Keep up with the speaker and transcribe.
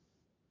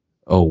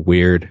Oh,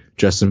 weird.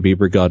 Justin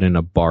Bieber got in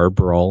a bar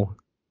brawl.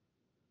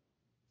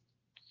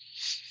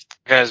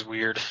 That guy's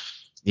weird.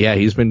 Yeah,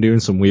 he's been doing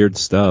some weird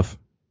stuff.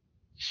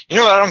 You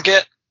know what I don't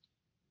get?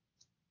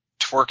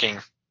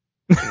 Twerking.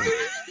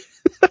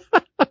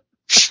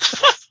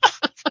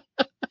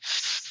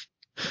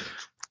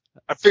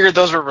 I figured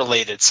those were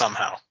related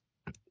somehow.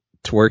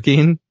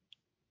 Twerking?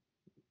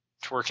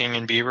 Twerking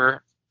and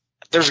Bieber.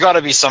 There's got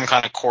to be some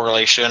kind of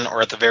correlation,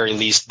 or at the very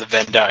least, the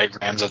Venn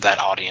diagrams of that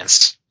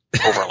audience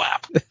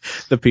overlap.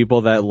 The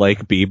people that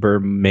like Bieber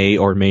may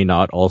or may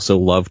not also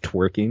love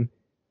twerking.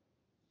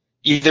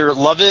 Either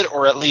love it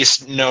or at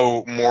least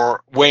know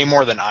way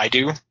more than I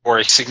do, or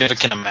a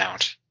significant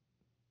amount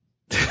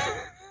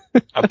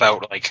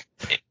about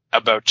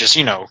just,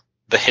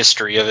 the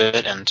history of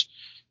it and.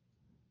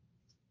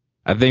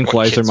 I think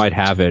Weiser might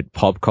have it,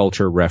 pop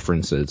culture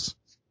references.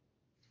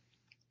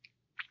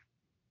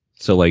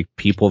 So, like,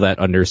 people that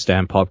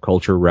understand pop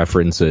culture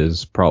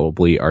references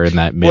probably are in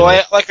that middle.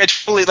 Well, I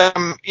totally,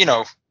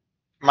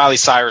 Miley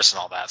Cyrus and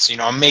all that. So,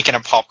 I'm making a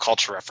pop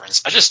culture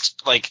reference. I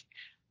just,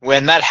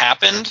 when that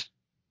happened,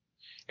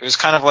 it was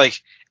kind of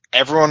like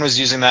everyone was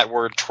using that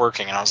word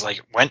twerking, and I was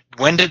like,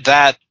 when did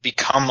that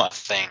become a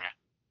thing?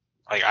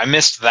 Like, I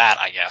missed that,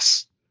 I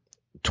guess.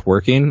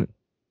 Twerking?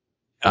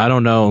 I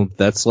don't know.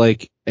 That's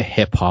like a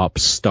hip-hop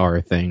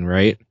star thing,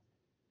 right?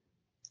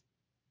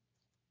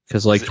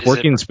 Because,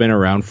 twerking's been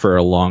around for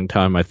a long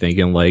time, I think,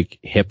 in,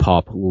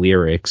 hip-hop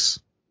lyrics.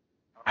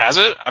 Has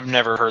it? I've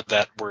never heard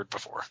that word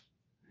before.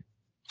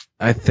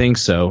 I think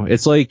so.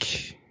 It's I'm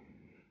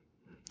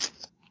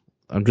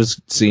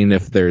just seeing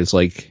if there's,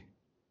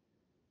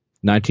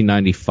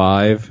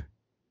 1995,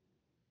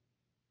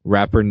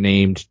 rapper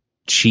named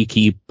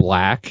Cheeky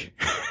Black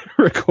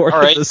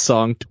recorded the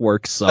song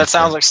Twerk Something. That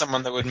sounds like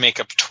someone that would make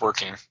up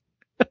twerking.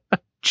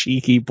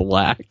 Cheeky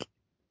Black.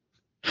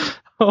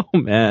 Oh,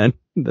 man.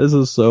 This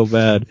is so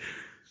bad.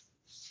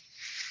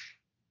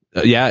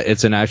 Yeah,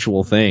 it's an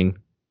actual thing.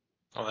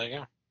 Oh, there you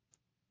go.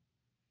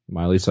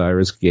 Miley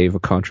Cyrus gave a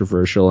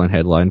controversial and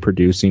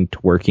headline-producing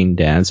twerking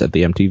dance at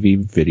the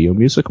MTV Video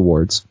Music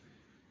Awards.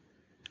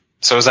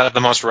 So is that the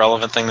most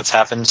relevant thing that's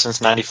happened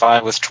since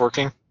 95 with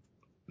twerking?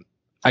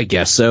 I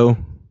guess so.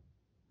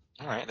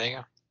 All right, there you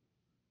go.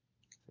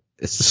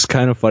 It's just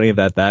kind of funny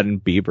that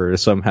and Bieber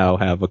somehow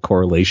have a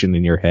correlation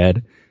in your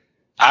head.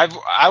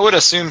 I would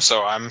assume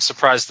so. I'm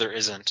surprised there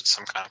isn't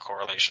some kind of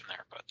correlation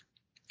there, but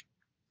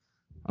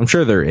I'm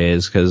sure there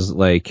is, because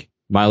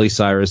Miley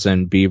Cyrus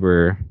and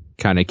Bieber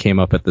kind of came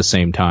up at the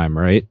same time,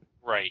 right?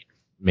 Right.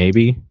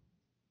 Maybe.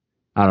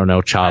 I don't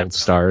know. Child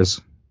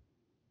stars.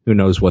 Who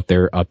knows what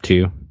they're up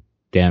to?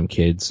 Damn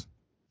kids.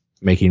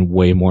 Making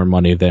way more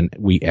money than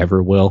we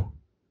ever will.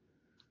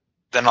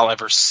 Than I'll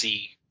ever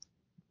see.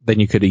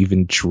 Than you could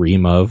even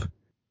dream of.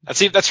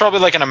 That's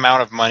probably an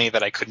amount of money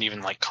that I couldn't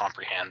even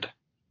comprehend.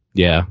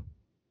 Yeah.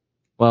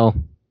 Well,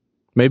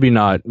 maybe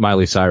not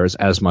Miley Cyrus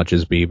as much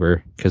as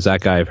Bieber, because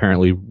that guy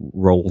apparently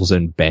rolls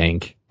in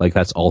bank.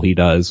 That's all he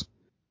does.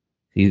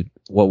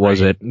 What was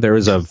it? There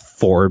was a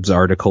Forbes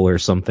article or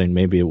something.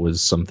 Maybe it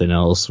was something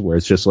else where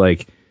it's just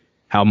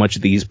how much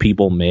these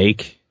people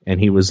make. And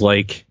he was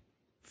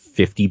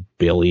 50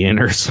 billion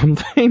or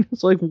something.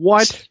 It's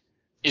what?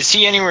 Is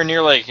he anywhere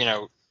near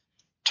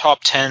top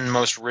 10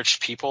 most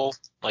rich people?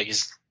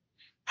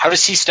 How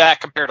does he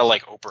stack compared to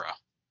Oprah?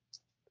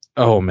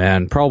 Oh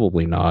man,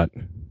 probably not.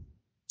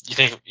 You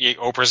think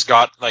Oprah's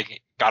got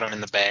him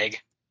in the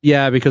bag?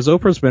 Yeah, because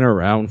Oprah's been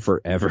around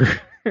forever.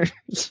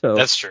 So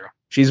that's true.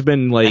 She's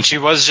been and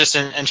she's just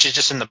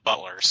in The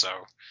Butler, so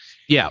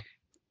yeah,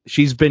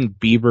 she's been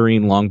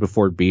Biebering long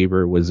before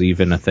Bieber was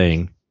even a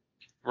thing.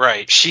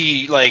 Right.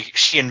 She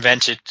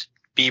invented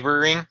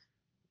Biebering.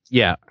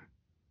 Yeah.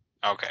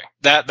 Okay,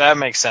 that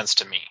makes sense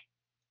to me.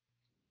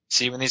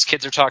 See, when these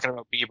kids are talking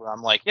about Bieber,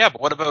 I'm like, yeah,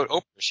 but what about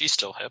Oprah? She's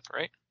still hip,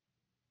 right?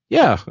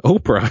 Yeah,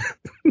 Oprah.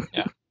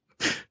 Yeah.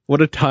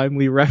 What a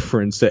timely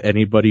reference to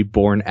anybody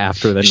born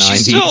after the 90s.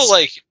 She's still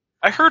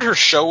I heard her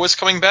show was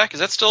coming back. Is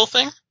that still a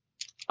thing?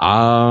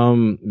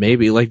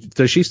 Maybe.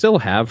 Does she still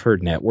have her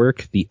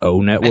network, the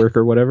O Network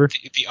or whatever?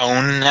 The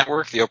OWN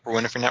Network, the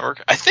Oprah Winfrey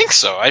Network. I think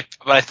so.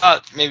 But I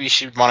thought maybe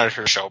she wanted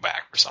her show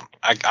back or something.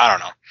 I don't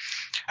know.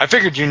 I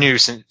figured you knew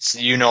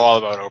since you know all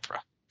about Oprah.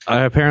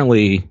 I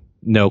apparently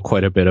know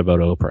quite a bit about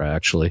Oprah,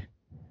 actually.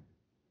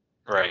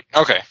 Right.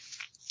 Okay.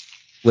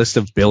 List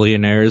of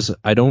billionaires.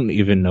 I don't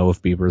even know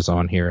if Bieber's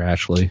on here,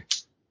 actually.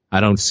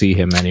 I don't see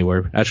him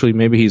anywhere. Actually,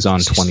 maybe he's on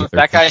 2013.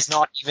 That guy's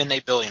not even a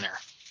billionaire.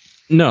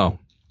 No.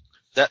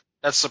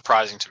 That's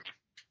surprising to me.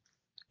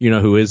 You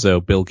know who is, though?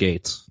 Bill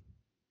Gates.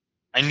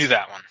 I knew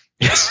that one.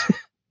 Yes.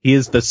 He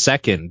is the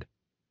second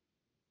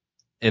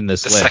in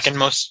this list.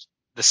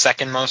 The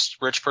second most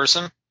rich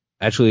person?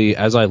 Actually,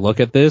 as I look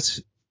at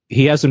this,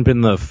 he hasn't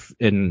been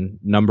in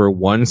number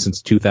one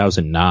since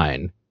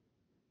 2009.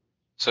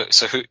 So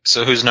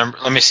who's number?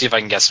 Let me see if I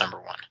can guess number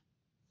one.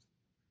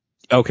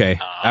 Okay,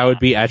 that would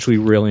be actually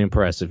really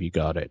impressive if you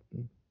got it.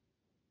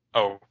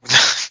 Oh,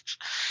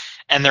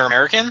 and they're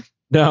American?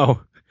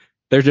 No,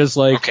 they're just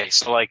okay,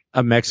 so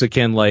a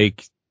Mexican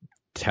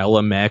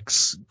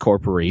Telemex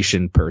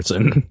Corporation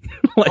person.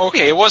 Like,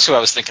 Okay, it was who I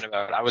was thinking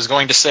about. I was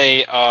going to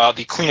say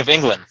the Queen of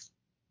England.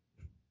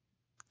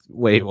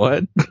 wait,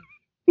 what?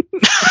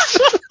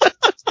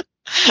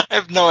 I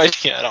have no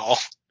idea at all.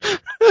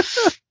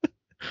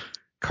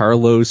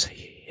 Carlos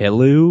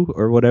Hilu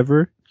or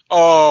whatever?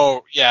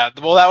 Oh, yeah.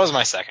 Well, that was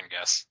my second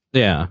guess.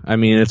 Yeah, I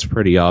mean, it's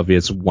pretty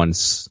obvious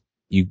once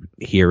you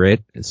hear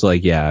it. It's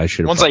like, yeah, I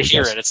should have. Once I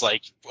hear it, it's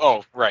like,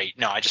 oh, right.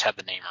 No, I just had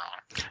the name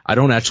wrong. I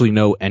don't actually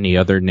know any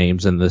other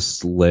names in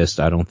this list,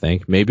 I don't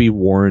think. Maybe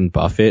Warren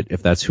Buffett,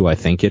 if that's who I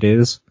think it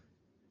is.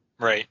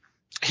 Right.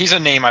 He's a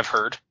name I've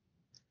heard.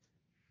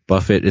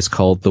 Buffett is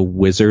called the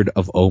Wizard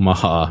of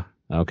Omaha.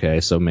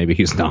 Okay, so maybe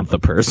he's not the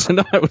person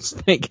I was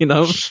thinking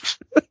of.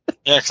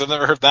 Yeah, because I've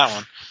never heard that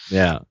one.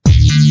 Yeah.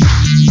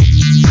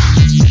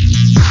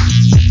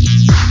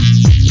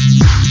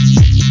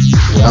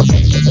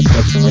 Welcome to the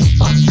Pitch and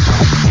Response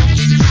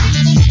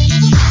Podcast.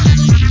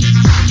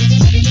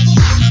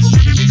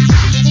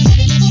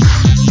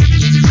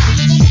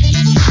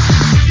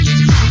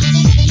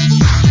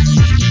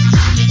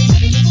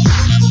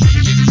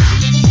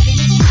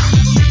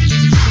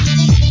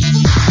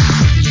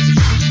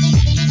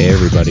 Hey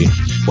everybody,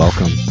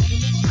 welcome.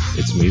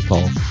 It's me,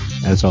 Paul,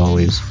 as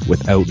always,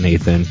 without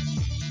Nathan,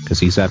 because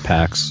he's at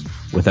PAX,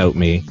 without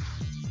me,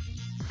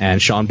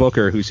 and Sean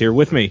Booker, who's here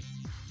with me.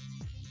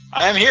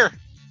 I am here.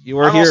 You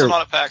are I'm here. also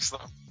not at PAX, though.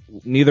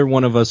 Neither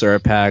one of us are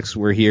at PAX.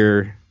 We're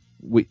here.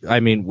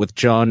 With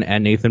John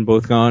and Nathan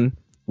both gone,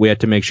 we had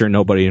to make sure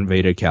nobody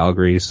invaded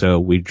Calgary, so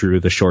we drew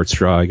the short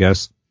straw, I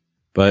guess.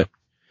 But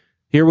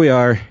here we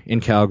are in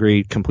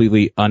Calgary,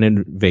 completely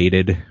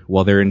uninvaded,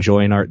 while they're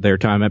enjoying their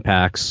time at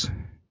PAX.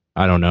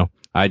 I don't know.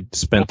 I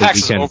spent the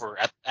PAX weekend. is over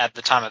at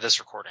the time of this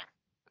recording.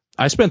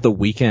 I spent the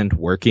weekend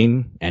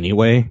working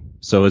anyway,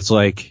 so it's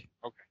like,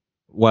 Okay.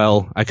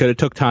 well, I could have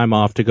took time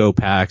off to go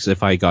PAX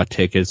if I got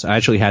tickets. I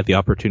actually had the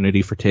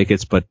opportunity for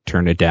tickets, but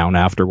turned it down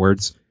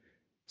afterwards.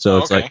 So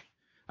it's okay. like,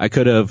 I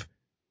could have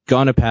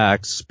gone to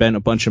PAX, spent a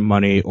bunch of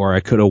money, or I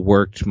could have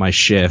worked my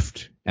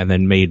shift and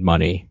then made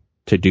money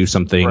to do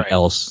something Right.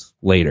 else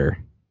later.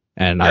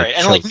 And Right, I and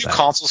chose like new that.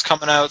 consoles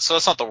coming out, so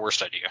it's not the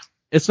worst idea.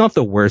 It's not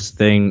the worst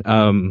thing.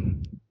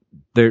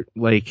 They're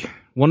like,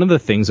 one of the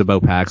things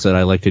about PAX that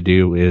I like to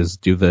do is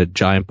do the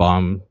Giant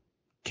Bomb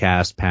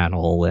cast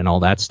panel and all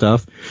that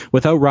stuff.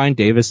 Without Ryan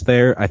Davis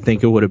there, I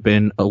think it would have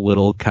been a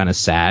little kind of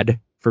sad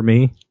for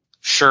me.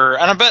 Sure,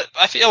 and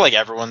I feel like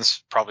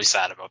everyone's probably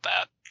sad about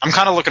that. I'm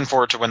kind of looking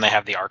forward to when they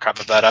have the archive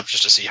of that up,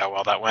 just to see how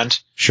well that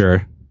went.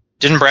 Sure.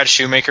 Didn't Brad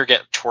Shoemaker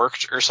get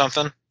twerked or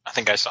something? I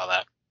think I saw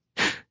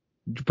that.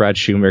 Brad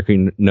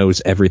Shoemaker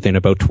knows everything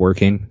about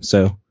twerking,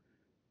 so.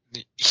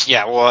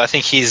 Yeah, well, I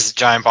think he's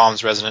Giant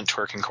Bomb's resident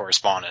twerking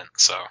correspondent,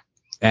 so.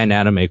 And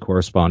anime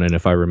correspondent,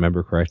 if I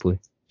remember correctly.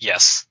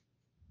 Yes.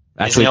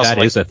 Actually, Isn't he that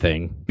also, is a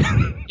thing.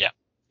 Yeah.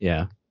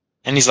 Yeah.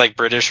 And he's like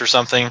British or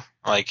something.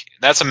 Like,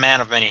 that's a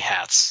man of many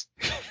hats.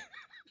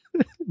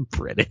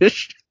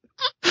 British?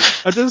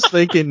 I'm just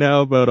thinking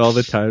now about all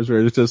the times where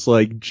it's just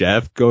like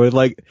Jeff going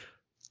like,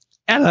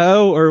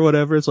 hello, or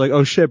whatever. It's like,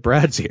 oh shit,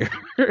 Brad's here.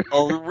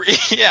 Oh,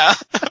 yeah.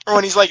 Or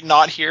when he's like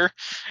not here,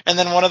 and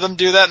then one of them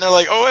do that, and they're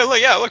like, oh,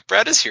 yeah, look,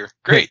 Brad is here.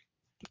 Great.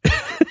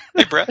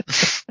 Hey, Brad.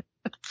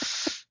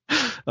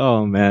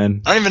 Oh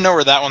man. I don't even know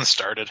where that one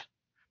started.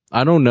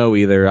 I don't know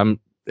either.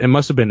 It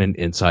must have been an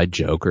inside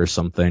joke or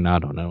something. I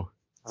don't know.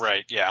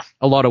 Right, yeah.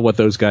 A lot of what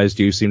those guys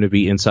do seem to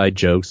be inside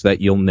jokes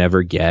that you'll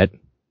never get,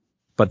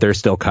 but they're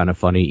still kind of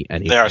funny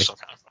anyway. They are still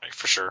kind of funny,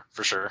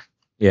 for sure.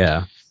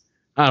 Yeah.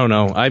 I don't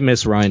know. I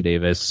miss Ryan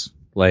Davis.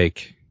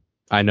 Like,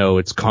 I know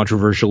it's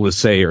controversial to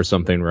say or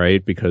something,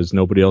 right? Because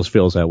nobody else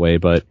feels that way,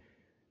 but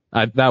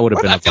that would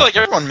have been. I feel like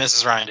everyone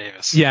misses Ryan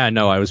Davis. Yeah,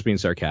 no, I was being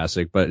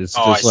sarcastic, but it's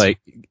Oh, just like,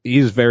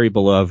 he's very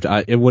beloved.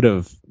 It would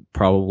have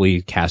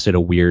probably casted a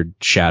weird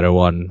shadow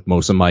on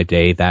most of my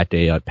day that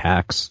day at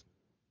PAX.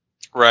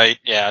 Right,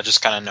 yeah,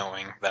 just kind of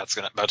knowing that's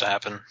about to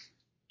happen.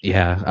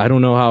 Yeah, I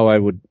don't know how I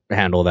would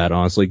handle that,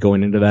 honestly,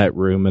 going into that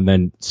room and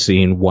then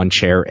seeing one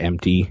chair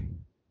empty.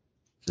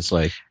 Just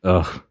like,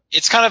 ugh.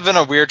 It's kind of been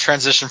a weird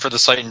transition for the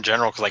site in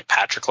general, because like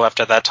Patrick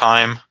left at that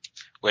time,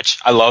 which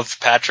I love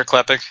Patrick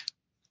Klepek.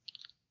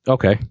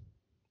 Okay.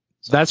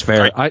 That's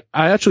fair. Right.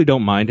 I actually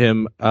don't mind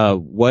him.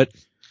 What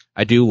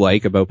I do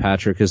like about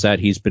Patrick is that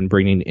he's been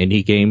bringing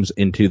indie games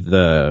into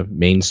the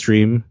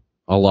mainstream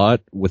a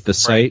lot with the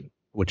site, right,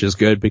 which is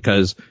good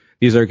because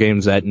these are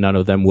games that none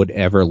of them would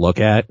ever look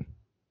at.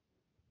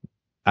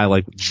 I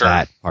like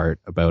that part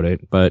about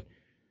it. But,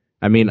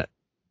 I mean,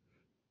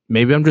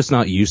 maybe I'm just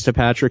not used to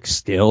Patrick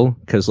still,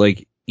 because,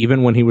 like,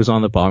 even when he was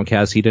on the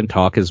Bombcast, he didn't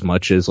talk as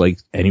much as, like,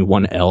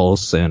 anyone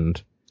else,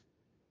 and...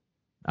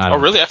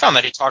 really? I found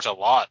that he talked a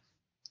lot.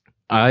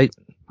 I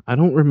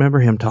don't remember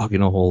him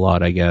talking a whole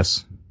lot, I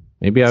guess.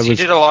 Maybe He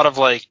did a lot of,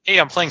 like, hey,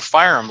 I'm playing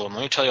Fire Emblem.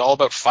 Let me tell you all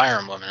about Fire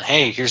Emblem. And,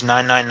 hey, here's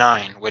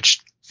 999,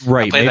 which...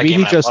 Right, maybe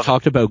he just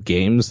talked about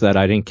games that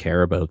I didn't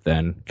care about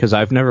then, because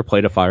I've never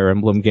played a Fire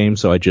Emblem game,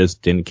 so I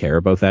just didn't care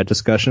about that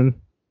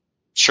discussion.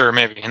 Sure,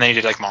 maybe. And then he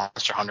did, like,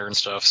 Monster Hunter and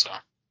stuff, so...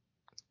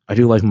 I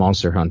do like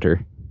Monster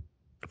Hunter.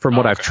 From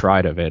what Oh, I've okay.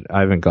 tried of it,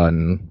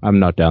 I'm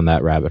not down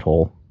that rabbit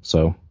hole,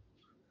 so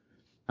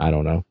I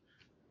don't know.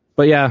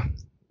 But yeah,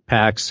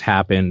 PAX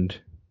happened.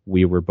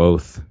 We were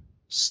both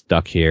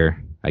stuck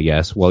here, I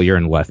guess. Well, you're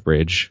in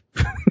Lethbridge.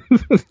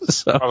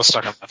 So I was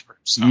stuck in Lethbridge.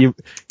 So.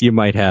 you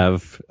might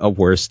have a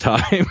worse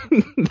time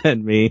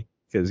than me,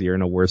 because you're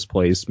in a worse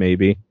place,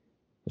 maybe.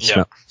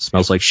 It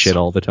smells like shit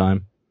all the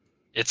time.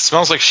 It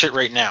smells like shit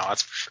right now,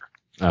 that's for sure.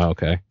 Oh,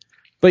 okay.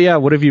 But yeah,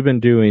 what have you been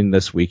doing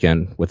this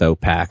weekend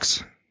without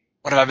PAX?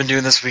 What have I been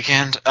doing this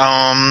weekend?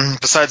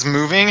 Besides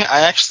moving,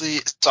 I actually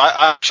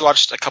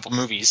watched a couple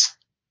movies.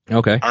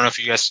 Okay. I don't know if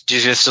do you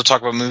guys still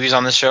talk about movies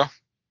on this show?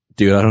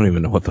 Dude, I don't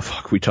even know what the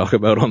fuck we talk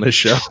about on this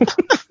show.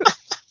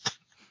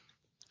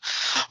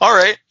 All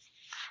right.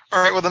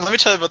 Well, then let me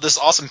tell you about this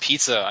awesome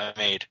pizza I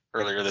made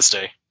earlier this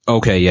day.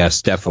 Okay,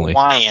 yes, definitely.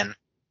 Hawaiian,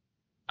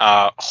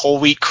 whole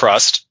wheat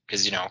crust,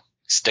 because,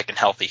 sticking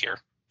healthy here.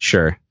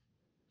 Sure.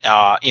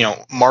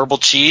 Marble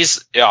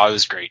cheese. Yeah, it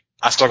was great.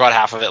 I still got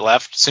half of it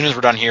left. As soon as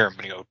we're done here, I'm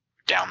going to go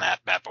down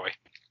that bad boy.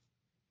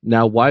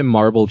 Now, why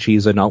marble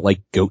cheese and not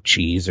like goat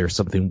cheese or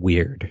something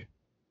weird?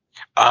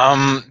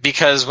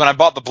 Because when I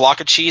bought the block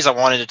of cheese, I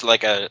wanted it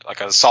like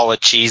a solid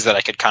cheese that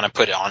I could kind of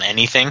put on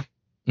anything.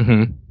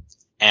 Mm-hmm.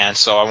 And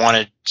so I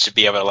wanted to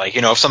be able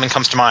to, if something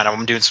comes to mind,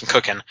 I'm doing some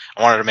cooking,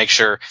 I wanted to make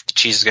sure the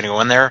cheese is going to go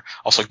in there.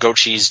 Also, goat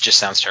cheese just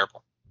sounds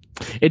terrible.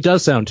 It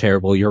does sound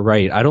terrible, you're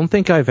right. I don't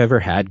think I've ever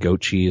had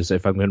goat cheese,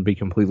 if I'm going to be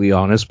completely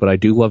honest, but I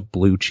do love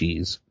blue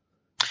cheese.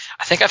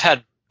 I think I've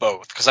had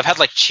both, because I've had,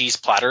 cheese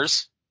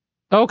platters.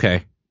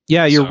 Okay.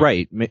 Yeah, you're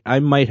right. I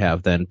might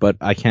have then, but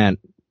I can't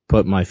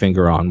put my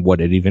finger on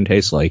what it even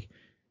tastes like.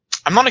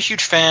 I'm not a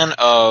huge fan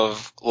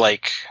of,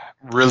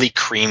 really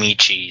creamy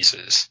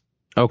cheeses.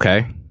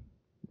 Okay.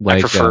 I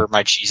prefer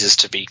my cheeses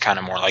to be kind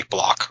of more like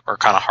block, or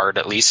kind of hard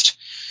at least.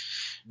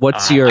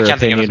 What's your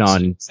opinion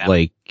on,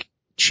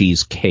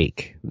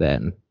 cheesecake,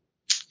 then?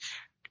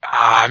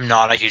 I'm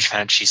not a huge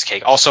fan of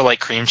cheesecake. Also,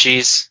 cream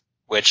cheese,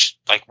 which,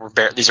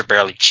 these are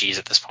barely cheese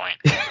at this point.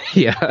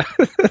 Yeah.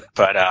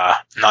 But,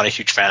 not a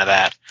huge fan of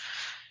that.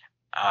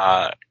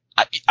 I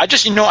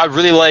just, I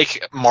really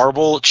like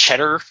marble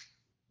cheddar.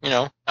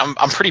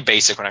 I'm pretty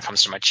basic when it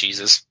comes to my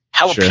cheeses.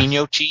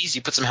 Jalapeno cheese,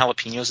 you put some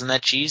jalapenos in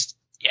that cheese?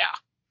 Yeah.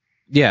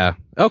 Yeah,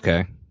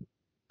 okay.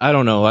 I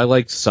don't know. I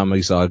like some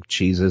exotic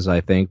cheeses,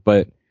 I think,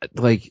 but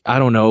I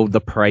don't know,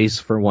 the price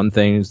for one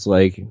thing is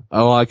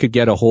I could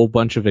get a whole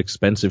bunch of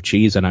expensive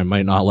cheese and I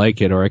might not like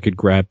it, or I could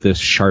grab this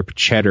sharp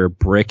cheddar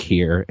brick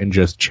here and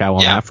just chow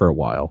on that for a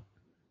while.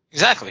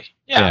 Exactly.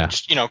 Yeah.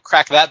 Just,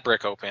 crack that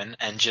brick open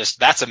and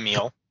that's a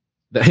meal.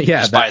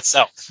 By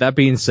itself. That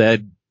being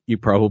said, you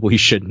probably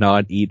should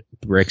not eat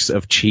bricks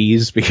of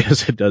cheese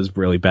because it does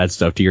really bad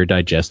stuff to your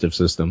digestive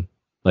system.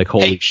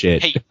 Holy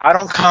shit. Hey, I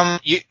don't come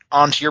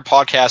onto your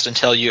podcast and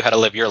tell you how to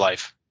live your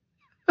life.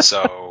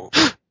 So,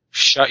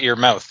 shut your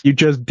mouth. You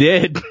just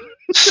did.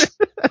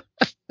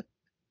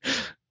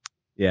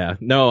 Yeah,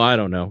 no, I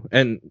don't know.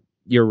 And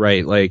you're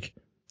right,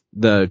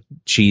 the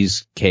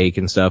cheesecake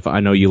and stuff,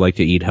 I know you like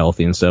to eat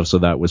healthy and stuff, so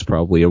that was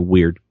probably a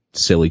weird,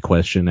 silly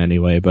question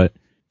anyway, but...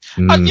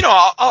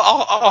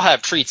 I'll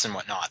have treats and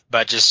whatnot,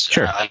 but just,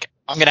 sure.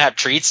 I'm gonna have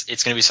treats,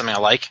 it's gonna be something I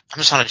like. I'm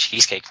just not a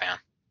cheesecake fan.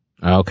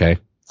 Okay.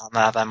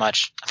 Not that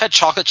much. I've had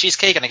chocolate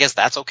cheesecake, and I guess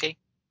that's okay.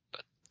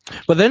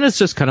 But then it's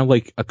just kind of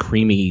like a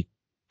creamy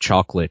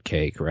chocolate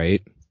cake,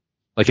 right?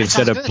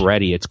 Instead of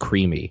bready, it's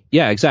creamy.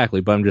 Yeah,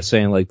 exactly. But I'm just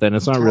saying, then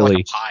it's not really...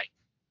 like a pie.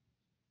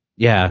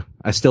 Yeah,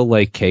 I still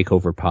like cake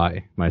over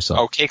pie myself.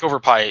 Oh, cake over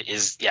pie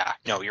is... Yeah,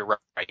 no, you're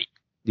right.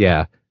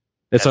 Yeah.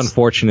 It's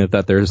unfortunate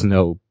that there's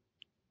no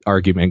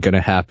argument going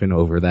to happen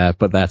over that,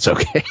 but that's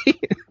okay.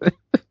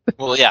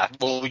 Well, yeah.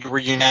 Well, we're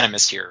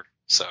unanimous here,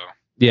 so...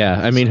 Yeah,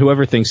 I mean,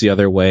 whoever thinks the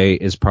other way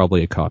is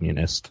probably a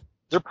communist.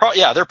 They're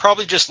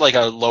probably just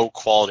a low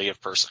quality of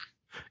person.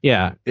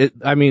 Yeah,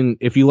 I mean,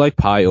 if you like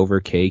pie over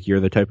cake, you're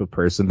the type of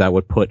person that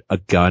would put a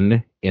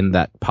gun in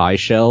that pie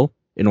shell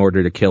in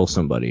order to kill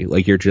somebody.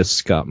 You're just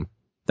scum.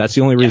 That's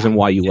the only reason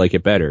why you like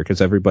it better, because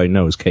everybody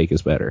knows cake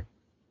is better.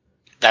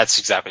 That's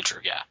exactly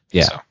true, yeah.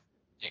 Yeah.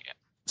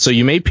 So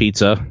you made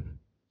pizza.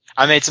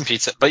 I made some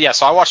pizza. But yeah,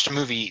 so I watched a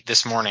movie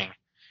this morning.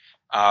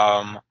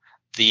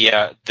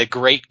 The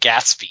Great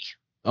Gatsby.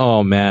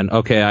 Oh man,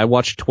 okay, I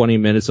watched 20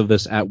 minutes of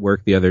this at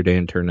work the other day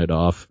and turned it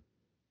off.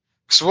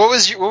 So what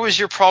was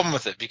your problem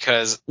with it?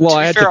 Because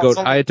I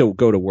had to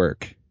go to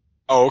work.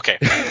 Oh, okay.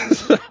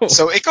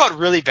 So it got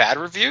really bad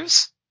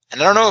reviews,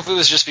 and I don't know if it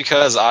was just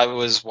because I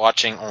was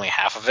watching only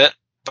half of it,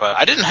 but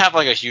I didn't have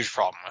a huge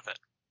problem with it.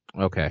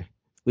 Okay.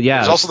 Well, yeah.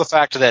 There's also the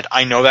fact that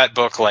I know that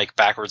book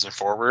backwards and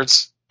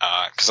forwards,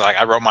 because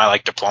I wrote my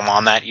diploma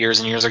on that years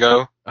and years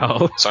ago.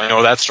 Oh. So I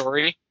know that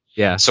story.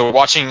 Yeah. So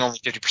watching only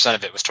 50%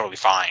 of it was totally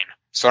fine.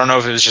 So I don't know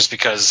if it was just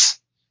because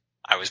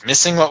I was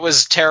missing what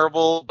was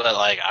terrible, but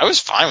I was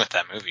fine with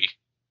that movie.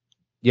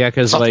 Yeah,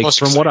 because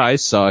from what I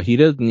saw, he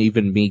didn't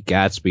even meet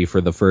Gatsby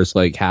for the first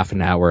half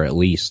an hour at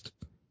least.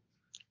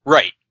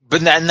 Right, but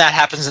then that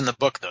happens in the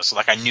book though,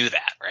 so I knew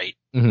that, right?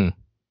 Mm-hmm.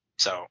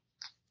 So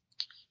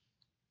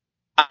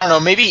I don't know,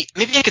 maybe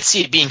I could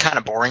see it being kind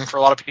of boring for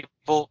a lot of people,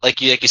 people,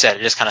 like you said,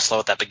 it is kind of slow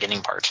at that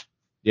beginning part.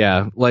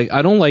 Yeah, like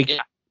I don't like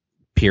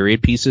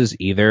period pieces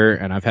either,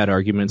 and I've had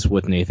arguments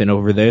with Nathan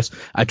over this.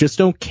 I just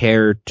don't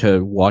care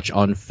to watch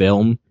on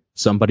film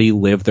somebody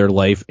live their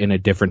life in a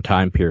different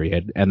time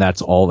period, and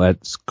that's all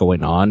that's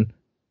going on.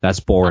 That's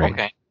boring.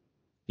 Okay.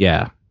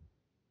 Yeah.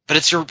 But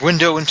it's your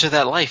window into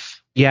that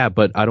life. Yeah,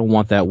 but I don't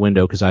want that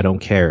window because I don't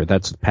care.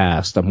 That's the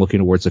past. I'm looking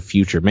towards the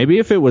future. Maybe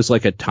if it was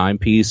like a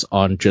timepiece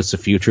on just the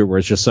future where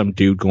it's just some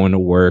dude going to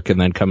work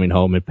and then coming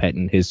home and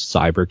petting his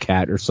cyber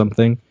cat or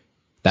something,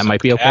 that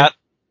might be okay.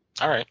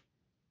 All right.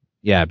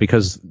 Yeah,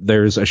 because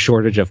there's a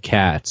shortage of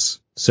cats,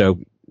 so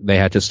they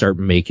had to start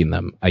making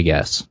them, I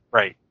guess.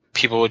 Right.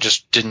 People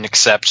just didn't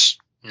accept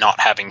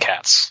not having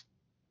cats.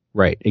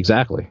 Right,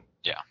 exactly.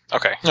 Yeah.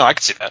 Okay. No, I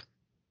can see that.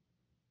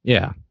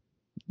 Yeah.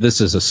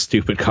 This is a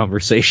stupid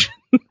conversation.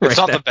 It's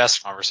not the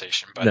best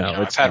conversation, but No, you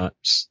know, it's I've had not.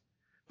 worse.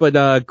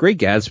 But Great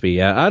Gatsby,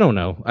 yeah, I don't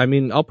know. I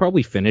mean, I'll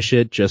probably finish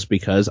it just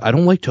because I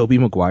don't like Tobey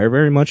Maguire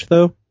very much,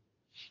 though.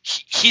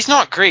 He's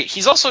not great.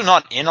 He's also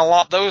not in a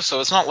lot, though,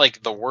 so it's not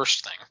like the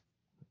worst thing.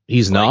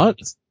 He's not?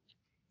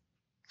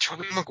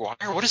 Tobey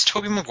Maguire? What is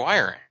Tobey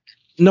Maguire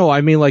in? No,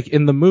 I mean, like,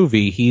 in the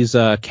movie, he's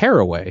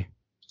Caraway.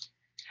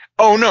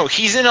 Oh, no,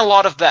 he's in a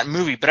lot of that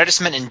movie, but I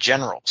just meant in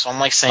general. So I'm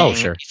like saying,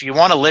 Sure. If you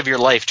want to live your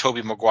life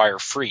Tobey Maguire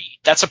free,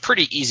 that's a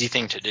pretty easy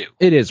thing to do.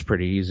 It is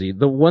pretty easy.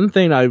 The one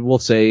thing I will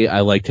say I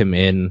liked him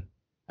in,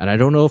 and I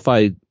don't know if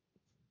I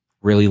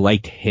really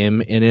liked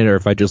him in it or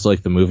if I just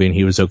liked the movie and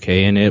he was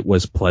okay in it,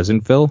 was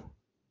Pleasantville.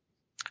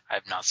 I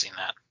have not seen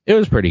that. It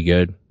was pretty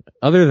good.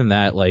 Other than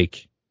that,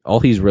 like, all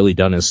he's really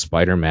done is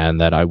Spider-Man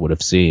that I would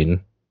have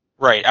seen.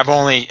 Right.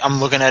 I'm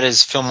looking at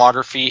his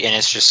filmography, and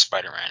it's just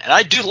Spider-Man. And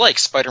I do like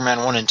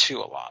Spider-Man 1 and 2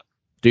 a lot.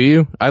 Do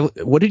you?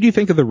 What did you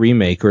think of the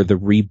remake or the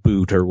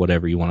reboot or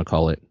whatever you want to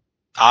call it?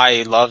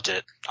 I loved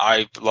it.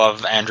 I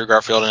love Andrew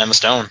Garfield and Emma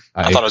Stone.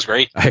 I thought it was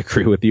great. I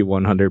agree with you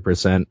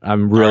 100%.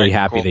 I'm really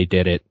happy they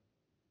did it.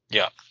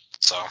 Yeah.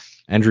 So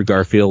Andrew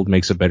Garfield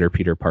makes a better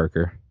Peter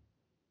Parker.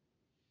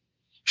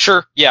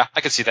 Sure. Yeah,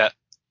 I could see that.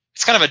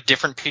 It's kind of a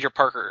different Peter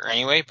Parker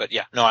anyway, but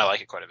yeah, no, I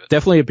like it quite a bit.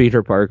 Definitely a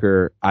Peter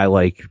Parker I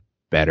like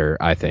better,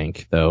 I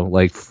think, though.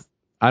 Like,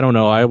 I don't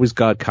know, I always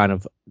got kind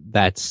of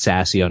that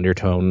sassy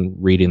undertone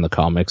reading the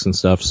comics and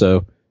stuff,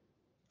 so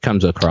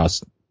comes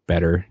across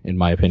better, in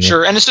my opinion.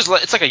 Sure, and it's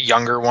like a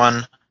younger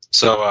one,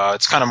 so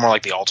it's kind of more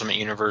like the Ultimate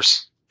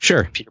Universe.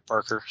 Sure. Peter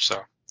Parker, so.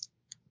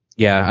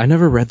 Yeah, I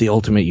never read the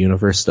Ultimate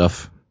Universe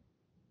stuff.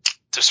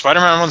 The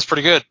Spider-Man one's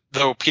pretty good,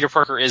 though Peter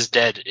Parker is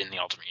dead in the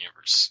Ultimate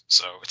Universe,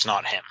 so it's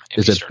not him.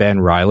 Is it Ben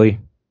Reilly?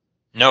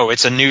 No,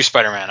 it's a new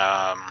Spider-Man,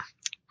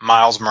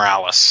 Miles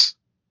Morales.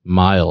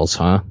 Miles,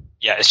 huh?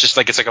 Yeah, it's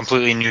a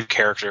completely new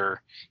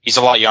character. He's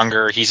a lot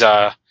younger. He's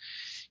I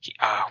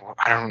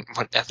don't know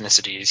what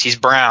ethnicity he is. He's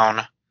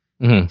brown.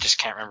 Mm-hmm. Just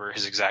can't remember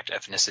his exact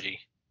ethnicity.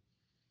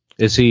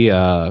 Is he,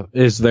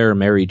 is there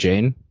Mary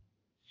Jane?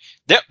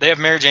 Yep, they have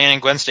Mary Jane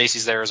and Gwen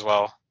Stacy's there as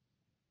well.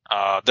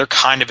 They're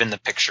kind of in the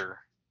picture,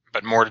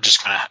 but more to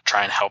just kind of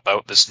try and help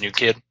out this new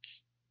kid.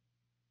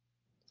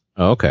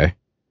 Oh, okay.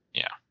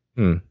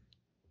 Yeah.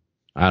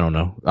 I don't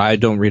know. I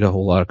don't read a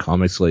whole lot of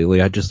comics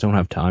lately. I just don't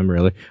have time,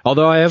 really.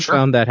 Although I have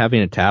found that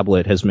having a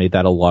tablet has made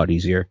that a lot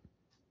easier.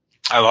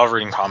 I love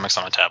reading comics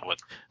on a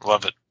tablet.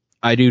 Love it.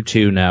 I do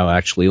too now,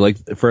 actually.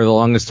 Like, for the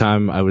longest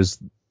time, I was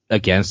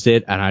against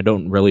it, and I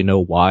don't really know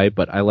why,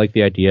 but I like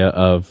the idea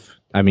of,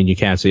 I mean, you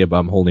can't see it, but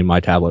I'm holding my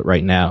tablet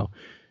right now,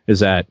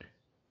 is that,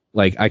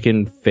 like, I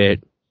can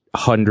fit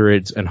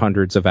hundreds and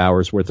hundreds of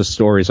hours worth of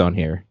stories on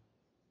here.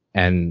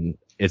 And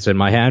it's in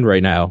my hand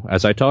right now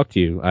as I talk to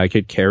you. I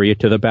could carry it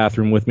to the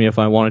bathroom with me if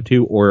I wanted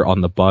to, or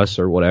on the bus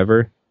or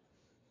whatever.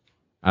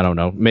 I don't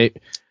know.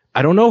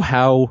 I don't know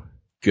how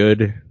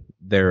good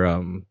their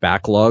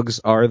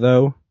backlogs are,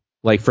 though.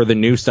 Like, for the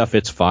new stuff,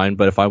 it's fine,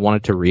 but if I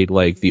wanted to read,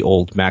 like, the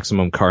old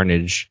Maximum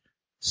Carnage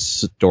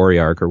story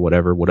arc or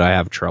whatever, would I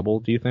have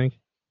trouble, do you think?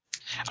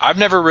 I've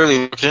never really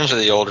looked into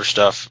the older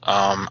stuff.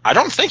 I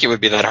don't think it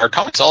would be that hard.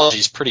 Comixology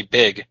is pretty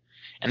big,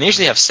 and they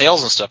usually have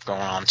sales and stuff going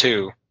on,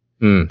 too.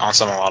 On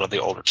a lot of the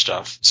older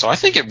stuff. So I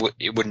think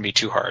it wouldn't be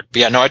too hard.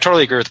 But yeah, no, I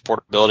totally agree with the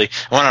portability.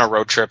 I went on a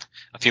road trip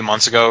a few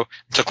months ago,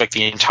 took like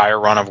the entire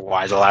run of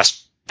Y the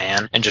Last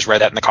Man, and just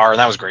read that in the car, and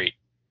that was great.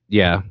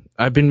 Yeah.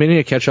 I've been meaning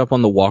to catch up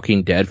on The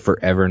Walking Dead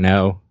forever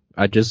now.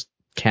 I just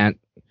can't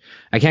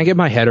get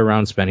my head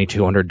around spending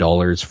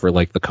 $200 for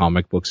like the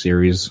comic book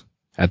series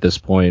at this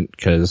point,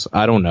 because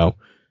I don't know.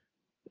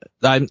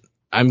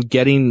 I'm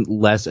getting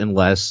less and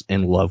less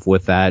in love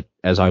with that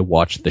as I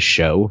watch the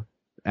show.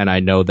 And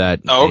I know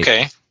that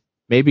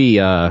maybe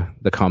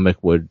the comic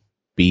would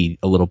be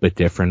a little bit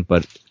different,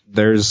 but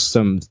there's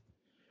some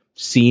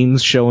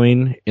scenes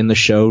showing in the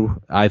show,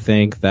 I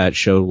think, that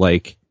show,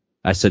 like,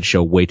 I said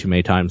show way too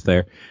many times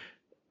there,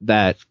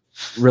 that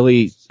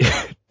really,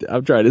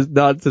 I'm trying to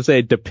not to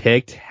say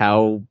depict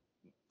how,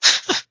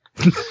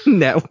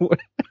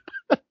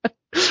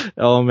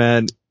 oh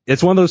man,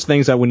 it's one of those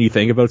things that when you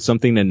think about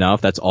something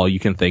enough, that's all you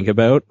can think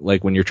about,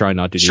 like when you're trying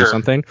not to do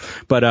something.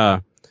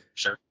 But,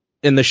 sure.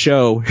 in the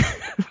show,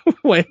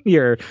 when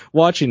you're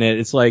watching it,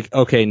 it's like,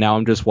 okay, now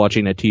I'm just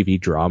watching a TV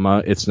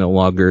drama. It's no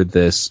longer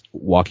this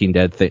Walking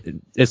Dead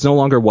thing. It's no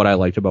longer what I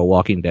liked about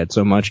Walking Dead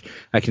so much.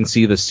 I can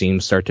see the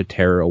seams start to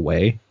tear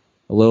away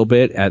a little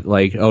bit at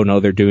like, oh no,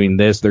 they're doing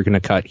this. They're going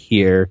to cut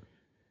here.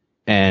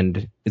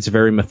 And it's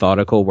very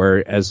methodical,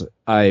 whereas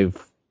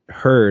I've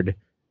heard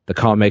the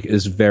comic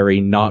is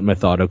very not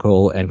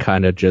methodical and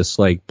kind of just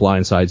like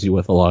blindsides you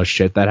with a lot of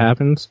shit that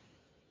happens.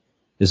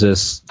 Is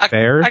this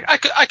fair?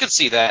 I could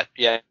see that,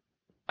 yeah.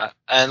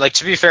 And like,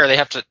 to be fair, they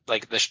have to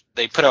like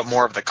they put out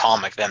more of the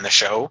comic than the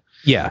show.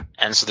 Yeah.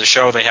 And so the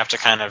show, they have to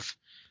kind of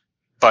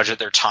budget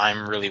their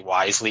time really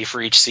wisely for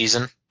each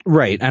season.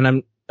 Right.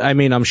 And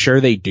I'm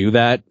sure they do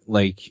that,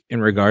 like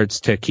in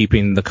regards to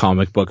keeping the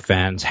comic book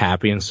fans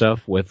happy and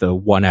stuff with a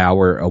 1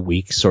 hour a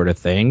week sort of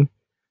thing.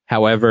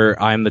 However,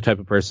 I'm the type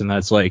of person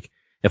that's like,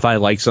 if I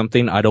like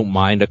something, I don't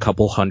mind a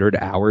couple 100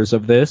 hours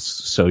of this,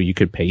 so you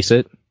could pace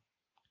it.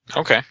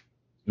 Okay.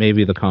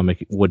 Maybe the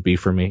comic would be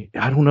for me.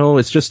 I don't know.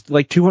 It's just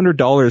like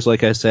 $200.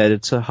 Like I said,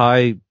 it's a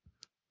high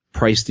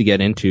price to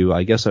get into.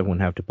 I guess I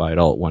wouldn't have to buy it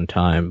all at one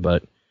time,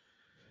 but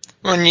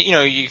Well,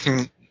 you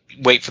can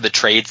wait for the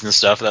trades and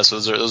stuff.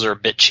 Those are a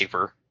bit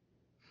cheaper.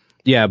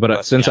 yeah.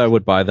 But since I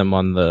would buy them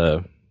on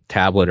the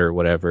tablet or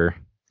whatever,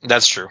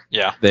 that's true.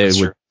 Yeah, they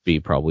would be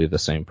probably the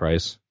same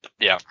price.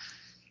 Yeah.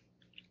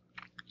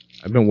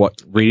 I've been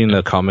reading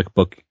the comic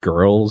book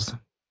Girls.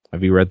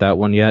 Have you read that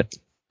one yet?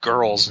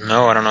 Girls?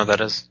 No, I don't know what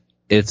that is.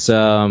 It's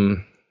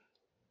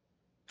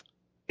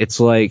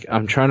like,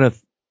 I'm trying to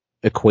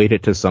equate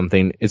it to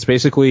something. It's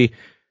basically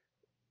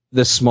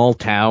this small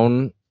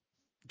town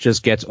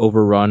just gets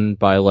overrun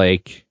by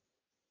like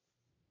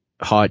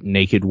hot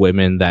naked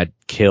women that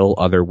kill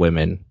other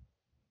women.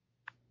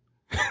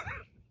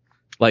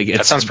 Like,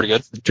 that sounds pretty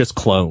good. Just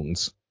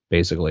clones,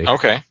 basically.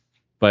 Okay.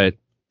 But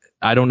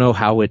I don't know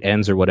how it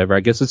ends or whatever.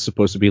 I guess it's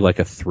supposed to be like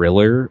a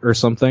thriller or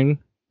something.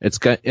 It's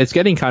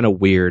getting kind of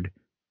weird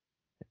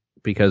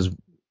because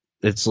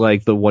it's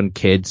like the one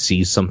kid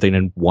sees something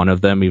in one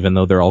of them, even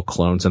though they're all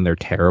clones and they're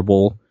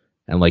terrible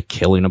and like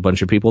killing a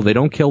bunch of people. They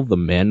don't kill the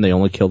men; they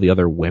only kill the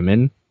other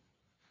women.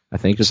 I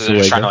think it's so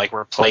they're trying to like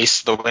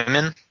replace the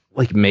women.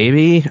 Like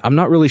maybe I'm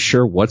not really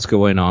sure what's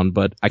going on,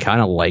 but I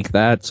kind of like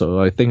that,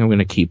 so I think I'm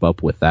gonna keep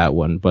up with that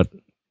one. But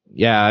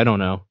yeah, I don't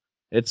know.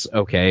 It's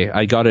okay.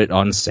 I got it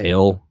on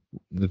sale.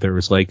 There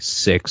was like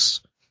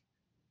six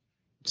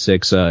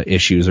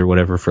issues or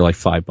whatever for like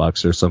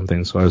 $5 or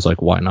something. So I was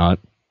like, why not?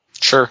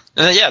 Sure.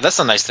 Yeah, that's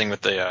the nice thing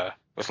with the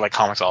with like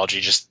Comixology,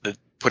 just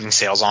putting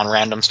sales on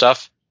random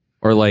stuff.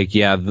 Or like,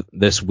 yeah,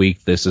 this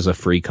week this is a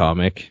free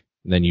comic.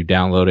 Then you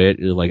download it.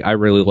 You're like, I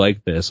really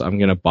like this. I'm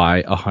gonna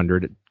buy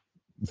 100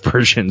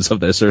 versions of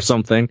this or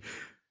something,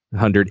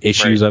 100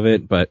 issues of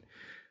it. But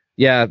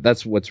yeah,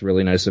 that's what's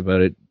really nice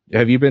about it.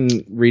 Have you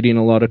been reading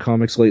a lot of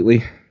comics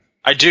lately?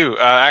 I do.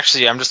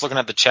 Actually, I'm just looking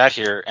at the chat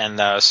here,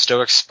 and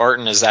Stoic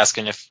Spartan is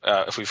asking if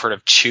we've heard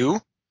of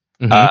Chew.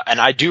 Mm-hmm. And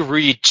I do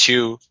read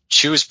Chew.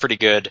 Chew is pretty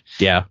good.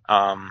 Yeah.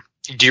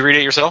 Do you read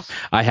it yourself?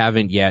 I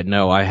haven't yet.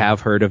 No, I have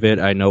heard of it.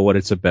 I know what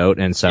it's about,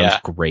 and it sounds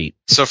great.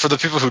 So for the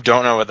people who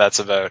don't know what that's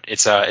about,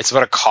 it's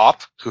about a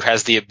cop who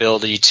has the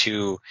ability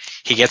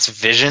he gets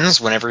visions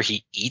whenever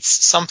he eats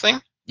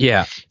something.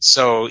 Yeah.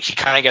 So he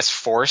kind of gets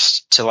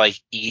forced to like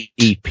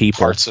eat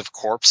people, parts of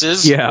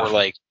corpses, or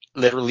like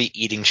literally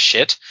eating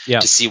shit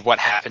to see what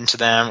happened to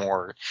them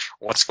or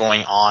what's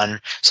going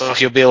on. So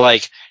he'll be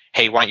like,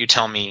 hey, why don't you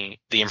tell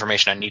me the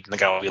information I need? And the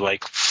guy will be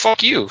like,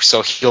 fuck you.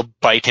 So he'll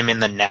bite him in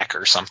the neck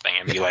or something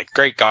and be like,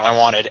 great God, I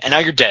wanted, and now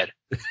you're dead.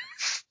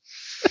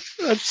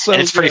 That's so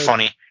and it's pretty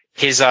funny.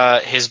 His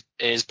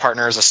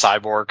partner is a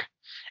cyborg,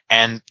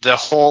 and the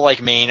whole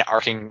like main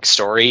arcing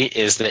story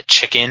is that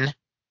chicken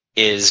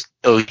is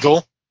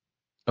illegal.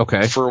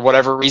 Okay. For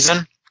whatever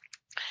reason.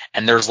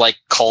 And there's like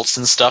cults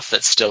and stuff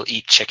that still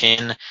eat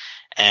chicken,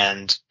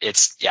 and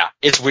it's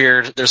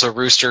weird. There's a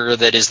rooster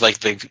that is like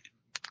the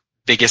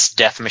biggest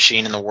death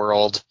machine in the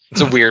world.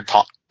 It's a weird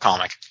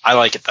comic. I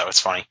like it though. It's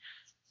funny.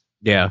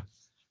 Yeah.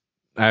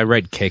 I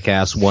read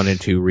Kick-Ass 1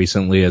 and 2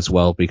 recently as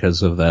well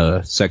because of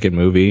the second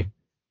movie.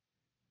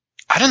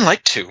 I didn't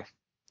like 2,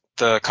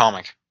 the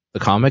comic. The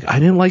comic? I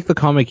didn't like the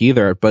comic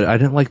either, but I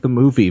didn't like the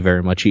movie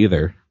very much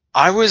either.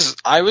 I was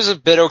a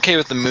bit okay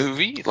with the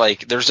movie.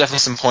 Like, there's definitely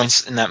some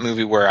points in that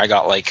movie where I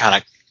got like kind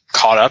of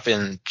caught up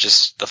in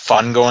just the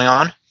fun going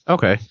on.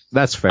 Okay,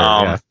 that's fair.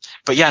 Yeah.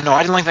 But yeah, no,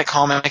 I didn't like that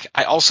comic.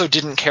 I also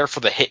didn't care for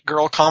the Hit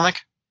Girl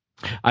comic.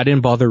 I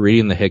didn't bother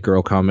reading the Hit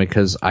Girl comic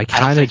because I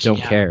kind of don't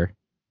care.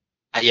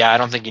 Yeah, I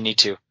don't think you need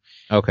to.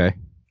 Okay.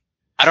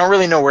 I don't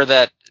really know where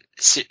that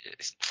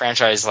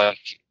franchise like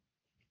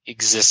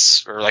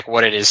exists or like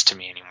what it is to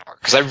me anymore.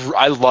 Because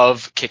I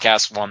love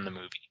Kick-Ass 1, the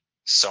movie,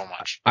 so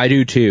much. I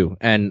do too.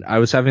 And I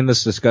was having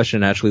this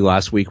discussion actually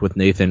last week with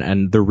Nathan,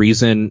 and the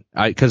reason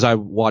because I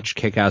watched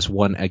Kick-Ass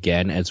 1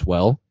 again as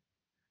well.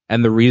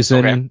 And the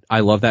reason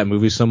I love that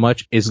movie so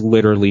much is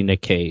literally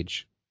Nick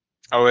Cage.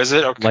 Oh, is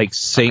it? Okay. Like,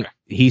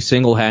 he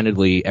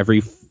single-handedly,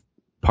 every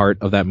part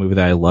of that movie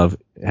that I love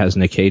has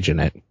Nick Cage in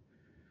it.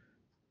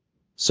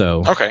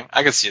 So Okay,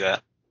 I could see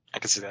that.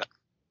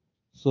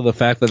 So the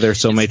fact that there's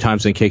so many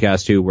times in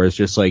Kick-Ass 2 where it's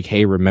just like,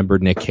 hey, remember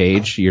Nick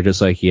Cage? You're just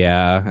like,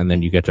 yeah, and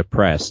then you get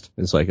depressed.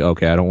 It's like,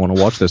 okay, I don't want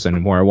to watch this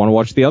anymore. I want to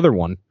watch the other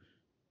one.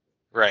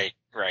 Right.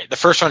 The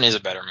first one is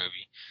a better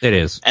movie. It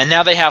is. And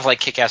now they have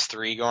like Kick-Ass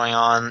 3 going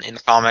on in the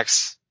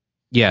comics.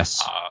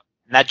 Yes.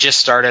 And that just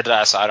started,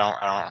 so I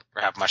don't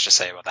have much to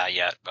say about that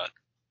yet, but.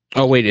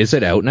 Oh, wait, is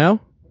it out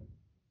now?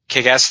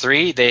 Kick-Ass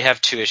 3, they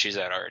have 2 issues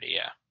out already,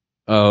 yeah.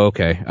 Oh,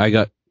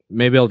 okay.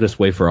 Maybe I'll just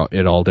wait for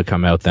it all to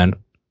come out then.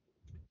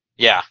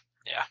 Yeah.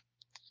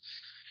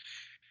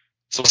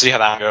 So we'll see how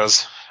that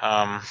goes.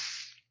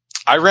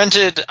 I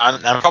rented,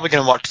 I'm probably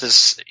going to watch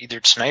this either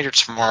tonight or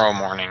tomorrow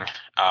morning.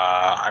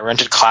 I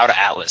rented Cloud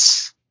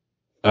Atlas.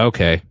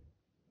 Okay.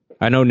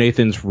 I know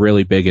Nathan's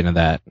really big into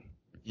that.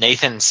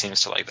 Nathan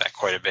seems to like that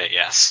quite a bit,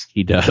 yes.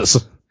 He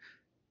does.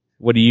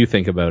 What do you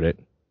think about it?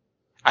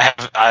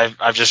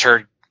 I've just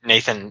heard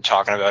Nathan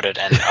talking about it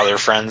and other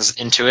friends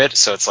into it,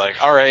 so it's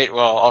like, all right,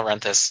 well, I'll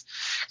rent this.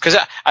 Because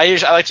I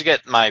like to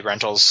get my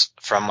rentals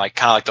from like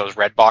kind of like those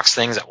red box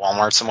things at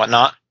Walmarts and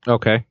whatnot.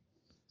 Okay.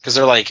 Because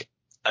they're like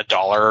 $1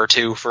 or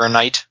 $2 for a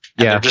night,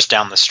 and Yeah. they're just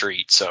down the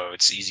street, so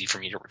it's easy for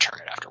me to return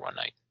it after one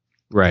night.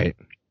 Right.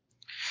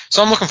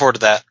 So I'm looking forward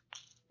to that.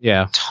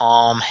 Yeah.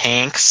 Tom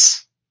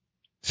Hanks.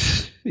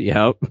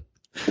 Yep.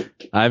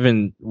 I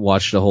haven't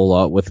watched a whole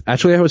lot with.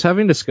 Actually, I was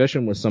having a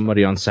discussion with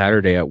somebody on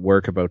Saturday at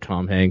work about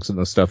Tom Hanks and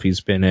the stuff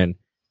he's been in.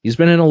 He's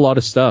been in a lot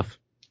of stuff.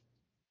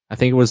 I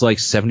think it was like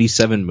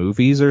 77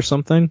 movies or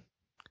something.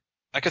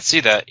 I could see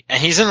that,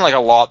 and he's in like a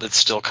lot that's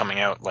still coming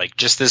out. Like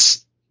just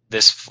this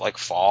like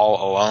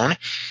fall alone,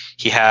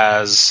 he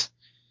has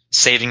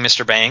Saving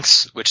Mr.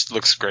 Banks, which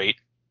looks great,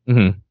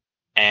 Mm-hmm.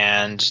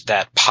 and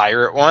that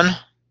pirate one.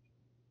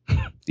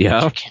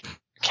 Yeah. I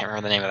can't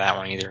remember the name of that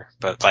one either,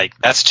 but like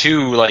that's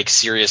 2 like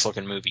serious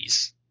looking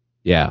movies.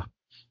 Yeah.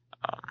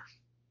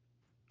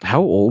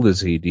 How old is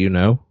he? Do you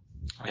know?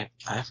 I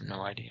have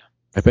no idea.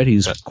 I bet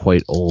he's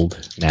quite old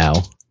now.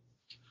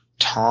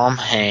 Tom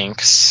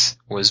Hanks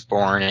was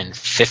born in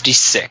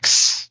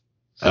 1956.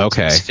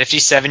 Okay. He's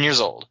 57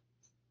 years old.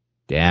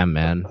 Damn,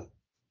 man.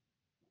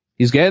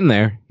 He's getting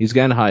there. He's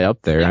getting high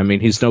up there. Yeah. I mean,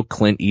 he's no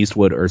Clint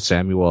Eastwood or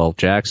Samuel L.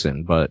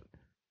 Jackson, but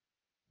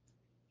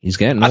he's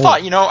getting old.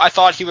 I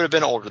thought he would have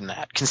been older than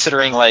that,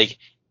 considering like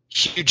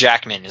Hugh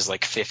Jackman is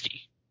like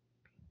 50.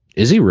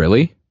 Is he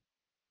really?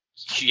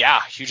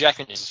 Yeah, Hugh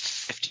Jackman is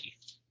 50.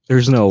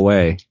 There's no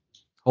way.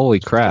 Holy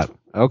crap.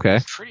 Okay.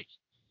 Pretty.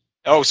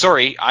 Oh,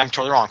 sorry, I'm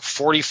totally wrong.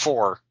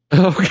 44.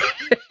 Okay.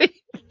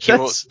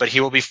 He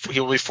will be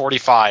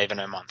 45 in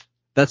a month.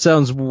 That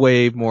sounds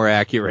way more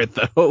accurate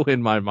though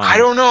in my mind. I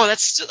don't know.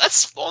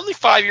 That's only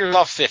 5 years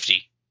off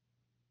 50.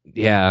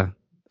 Yeah.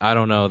 I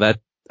don't know.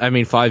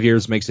 5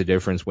 years makes a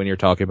difference when you're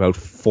talking about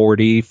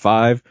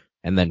 45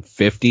 and then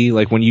 50.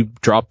 Like when you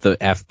drop the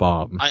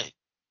F-bomb.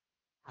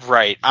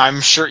 Right.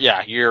 I'm sure.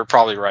 Yeah, you're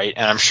probably right,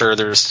 and I'm sure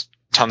there's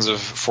tons of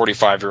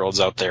 45-year-olds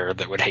out there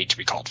that would hate to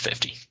be called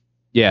 50.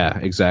 Yeah,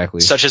 exactly.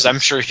 Such as I'm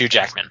sure Hugh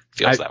Jackman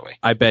feels that way.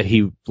 I bet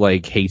he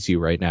like hates you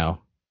right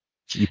now.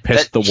 You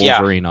pissed the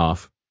Wolverine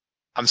off.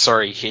 I'm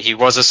sorry. He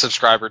was a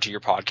subscriber to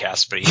your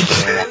podcast, but he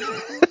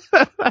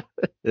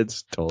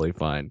It's totally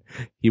fine.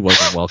 He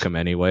wasn't welcome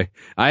anyway.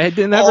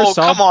 Come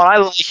on! I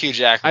like Hugh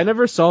Jackman. I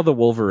never saw the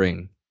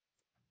Wolverine.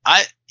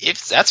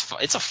 It's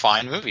a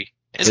fine movie.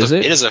 It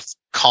is a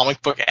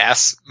comic book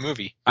ass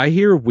movie. I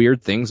hear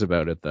weird things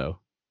about it though.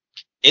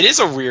 It is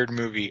a weird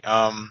movie.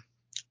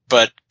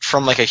 But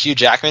from like a Hugh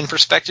Jackman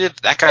perspective,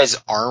 that guy's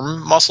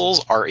arm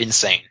muscles are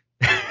insane.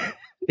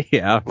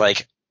 Yeah.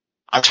 Like,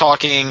 I'm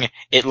talking,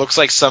 it looks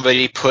like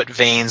somebody put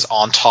veins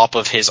on top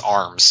of his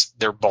arms.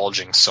 They're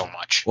bulging so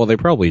much. Well, they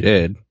probably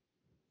did.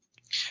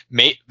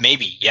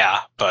 Maybe, yeah,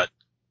 but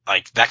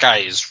like that guy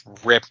is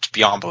ripped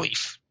beyond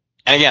belief.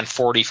 And again,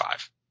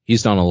 45.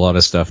 He's done a lot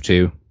of stuff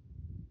too.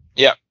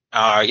 Yeah.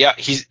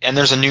 And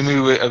there's a new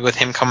movie with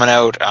him coming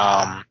out,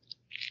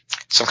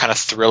 some kind of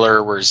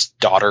thriller where his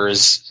daughter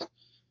is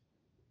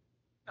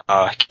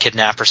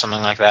kidnapped or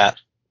something like that.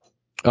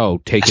 Oh,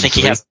 Taken 3? I think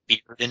he has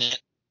beard in it.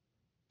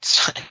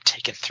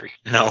 Taken 3.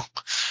 No.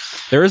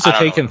 There is a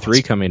Taken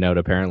 3 coming out,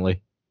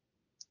 apparently.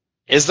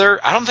 Is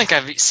there? I don't think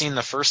I've seen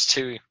the first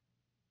 2.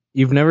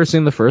 You've never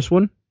seen the first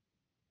one?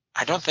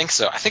 I don't think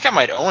so. I think I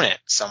might own it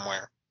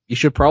somewhere. You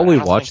should probably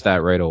watch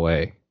that right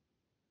away.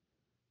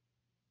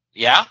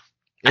 Yeah?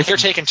 I hear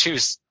Taken 2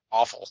 is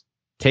awful.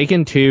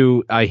 Taken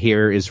 2, I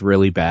hear, is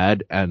really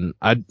bad, and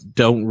I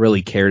don't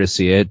really care to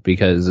see it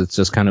because it's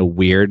just kind of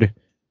weird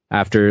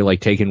after, like,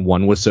 Taken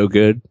 1 was so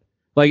good.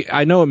 Like,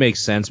 I know it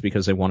makes sense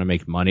because they want to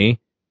make money,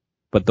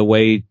 but the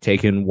way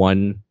Taken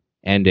 1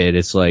 ended,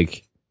 it's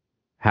like,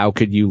 how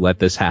could you let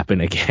this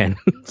happen again?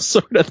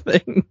 Sort of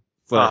thing.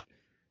 But,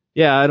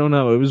 yeah, I don't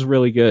know. It was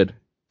really good.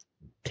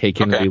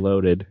 Taken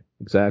Reloaded.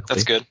 Exactly.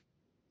 That's good.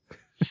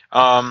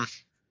 And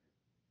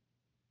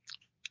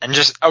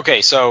just,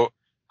 okay, so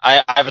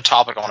I have a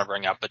topic I want to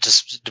bring up, but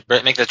just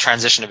to make the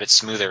transition a bit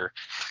smoother,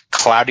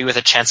 Cloudy with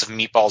a Chance of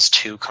Meatballs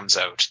 2 comes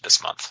out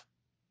this month.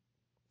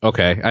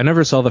 Okay, I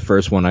never saw the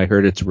first one. I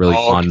heard it's really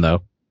fun,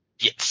 though.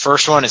 Yeah,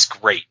 first one is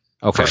great.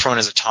 Okay. First one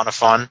is a ton of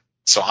fun.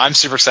 So I'm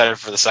super excited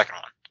for the second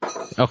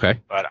one. Okay.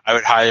 But I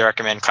would highly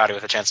recommend Cloudy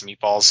with a Chance of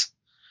Meatballs.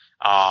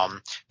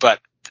 But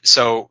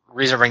so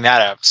reason to bring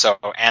that up. So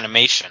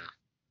animation,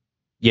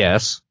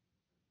 Yes.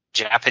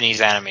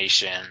 Japanese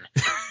animation.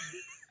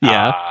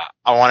 Yeah.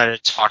 I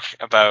wanted to talk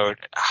about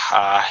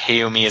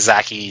Hayao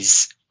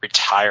Miyazaki's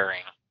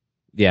retiring,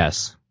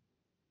 Yes.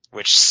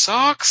 which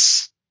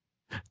sucks.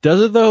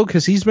 Does it though?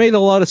 Because he's made a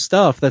lot of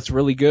stuff that's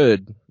really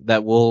good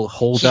that will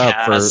hold He up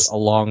has. for a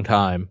long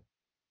time.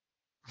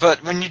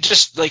 But when you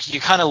just like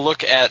you kind of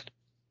look at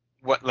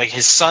what like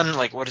his son,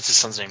 like what is his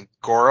son's name?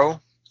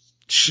 Goro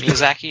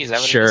Miyazaki, is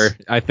that what it Sure, is?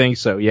 I think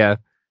so. Yeah.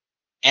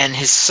 And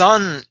his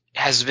son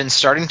has been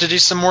starting to do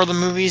some more of the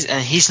movies,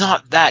 and he's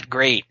not that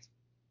great.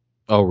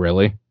 Oh,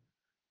 really?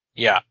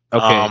 Yeah.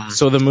 Okay.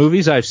 So the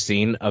movies I've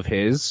seen of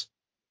his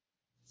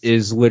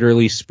is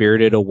literally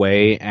Spirited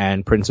Away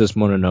and Princess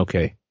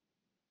Mononoke.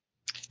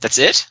 That's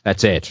it?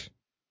 That's it.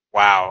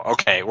 Wow.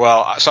 Okay.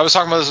 Well, so I was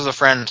talking about this with a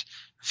friend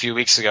a few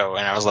weeks ago,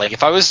 and I was like,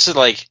 if I was to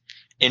like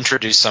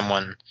introduce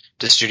someone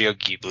to Studio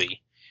Ghibli,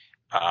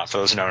 for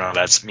those who don't know,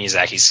 that's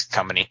Miyazaki's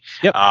company.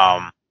 Yep.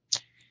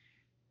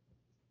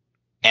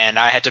 And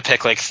I had to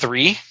pick like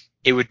three,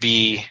 it would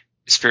be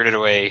Spirited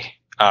Away,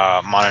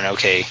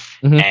 Mononoke,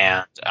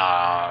 and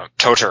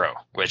Totoro,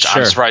 which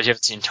Sure. I'm surprised you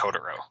haven't seen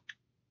Totoro.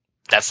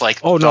 That's like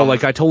Oh no,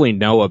 like I totally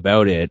know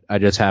about it. I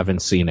just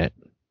haven't seen it.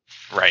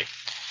 right.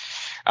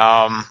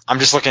 I'm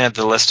just looking at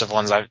the list of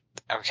ones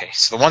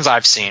so the ones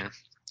I've seen,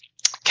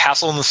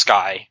 Castle in the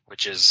Sky,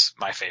 which is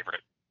my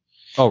favorite.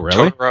 Oh,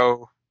 really?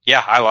 Totoro,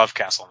 yeah, I love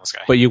Castle in the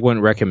Sky. But you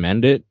wouldn't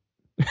recommend it?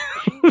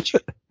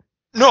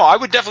 No, I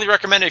would definitely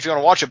recommend it if you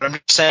want to watch it, but I'm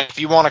just saying if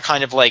you want to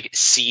kind of like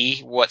see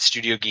what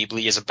Studio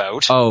Ghibli is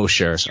about. Oh,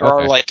 sure. Here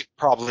are like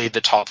probably the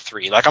top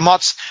three. Like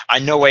I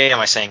no way am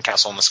I saying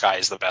Castle in the Sky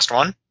is the best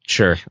one.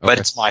 Sure. Okay. But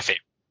it's my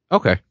favorite.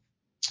 Okay.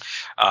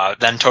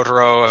 Then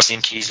Totoro, I've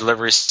seen Kiki's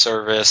Delivery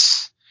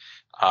Service,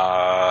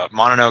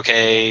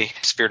 Mononoke,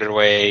 Spirited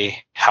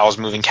Away, Howl's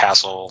Moving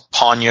Castle,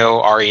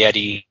 Ponyo,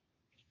 Arrietty,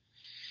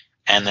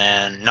 and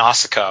then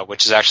Nausicaa,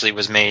 which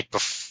was made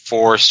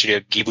before Studio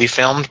Ghibli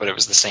filmed, but it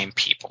was the same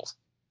people.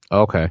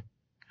 Okay.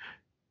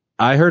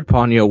 I heard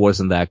Ponyo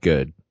wasn't that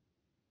good.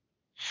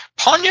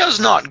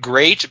 Ponyo's not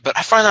great, but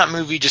I find that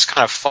movie just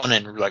kind of fun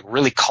and like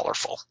really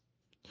colorful.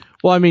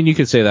 Well, I mean, you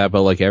could say that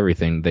about like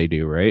everything they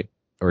do, right?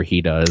 Or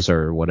he does,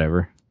 or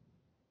whatever.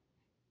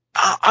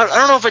 I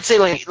don't know if I'd say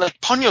like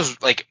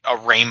Ponyo's like a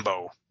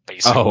rainbow,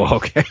 basically. Oh,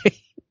 okay.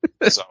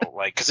 So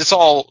like, because it's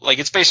all like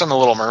it's based on the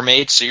Little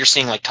Mermaid, so you're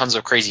seeing like tons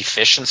of crazy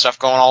fish and stuff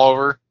going all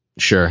over.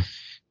 Sure.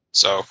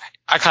 So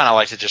I kind of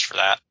liked it just for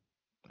that.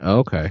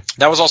 Okay.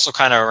 That was also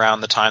kind of around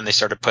the time they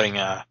started putting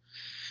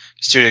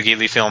Studio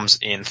Ghibli films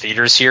in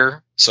theaters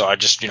here. So I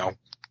just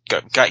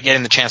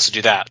getting the chance to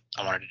do that.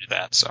 I wanted to do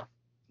that. So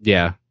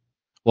Yeah.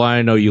 Well,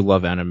 I know you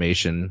love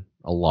animation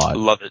a lot.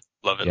 love it.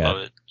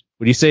 Yeah.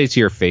 Would you say it's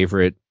your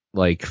favorite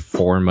like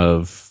form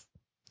of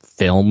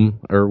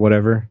film or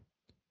whatever?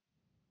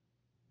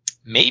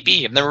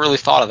 Maybe. I've never really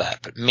thought of that,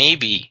 but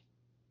maybe.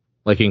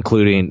 Like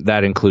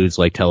includes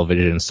like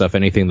television and stuff,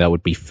 anything that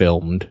would be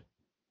filmed.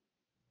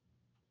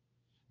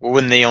 Well,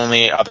 wouldn't the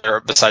only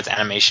other besides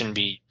animation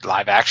be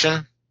live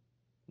action?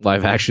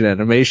 Live action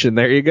animation,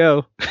 there you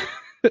go.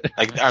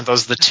 Like, aren't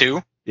those the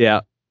two?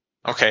 Yeah,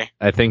 Okay.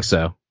 I think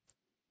so.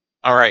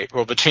 All right.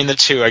 Well, between the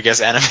two, I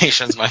guess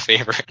animation's my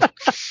favorite.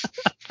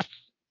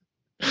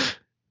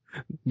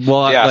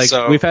 Well, Yeah, like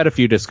so- we've had a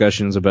few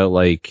discussions about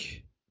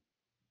like,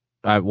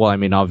 well, I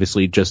mean,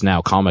 obviously just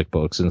now comic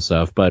books and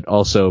stuff, but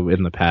also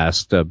in the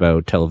past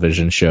about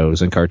television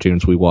shows and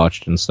cartoons we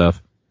watched and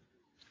stuff.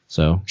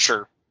 So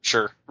Sure.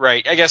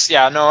 Right. I guess,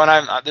 yeah, no,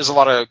 and there's a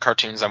lot of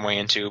cartoons I'm way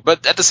into,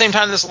 but at the same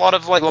time, there's a lot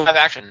of like live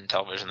action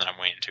television that I'm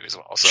way into as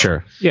well. So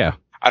sure, yeah.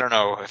 I don't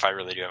know if I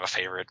really do have a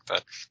favorite,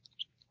 but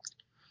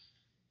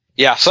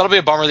yeah, so that'll be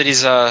a bummer that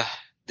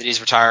he's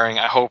retiring.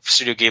 I hope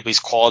Studio Ghibli's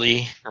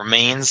quality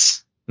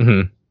remains.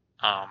 Mm-hmm.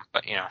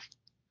 But you know,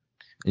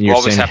 And we'll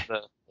always have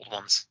the old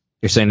ones.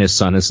 You're saying his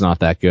son is not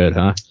that good,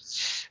 huh?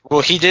 Well,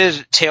 he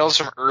did Tales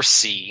from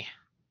Earthsea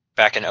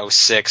back in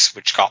 2006,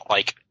 which got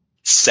like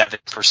 7%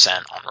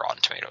 on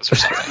Rotten Tomatoes or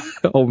something.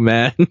 Oh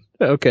man.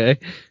 Okay.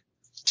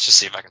 Let's just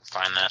see if I can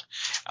find that.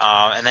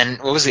 And then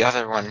what was the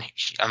other one?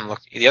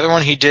 The other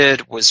one he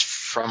did was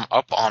From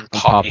Up on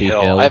Poppy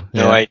Hill. I have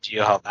no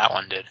idea how that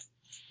one did.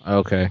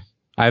 Okay.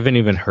 I haven't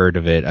even heard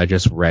of it. I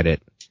just read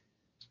it.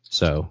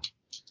 So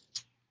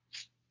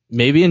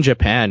maybe in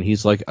Japan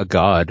he's like a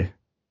god.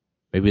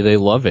 Maybe they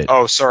love it.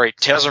 Oh, sorry.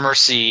 Tales of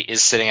Mercy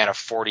is sitting at a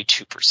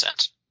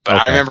 42%. But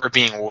Okay. I remember it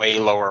being way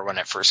lower when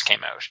it first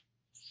came out.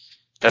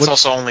 That's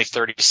also only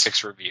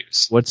 36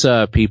 reviews. What's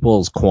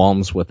people's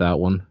qualms with that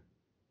one?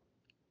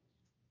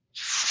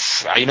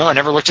 I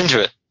never looked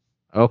into it.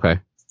 Okay.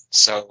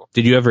 So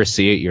Did you ever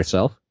see it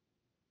yourself?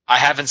 I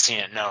haven't seen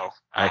it. No,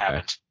 I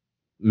haven't.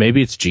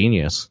 Maybe it's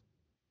genius.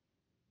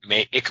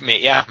 Maybe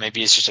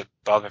it's just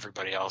above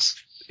everybody else.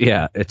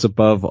 Yeah, it's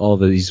above all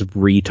these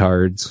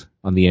retards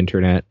on the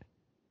internet.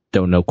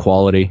 Don't know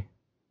quality.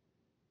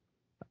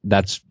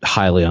 that's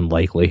highly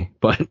unlikely,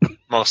 but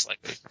Most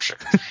likely, for sure.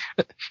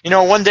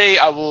 One day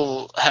I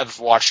will have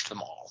watched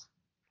them all.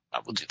 I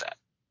will do that.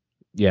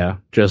 yeah,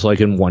 just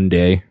like in one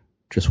day,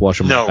 just watch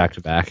them No. back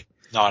to back.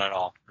 Not at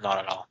all. Not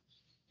at all.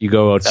 You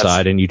go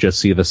outside and you just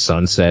see the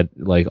sunset,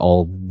 like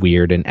all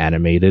weird and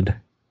animated.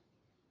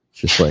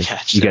 It's just like Yeah,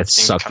 just you get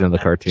everything sucked into the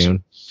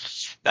cartoon.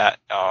 That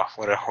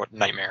what a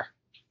nightmare.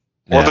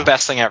 Yeah. Or the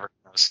best thing ever.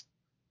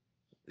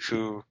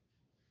 Who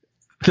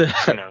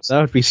knows?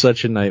 That would be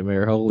such a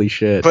nightmare. Holy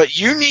shit. But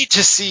you need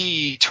to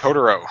see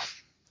Totoro.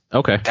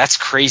 Okay. That's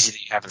crazy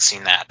that you haven't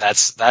seen that.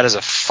 That is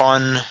a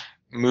fun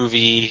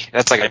movie.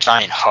 That's like a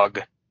giant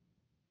hug.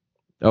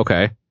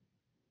 Okay.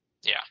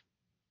 Yeah.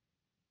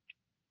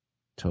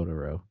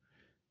 Totoro.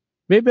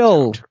 Maybe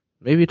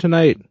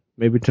tonight.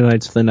 Maybe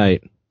tonight's the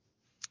night.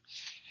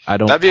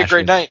 That'd be a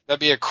great night.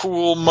 That'd be a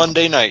cool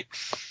Monday night.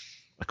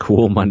 A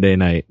cool Monday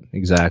night.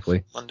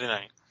 Exactly. Monday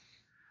night.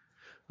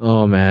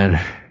 Oh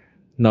man.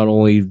 Not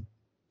only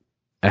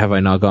have I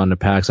not gone to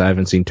PAX, I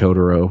haven't seen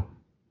Totoro.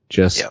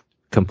 Just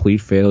complete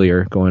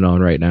failure going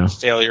on right now.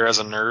 Failure as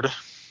a nerd.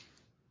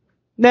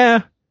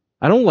 Nah.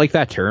 I don't like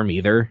that term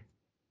either.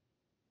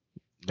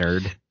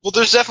 Nerd. Well,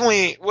 there's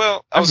definitely,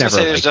 I was going to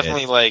say there's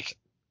definitely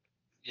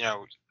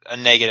a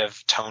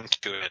negative tone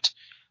to it.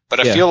 But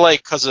I feel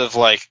like because of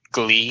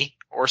Glee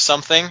or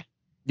something,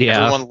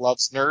 everyone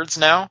loves nerds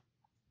now.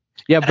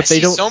 Yeah, and but I they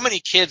see don't. So many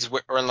kids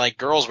or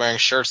girls wearing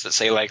shirts that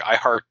say I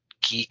heart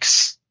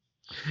geeks.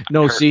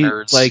 No, see,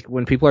 nerds.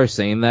 when people are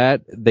saying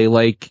that, they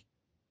like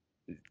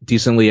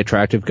decently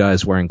attractive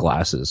guys wearing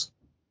glasses.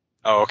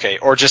 Oh, okay.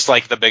 Or just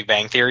The Big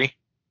Bang Theory.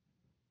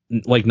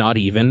 Not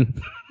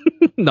even,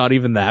 not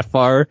even that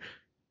far.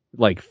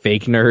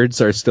 Fake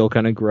nerds are still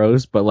kind of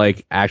gross,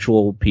 but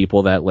actual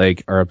people that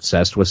are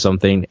obsessed with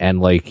something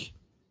and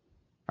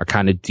are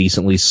kind of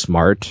decently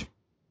smart.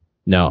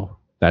 No,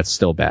 that's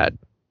still bad.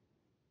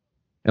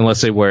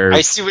 Unless they wear.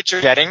 I see what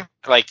you're getting.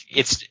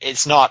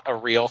 It's not a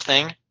real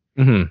thing.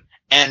 Mm-hmm.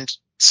 And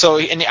so,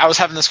 I was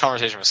having this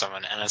conversation with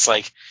someone, and it's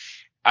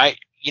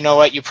you know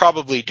what? You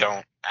probably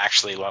don't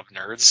actually love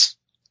nerds,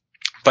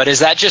 but is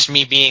that just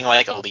me being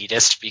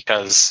elitist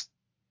because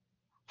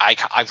I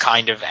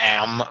kind of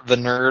am the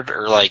nerd,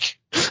 or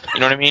you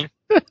know what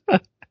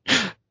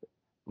I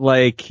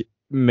mean?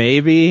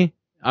 Maybe.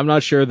 I'm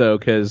not sure though,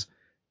 because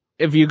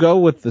if you go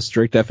with the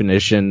strict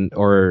definition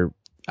or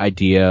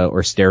idea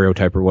or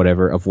stereotype or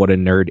whatever of what a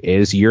nerd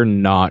is, you're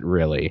not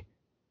really.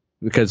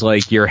 Because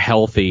you're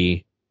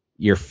healthy,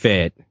 you're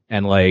fit,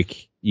 and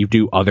you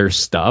do other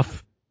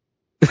stuff.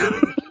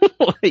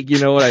 You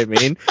know what I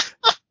mean?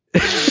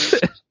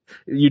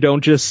 You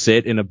don't just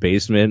sit in a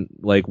basement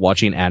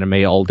watching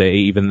anime all day,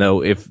 even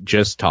though if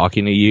just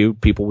talking to you,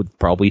 people would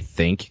probably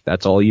think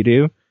that's all you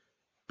do.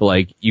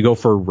 But you go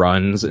for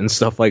runs and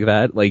stuff like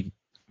that.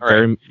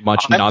 Very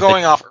much I'm not.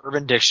 Going off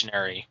Urban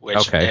Dictionary,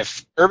 which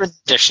if Urban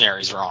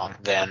Dictionary is wrong,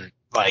 then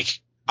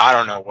I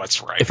don't know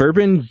what's right. If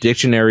Urban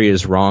Dictionary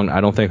is wrong,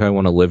 I don't think I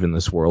want to live in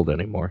this world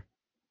anymore.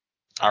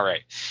 All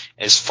right.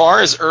 As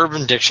far as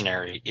Urban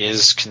Dictionary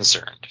is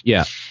concerned,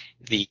 yeah,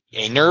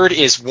 a nerd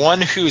is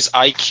one whose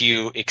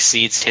IQ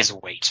exceeds his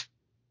weight.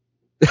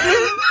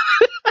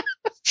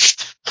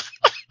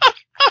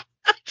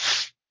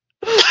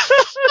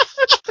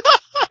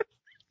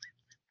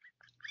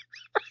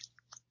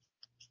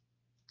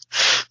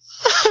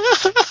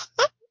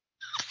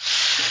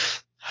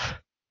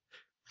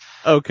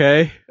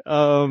 Okay.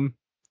 I'm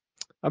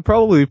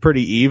probably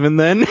pretty even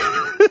then.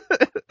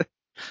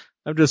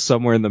 I'm just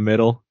somewhere in the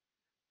middle.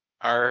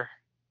 All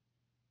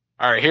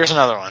right, here's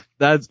another one.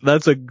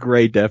 That's a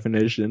great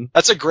definition.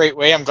 That's a great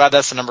way. I'm glad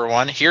that's the number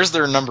one. Here's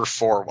their number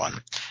 4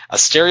 one. A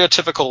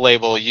stereotypical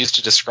label used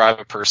to describe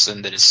a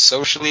person that is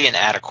socially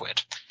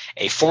inadequate.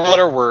 A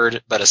 4-letter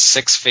word, but a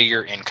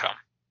 6-figure income.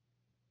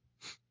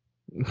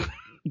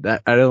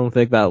 That I don't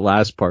think that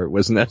last part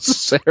was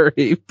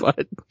necessary,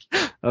 but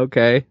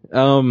okay.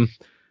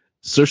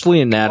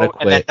 Socially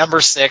inadequate. And then number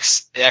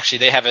 6, actually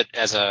they have it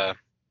as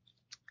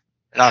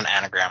not an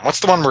anagram. What's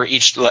the one where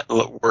each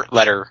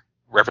letter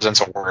represents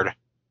a word?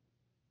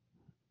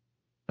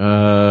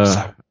 What's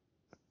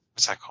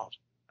that called?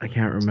 I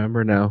can't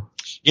remember now.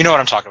 You know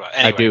what I'm talking about.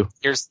 Anyway, I do.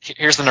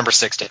 Here's the number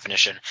 6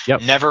 definition.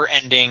 Yep.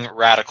 Never-ending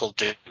radical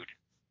dude.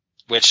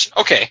 Which,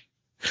 okay.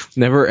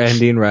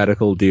 Never-ending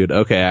radical dude.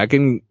 Okay, I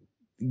can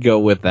go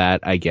with that,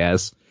 I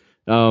guess.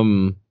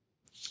 The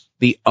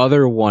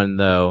other one,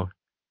 though,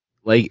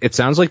 it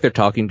sounds like they're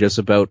talking just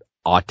about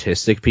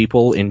autistic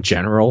people in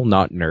general,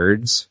 not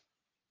nerds.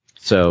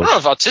 So I don't know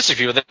if autistic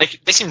people,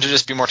 they seem to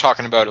just be more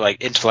talking about,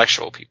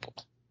 intellectual people.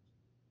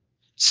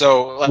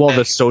 So,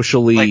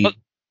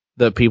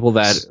 the people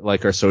that,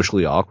 are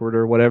socially awkward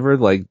or whatever,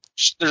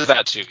 there's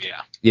that too,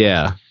 yeah.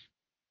 Yeah.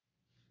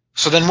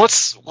 So then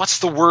what's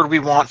the word we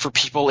want for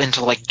people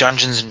into,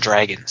 Dungeons and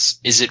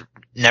Dragons? Is it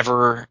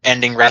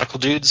never-ending radical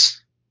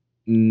dudes?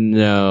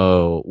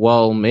 No.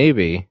 Well,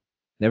 maybe.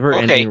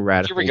 Never-ending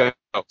radical. Here we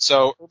go.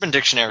 So, Urban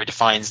Dictionary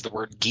defines the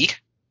word geek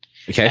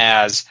okay.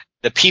 as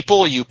the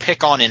people you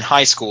pick on in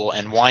high school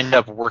and wind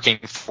up working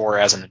for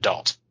as an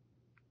adult.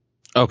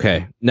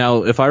 Okay.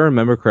 Now, if I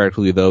remember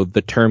correctly, though,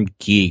 the term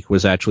geek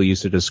was actually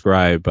used to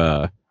describe,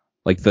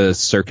 like the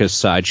circus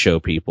sideshow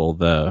people,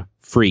 the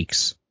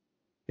freaks.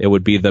 It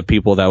would be the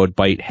people that would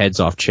bite heads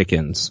off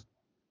chickens.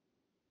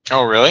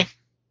 Oh, really?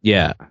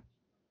 Yeah.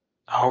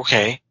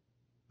 Okay.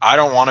 I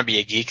don't want to be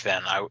a geek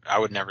then. I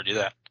would never do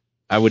that.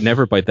 I would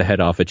never bite the head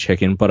off a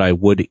chicken, but I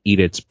would eat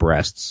its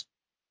breasts.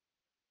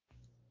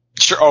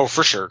 Sure. Oh,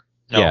 for sure.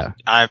 No. Yeah.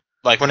 I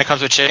like when it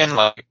comes to chicken,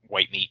 like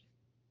white meat,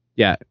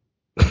 Yeah.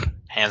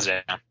 hands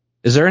down.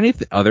 Is there any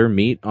other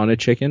meat on a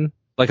chicken?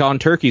 Like on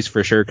turkeys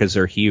for sure, because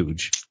they're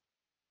huge.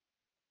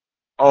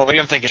 Oh, maybe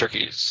I'm thinking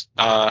turkeys.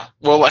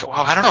 Well,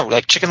 I don't know.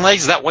 Like chicken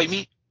legs, is that white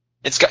meat?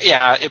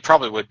 Yeah, it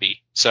probably would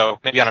be. So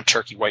maybe on a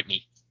turkey, white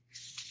meat.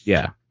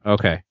 Yeah.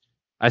 Okay.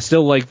 I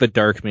still like the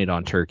dark meat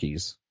on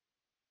turkeys.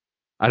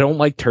 I don't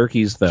like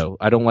turkeys though.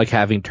 I don't like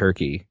having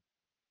turkey.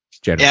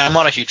 Generally. Yeah, I'm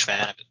not a huge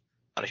fan of it.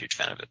 Not a huge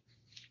fan of it.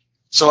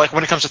 So like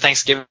when it comes to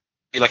Thanksgiving,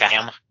 you like a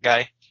ham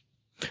guy?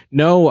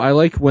 No, I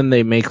like when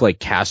they make like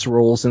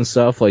casseroles and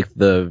stuff, like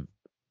the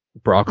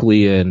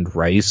broccoli and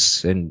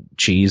rice and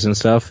cheese and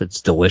stuff.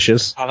 It's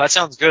delicious. Oh, that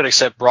sounds good,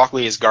 except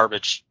broccoli is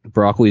garbage.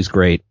 Broccoli's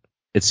great.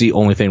 It's the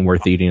only thing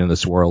worth eating in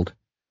this world.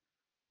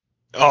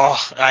 Oh,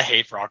 I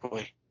hate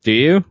broccoli. Do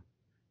you?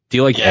 Do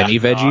you like Yeah, any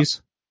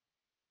veggies?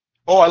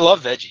 Oh, I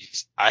love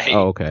veggies. I hate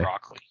okay.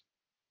 broccoli.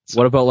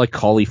 What about like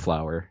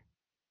cauliflower?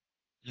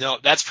 No,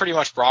 that's pretty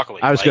much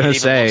broccoli. I was Like, gonna it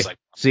even say, looks like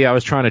see, I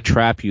was trying to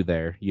trap you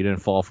there. You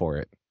didn't fall for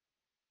it.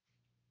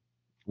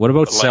 What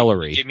about like,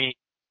 celery? give me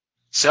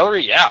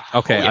celery, yeah.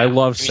 Okay, Oh, yeah. I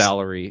love Give me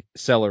celery.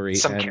 Celery.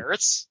 some and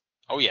carrots.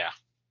 Oh yeah.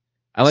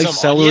 I like Some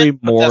celery onion.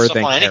 Put that more stuff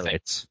than on anything.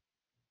 carrots.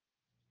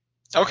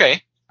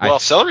 Okay. Well,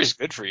 celery's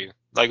good for you.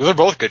 Like they're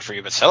both good for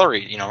you, but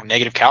celery,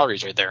 negative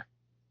calories right there.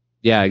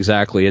 Yeah,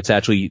 exactly.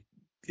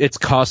 It's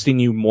costing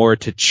you more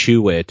to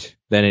chew it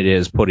than it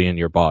is putting in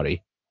your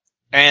body.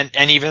 And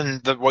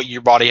even what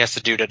your body has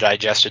to do to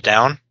digest it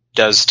down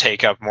does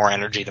take up more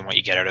energy than what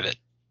you get out of it.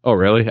 Oh,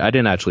 really? I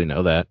didn't actually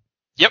know that.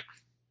 Yep.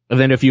 And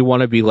then if you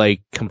want to be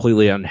like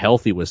completely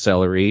unhealthy with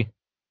celery,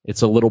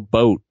 it's a little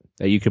boat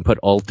that you can put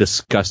all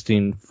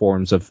disgusting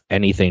forms of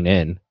anything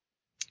in.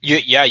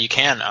 Yeah, you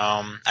can.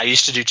 I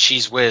used to do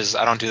cheese whiz.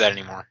 I don't do that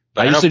anymore.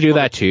 But I used to do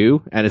that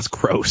too, and it's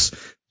gross.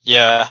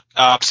 Yeah.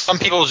 Some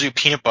people do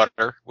peanut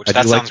butter, which I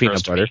that do sounds like peanut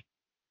gross to butter. me.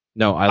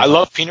 No, I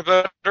love peanut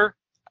butter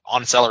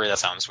on celery. That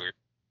sounds weird.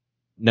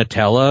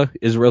 Nutella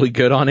is really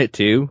good on it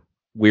too.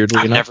 Weirdly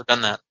I've enough, never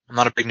done that. I'm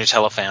not a big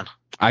Nutella fan.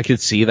 I could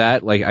see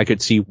that. Like, I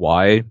could see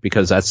why,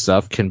 because that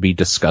stuff can be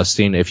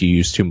disgusting if you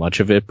use too much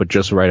of it, but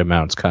just the right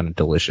amount is kind of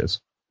delicious.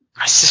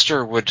 My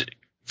sister would,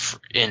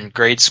 in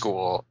grade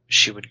school,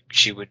 she would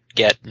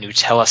get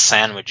Nutella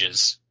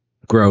sandwiches.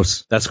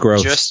 Gross. That's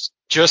gross.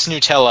 Just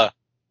Nutella,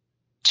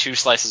 2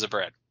 slices of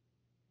bread.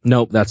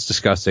 Nope, that's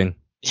disgusting.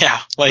 Yeah,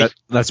 like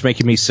that's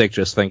making me sick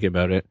just thinking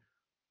about it.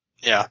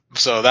 yeah.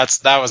 So that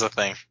was a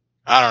thing.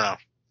 I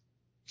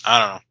don't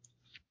know.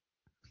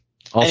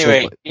 Also,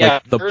 Anyway, like yeah,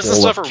 the there's bowl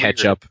stuff of are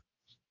ketchup. Weird.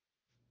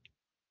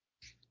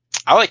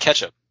 I like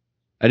ketchup.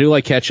 I do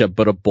like ketchup,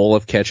 but a bowl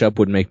of ketchup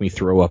would make me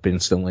throw up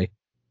instantly.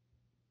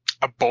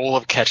 A bowl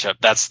of ketchup.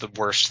 That's the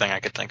worst thing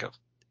I could think of.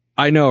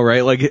 I know,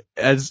 right? Like,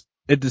 as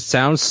it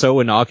sounds so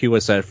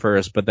innocuous at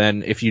first, but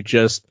then if you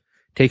just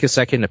take a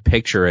second to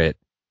picture it,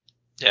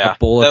 yeah, a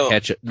bowl of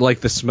ketchup, like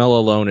the smell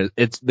alone,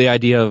 it's the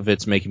idea of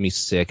it's making me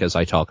sick as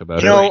I talk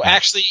about it. Right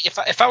actually,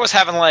 if I was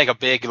having like a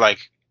big like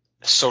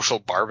social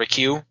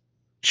barbecue,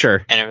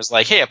 sure, and it was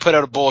like, hey, I put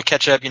out a bowl of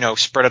ketchup,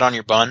 spread it on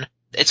your bun.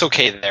 It's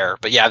okay there,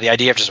 but yeah, the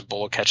idea of just a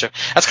bowl of ketchup.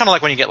 That's kind of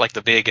like when you get like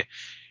the big,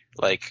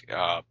 like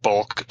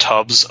bulk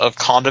tubs of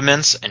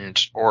condiments,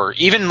 or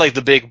even like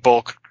the big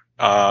bulk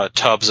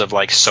tubs of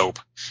like soap,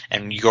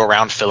 and you go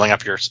around filling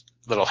up your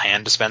little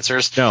hand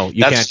dispensers. No,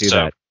 you can't do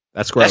that.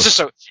 That's gross.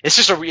 It's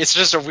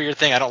just a weird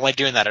thing. I don't like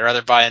doing that. I'd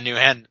rather buy a new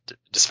hand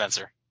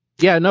dispenser.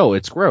 Yeah, no,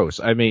 it's gross.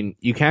 I mean,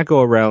 you can't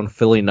go around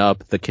filling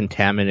up the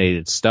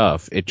contaminated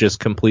stuff. It just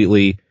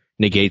completely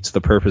negates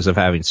the purpose of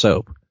having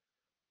soap.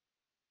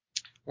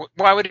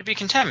 Why would it be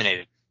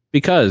contaminated?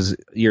 Because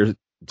your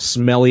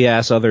smelly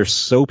ass other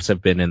soaps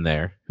have been in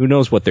there. Who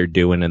knows what they're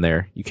doing in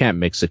there? You can't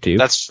mix the two.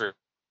 That's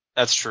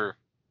true.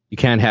 You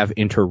can't have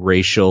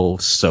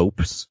interracial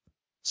soaps.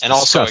 It's and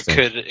disgusting.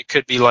 Also, it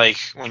could be like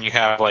when you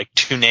have like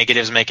 2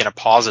 negatives making a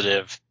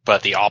positive,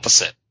 but the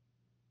opposite.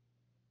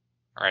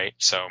 Right?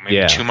 So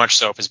maybe too much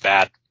soap is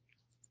bad.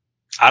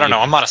 I don't know.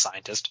 I'm not a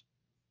scientist.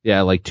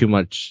 Yeah, like too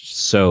much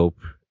soap.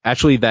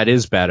 Actually, that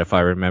is bad if I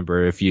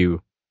remember. If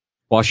you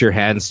wash your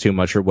hands too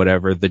much or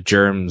whatever, the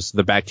germs,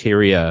 the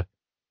bacteria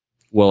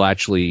will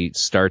actually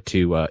start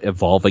to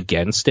evolve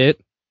against it.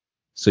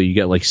 So you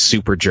get like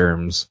super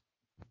germs.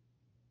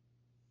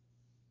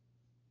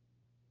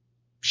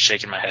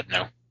 Shaking my head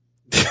no.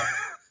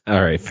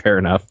 All right, fair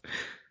enough.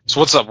 So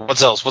what's up?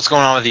 What's else? What's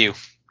going on with you?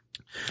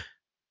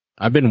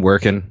 I've been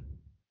working.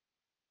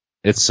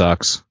 It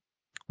sucks.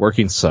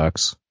 Working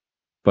sucks.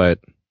 But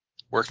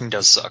working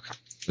does suck.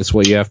 It's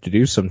what you have to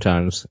do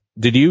sometimes.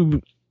 Did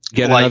you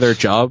get another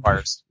job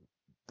requires.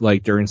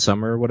 like during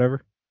summer or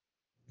whatever?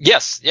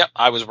 Yes, yep.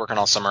 I was working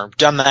all summer.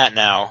 Done that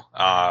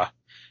now.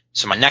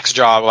 So my next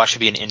job will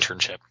actually be an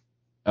internship.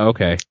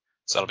 Okay.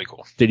 So that'll be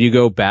cool. Did you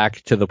go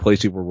back to the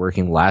place you were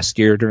working last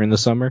year during the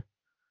summer?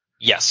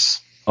 Yes.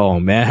 Oh,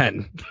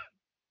 man.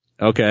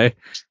 Okay.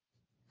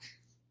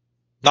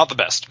 Not the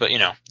best, but you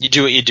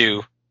do what you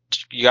do.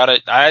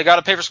 I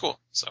gotta pay for school,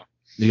 so.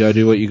 You gotta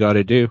do what you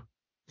gotta do.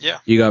 Yeah.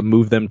 You gotta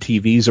move them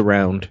TVs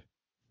around.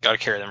 Gotta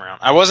carry them around.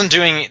 I wasn't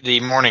doing the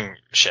morning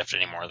shift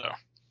anymore, though,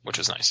 which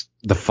was nice.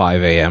 The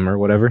 5 a.m. or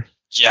whatever?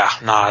 Yeah,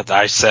 nah,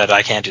 I said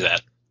I can't do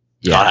that.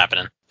 Yeah. Not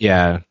happening.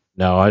 Yeah.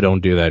 No, I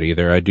don't do that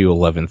either. I do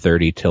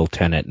 11:30 till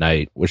 10 at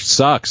night, which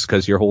sucks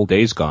because your whole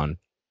day's gone.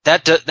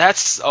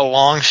 That's a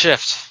long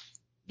shift.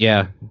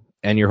 Yeah.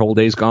 And your whole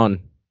day's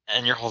gone.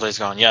 And your whole day's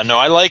gone. Yeah, no,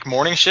 I like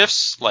morning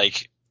shifts.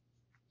 Like,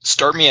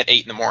 start me at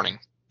 8 in the morning.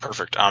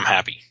 Perfect. I'm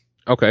happy.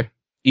 Okay.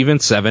 Even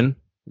 7.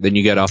 Then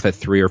you get off at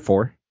 3 or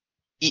 4.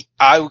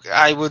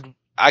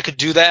 I could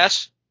do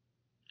that.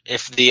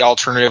 If the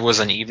alternative was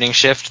an evening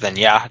shift, then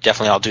yeah,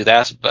 definitely I'll do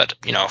that. But,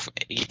 if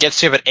it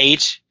gets me up at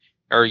 8,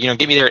 or,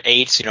 get me there at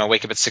 8,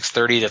 wake up at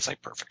 6:30, that's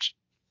like perfect.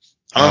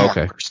 I'm a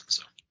morning person,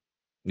 so.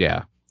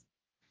 Yeah.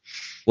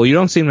 Well, you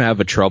don't seem to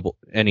have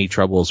any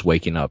troubles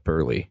waking up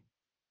early.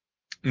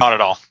 Not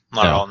at all.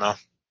 Not at all, no.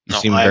 You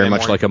seem very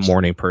much like a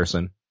morning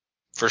person.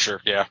 For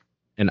sure, yeah.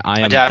 And I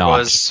am not. My dad not.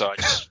 was, so I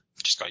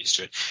just got used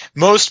to it.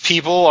 Most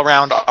people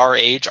around our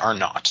age are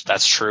not.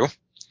 That's true.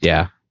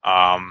 Yeah.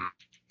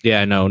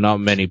 Yeah, no, not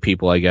many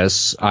people, I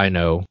guess, I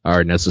know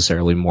are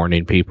necessarily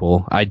morning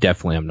people. I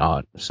definitely am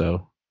not,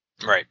 so.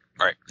 Right,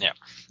 yeah.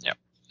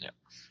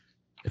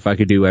 If I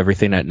could do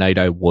everything at night,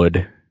 I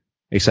would,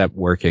 except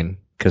working,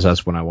 because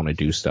that's when I want to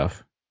do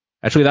stuff.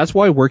 Actually, that's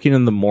why working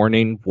in the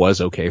morning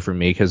was okay for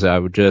me, because I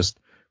would just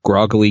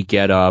groggily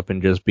get up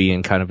and just be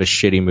in kind of a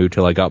shitty mood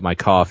till I got my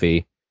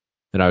coffee.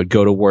 Then I would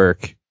go to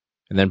work,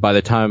 and then by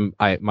the time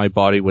my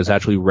body was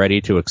actually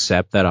ready to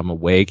accept that I'm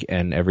awake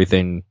and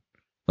everything,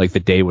 like the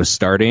day was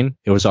starting,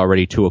 it was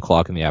already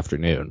 2:00 in the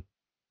afternoon.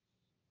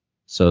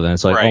 So then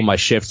it's like, oh, my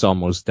shift's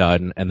almost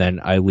done, and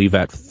then I leave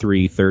at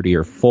 3:30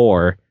 or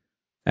 4,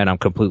 and I'm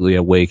completely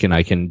awake and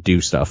I can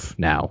do stuff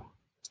now.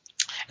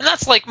 And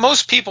that's like,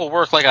 most people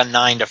work like a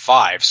 9 to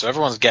 5, so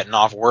everyone's getting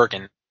off work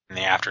in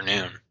the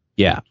afternoon.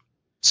 Yeah.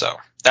 So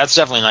that's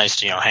definitely nice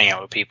to, hang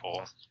out with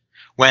people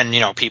when,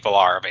 people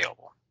are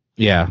available.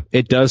 Yeah.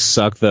 It does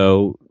suck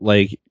though,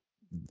 like,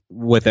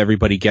 with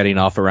everybody getting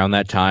off around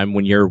that time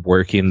when you're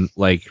working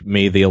like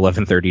maybe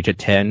 11:30 to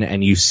 10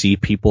 and you see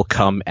people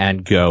come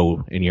and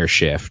go in your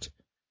shift.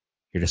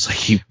 You're just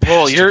like, you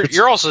bastards. Well,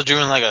 you're also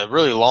doing like a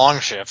really long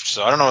shift,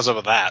 so I don't know what's up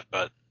with that,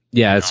 but.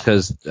 Yeah, it's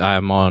because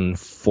I'm on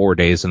 4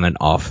 days and then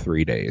off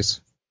 3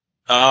 days.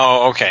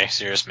 Oh, okay.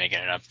 So you're just making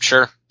it up.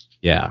 Sure.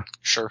 Yeah.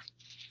 Sure.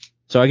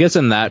 So I guess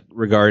in that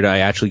regard, I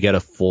actually get a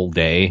full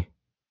day,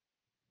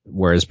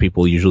 whereas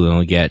people usually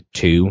only get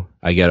 2.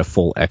 I get a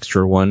full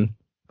extra one,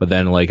 but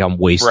then like I'm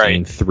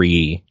wasting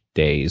 3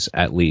 days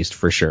at least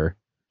for sure.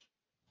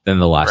 Then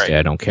the last day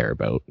I don't care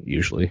about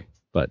usually,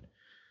 but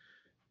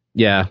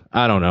yeah,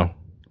 I don't know.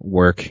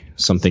 Work,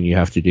 something you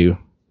have to do,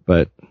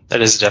 but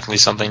that is definitely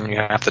something you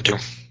have to do.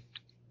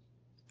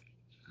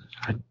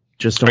 I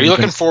just don't. Are you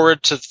looking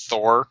forward to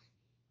Thor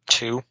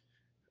 2?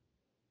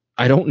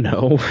 I don't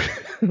know.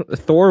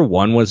 Thor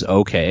 1 was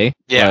okay.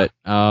 Yeah.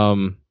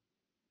 But,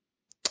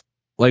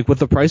 like with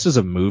the prices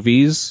of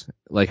movies,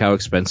 like how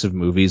expensive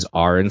movies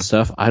are and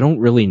stuff, I don't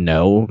really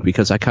know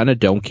because I kind of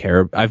don't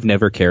care. I've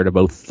never cared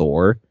about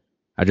Thor.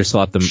 I just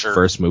thought the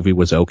first movie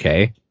was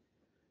okay.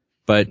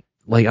 But,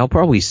 like, I'll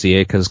probably see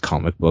it because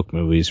comic book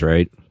movies,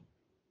 right?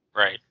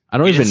 Right. I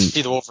don't even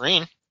see the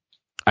Wolverine.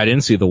 I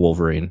didn't see the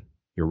Wolverine.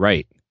 You're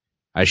right.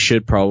 I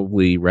should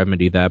probably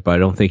remedy that, but I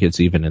don't think it's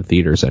even in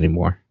theaters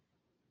anymore.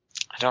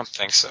 I don't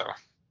think so.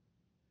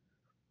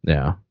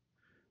 Yeah.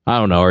 I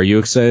don't know. Are you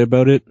excited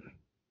about it?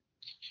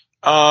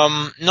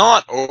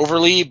 Not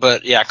overly,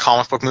 but yeah,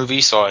 comic book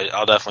movie, so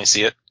I'll definitely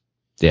see it.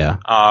 Yeah.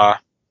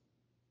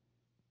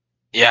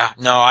 Yeah,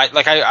 no,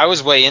 I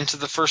was way into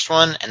the first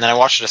one, and then I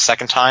watched it a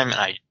second time, and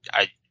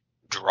I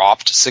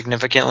dropped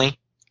significantly.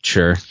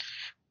 Sure.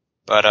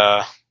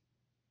 But,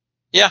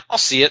 yeah, I'll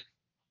see it.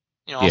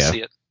 I'll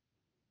see it.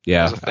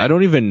 Yeah, I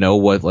don't even know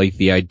what, like,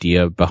 the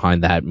idea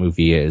behind that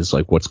movie is,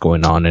 like, what's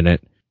going on in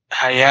it.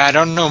 Yeah, I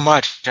don't know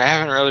much. I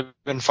haven't really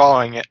been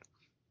following it.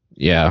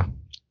 Yeah.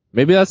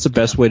 Maybe that's the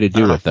best way to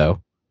do it,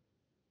 though.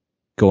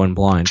 Going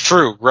blind.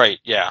 True, right,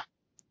 yeah.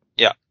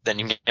 Yeah, then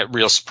you get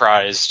real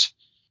surprised.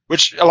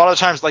 Which, a lot of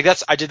times, like,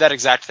 I did that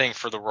exact thing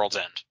for The World's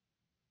End.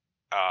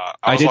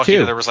 I was lucky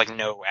that there was, like,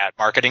 no ad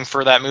marketing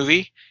for that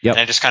movie. Yep.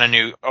 And I just kind of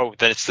knew,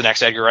 that it's the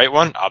next Edgar Wright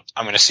one.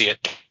 I'm going to see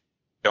it.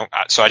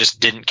 So I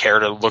just didn't care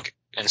to look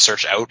and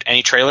search out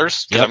any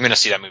trailers, because I'm going to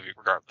see that movie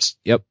regardless.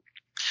 Yep.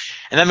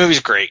 And that movie's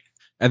great.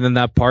 And then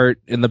that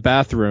part in the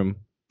bathroom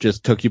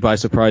just took you by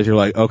surprise. You're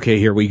like, okay,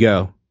 here we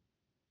go.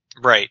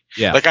 Right.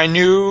 Yeah. Like, I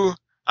knew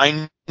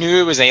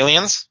it was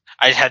aliens.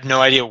 I had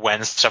no idea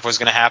when stuff was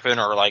going to happen,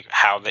 or like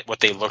what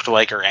they looked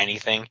like, or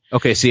anything.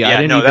 Okay, see,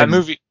 that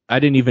movie. I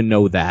didn't even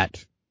know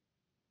that.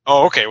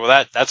 Oh, okay.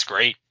 Well, that's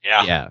great.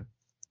 Yeah. Yeah.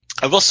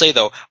 I will say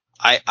though,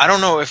 I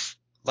don't know if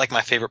like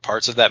my favorite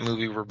parts of that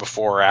movie were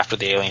before or after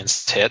the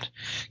aliens hit,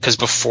 because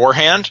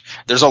beforehand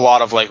there's a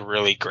lot of like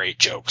really great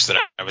jokes that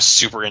I was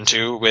super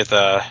into with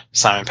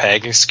Simon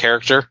Pegg's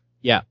character.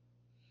 Yeah.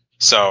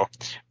 So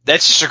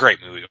that's just a great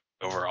movie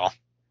overall.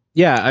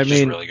 Yeah, I It's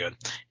just mean, really good.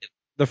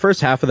 the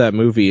first half of that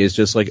movie is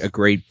just like a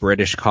great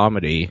British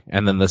comedy,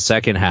 and then the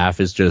second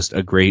half is just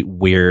a great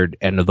weird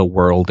end of the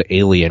world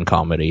alien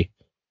comedy.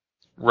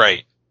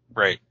 Right.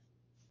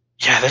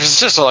 Yeah, there's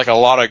just like a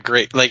lot of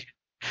great like.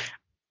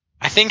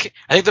 I think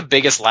the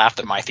biggest laugh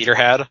that my theater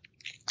had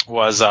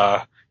was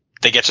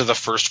they get to the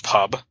first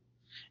pub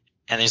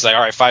and he's like,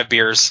 all right, 5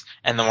 beers,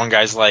 and the one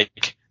guy's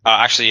like,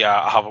 actually,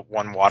 I'll have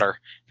 1 water.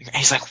 And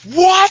he's like,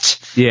 what?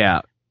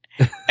 Yeah.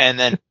 And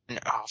then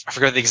I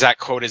forget what the exact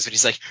quote is, but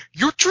he's like,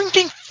 you're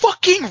drinking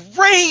fucking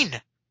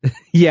rain.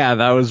 Yeah,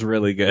 that was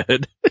really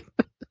good.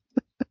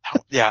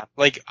 Yeah,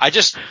 like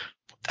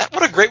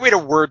what a great way to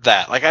word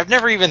that. Like I've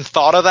never even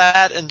thought of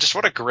that, and just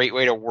what a great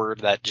way to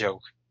word that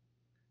joke.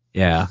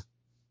 Yeah.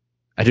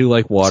 I do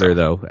like water,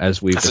 though,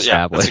 as we've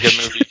established. That's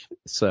a good movie.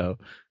 So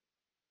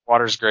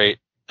Water's great.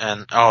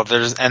 And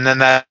there's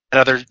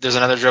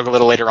another joke a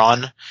little later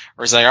on where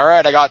he's like, all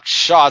right, I got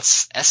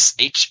shots,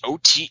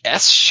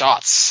 SHOTS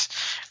shots.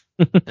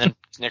 And then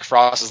Nick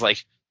Frost is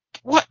like,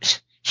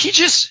 what? He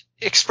just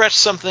expressed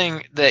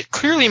something that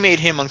clearly made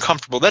him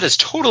uncomfortable. That is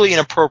totally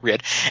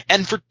inappropriate.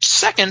 And for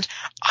second,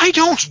 I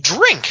don't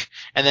drink.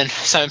 And then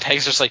Simon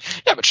Pegg's just like,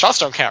 yeah, but shots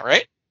don't count,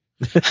 right?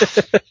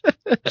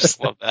 I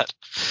just love that.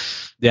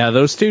 yeah,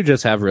 those two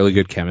just have really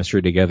good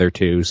chemistry together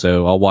too.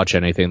 So I'll watch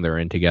anything they're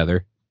in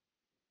together.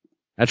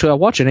 Actually, I'll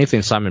watch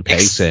anything Simon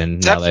Pegg's in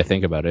now that I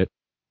think about it.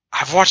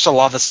 I've watched a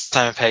lot of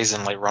Simon Pegg's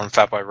in like Run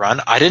Fat Boy Run.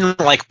 I didn't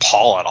like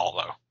Paul at all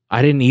though.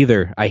 I didn't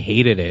either. I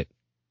hated it.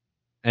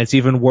 And it's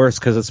even worse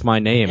because it's my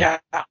name. Yeah,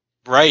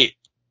 right.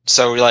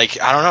 So,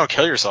 like, I don't know,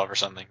 kill yourself or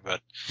something,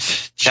 but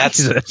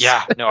Jesus.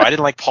 Yeah, no, I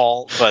didn't like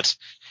Paul, but,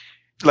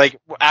 like,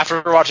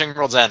 after watching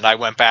World's End, I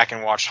went back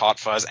and watched Hot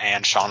Fuzz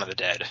and Shaun of the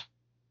Dead.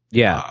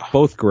 Yeah,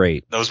 both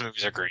great. Those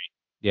movies are great.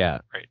 Yeah.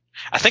 Right.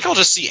 I think I'll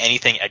just see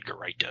anything Edgar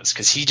Wright does,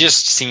 because he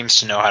just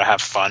seems to know how to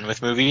have fun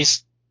with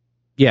movies.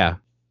 Yeah.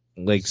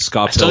 Like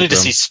Scott Pilgrim. I still need to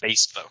see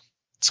Spaced, though.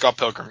 Scott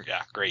Pilgrim,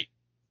 yeah, great.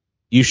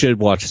 You should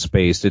watch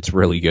Spaced. It's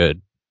really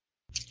good.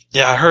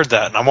 Yeah, I heard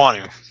that, and I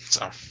want to,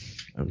 so.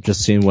 I'm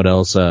just seeing what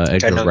else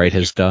Edgar Wright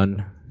has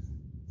done.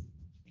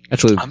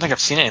 Actually, I don't think I've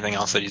seen anything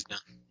else that he's done.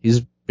 He's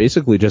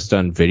basically just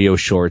done video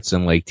shorts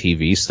and like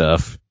TV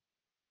stuff.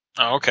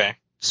 Oh, okay.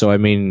 So I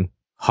mean,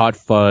 Hot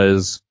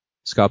Fuzz,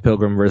 Scott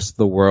Pilgrim vs.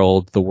 the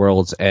World, The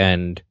World's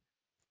End,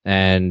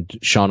 and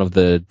Shaun of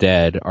the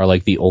Dead are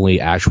like the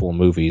only actual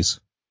movies.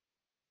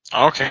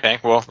 Okay,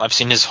 well, I've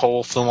seen his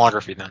whole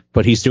filmography then.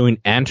 But he's doing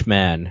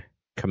Ant-Man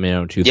coming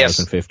out in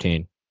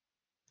 2015.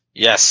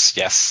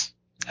 Yes.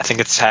 I think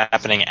it's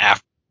happening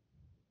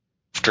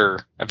after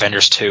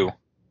Avengers 2.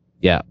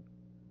 Yeah.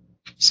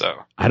 So.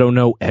 I don't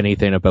know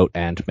anything about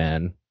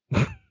Ant-Man.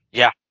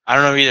 Yeah, I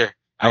don't know either.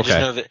 I just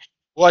know that.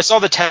 Well, I saw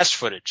the test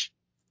footage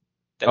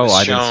that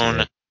was shown. I didn't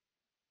see it.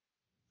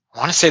 I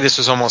want to say this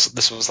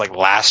was like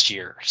last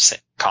year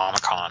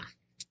Comic-Con.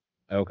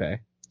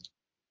 Okay.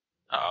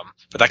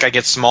 But that guy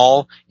gets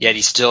small, yet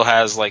he still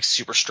has like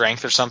super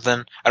strength or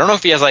something. I don't know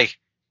if he has like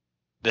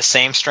the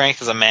same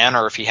strength as a man,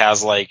 or if he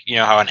has like, you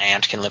know how an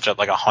ant can lift up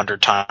like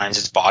 100 times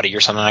its body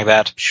or something like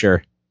that.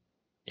 Sure.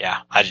 Yeah,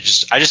 I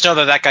just know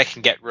that guy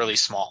can get really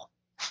small.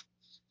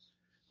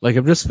 Like,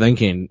 I'm just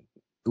thinking,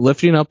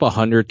 lifting up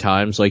 100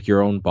 times like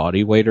your own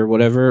body weight or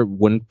whatever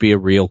wouldn't be a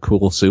real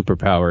cool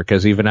superpower,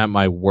 because even at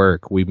my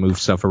work, we move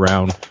stuff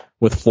around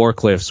with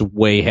forklifts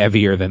way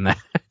heavier than that.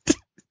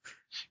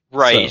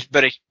 Right, So.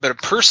 but a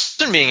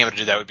person being able to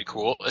do that would be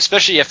cool,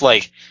 especially if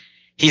like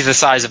he's the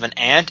size of an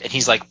ant and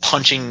he's like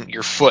punching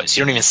your foot, so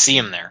you don't even see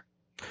him there.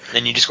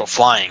 Then you just go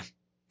flying.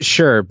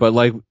 Sure, but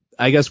like,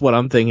 I guess what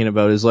I'm thinking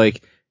about is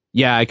like,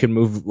 yeah, I could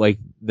move like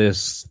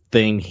this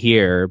thing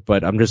here,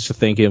 but I'm just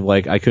thinking of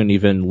like, I couldn't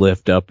even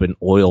lift up an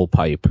oil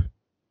pipe.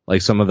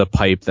 Like some of the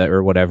pipe that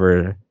or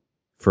whatever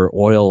for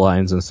oil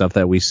lines and stuff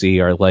that we see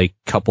are like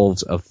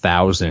couples of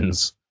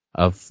thousands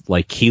of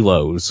like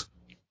kilos.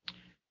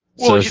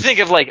 Well, So if you think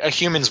of like a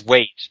human's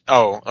weight,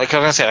 like I was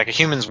gonna say, like a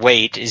human's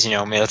weight is, you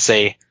know, let's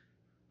say,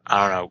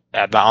 I don't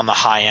know, on the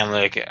high end,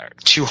 like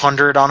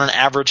 200 on an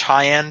average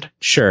high end.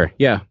 Sure,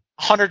 yeah.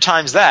 100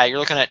 times that, you're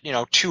looking at, you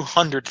know,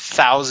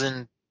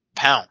 200,000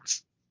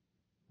 pounds.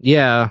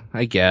 Yeah,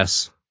 I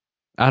guess.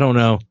 I don't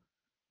know.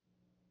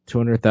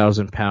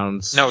 200,000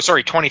 pounds. No,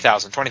 sorry,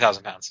 20,000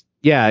 pounds.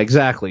 Yeah,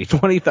 exactly.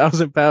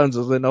 20,000 pounds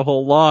isn't a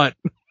whole lot.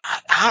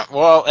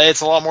 Well,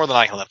 it's a lot more than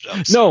I can lift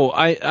up. So. No,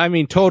 I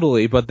mean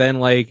totally, but then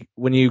like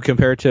when you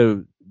compare it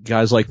to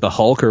guys like the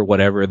Hulk or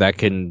whatever that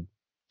can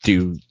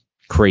do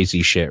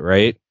crazy shit,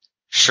 right?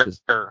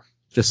 Sure.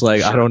 Just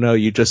like, sure. I don't know,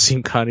 you just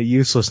seem kind of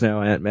useless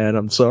now, Ant-Man.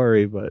 I'm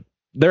sorry, but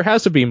there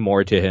has to be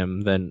more to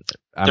him than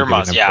I'm there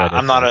must. Yeah,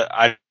 credit for.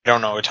 I don't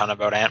know a ton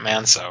about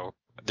Ant-Man, so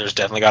there's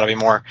definitely got to be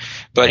more.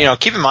 But you know,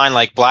 keep in mind,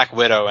 like Black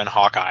Widow and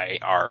Hawkeye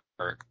are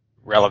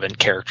relevant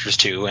characters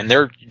too, and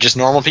they're just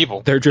normal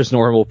people. They're just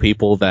normal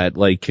people that,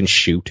 like, can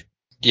shoot.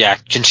 Yeah,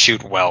 can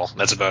shoot well.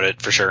 That's about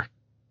it, for sure.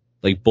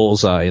 Like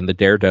Bullseye in the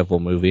Daredevil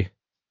movie.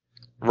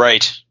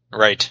 Right.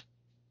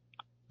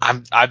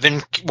 I've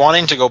been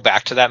wanting to go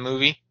back to that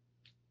movie.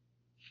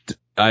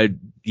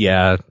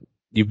 Yeah,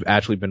 you've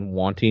actually been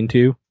wanting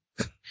to?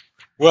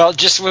 Well,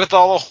 just with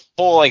all the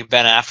whole, like,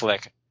 Ben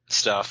Affleck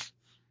stuff,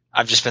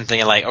 I've just been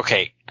thinking, like,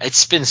 okay,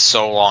 it's been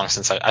so long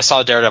since I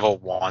saw Daredevil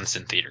once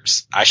in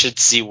theaters. I should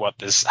see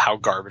how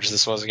garbage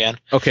this was again.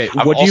 Okay,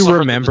 I've what do you also heard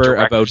that the remember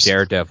about directors-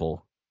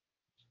 Daredevil?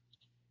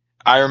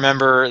 I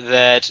remember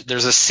that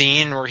there's a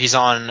scene where he's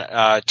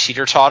on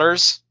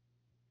teeter-totters.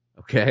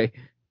 Okay.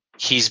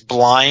 He's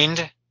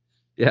blind,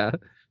 Yeah.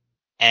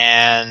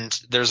 and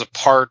there's a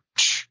part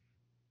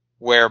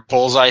where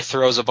Bullseye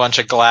throws a bunch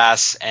of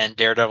glass and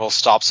Daredevil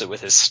stops it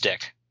with his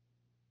stick.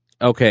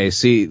 Okay,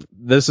 see,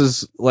 this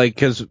is like,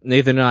 because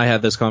Nathan and I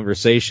had this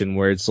conversation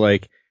where it's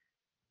like,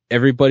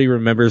 everybody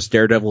remembers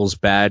Daredevil's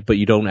bad, but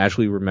you don't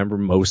actually remember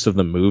most of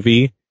the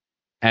movie.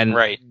 And,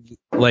 Right.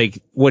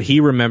 like, what he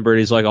remembered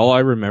is like, all I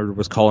remembered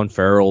was Colin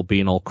Farrell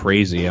being all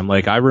crazy. I'm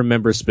like, I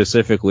remember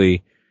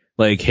specifically,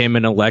 like, him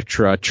and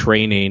Elektra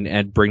training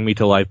and Bring Me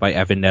to Life by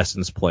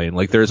Evanescence playing.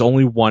 Like, there's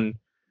only one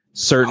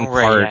certain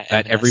part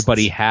that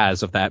everybody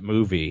has of that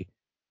movie.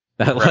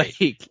 That, Right.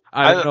 like,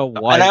 I don't know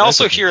why. And I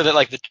also hear that,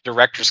 like, the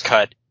director's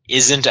cut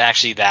isn't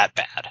actually that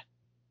bad.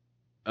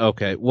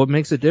 Okay, what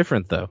makes it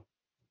different, though?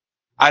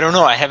 I don't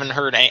know. I haven't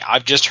heard any.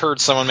 I've just heard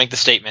someone make the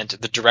statement.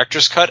 The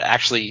director's cut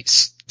actually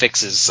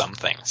fixes some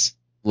things.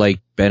 Like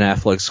Ben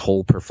Affleck's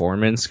whole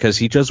performance, because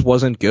he just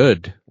wasn't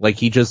good. Like,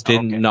 he just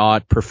did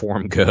not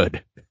perform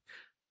good.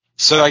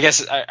 So I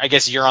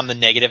guess you're on the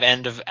negative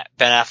end of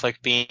Ben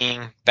Affleck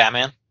being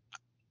Batman?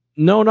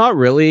 No, not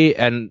really.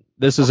 And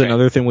this is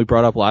another thing we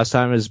brought up last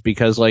time, is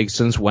because, like,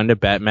 since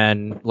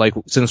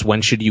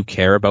when should you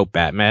care about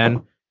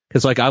Batman?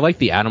 Because, like, I like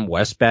the Adam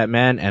West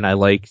Batman, and I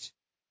liked,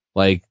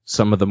 like,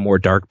 some of the more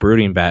dark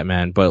brooding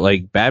Batman, but,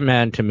 like,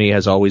 Batman to me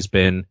has always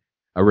been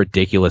a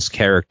ridiculous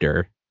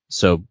character.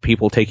 So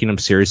people taking him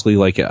seriously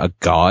like a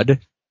god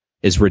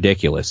is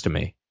ridiculous to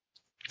me.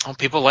 Oh,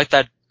 people like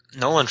that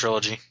Nolan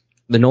trilogy.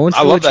 The Nolan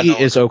trilogy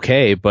is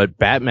okay, but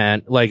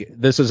Batman, like,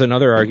 this is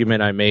another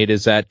argument I made,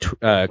 is that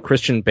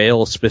Christian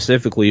Bale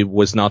specifically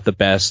was not the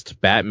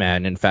best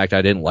Batman. In fact,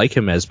 I didn't like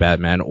him as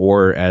Batman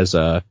or as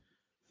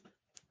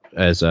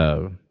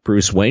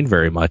Bruce Wayne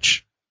very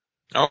much.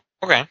 Oh,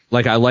 okay.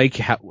 Like, I like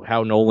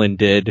how Nolan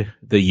did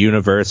the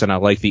universe, and I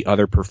like the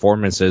other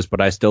performances,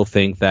 but I still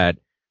think that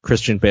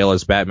Christian Bale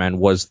as Batman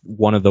was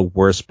one of the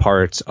worst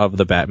parts of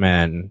the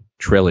Batman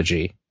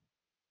trilogy.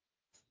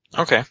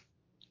 Okay.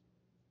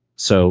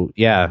 So,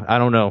 yeah, I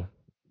don't know.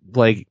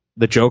 Like,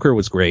 the Joker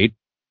was great,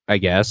 I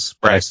guess.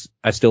 But right.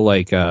 I still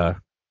like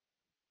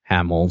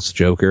Hamill's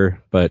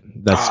Joker, but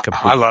that's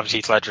I loved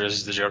Heath Ledger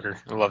as the Joker.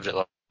 I loved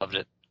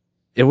it.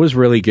 It was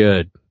really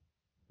good.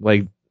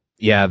 Like,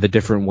 yeah, the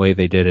different way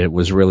they did it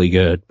was really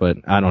good, but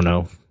I don't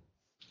know.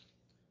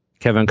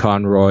 Kevin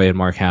Conroy and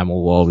Mark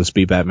Hamill will always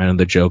be Batman and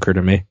the Joker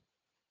to me.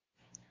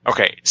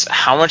 Okay, so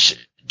how much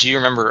do you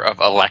remember of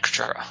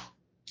Elektra?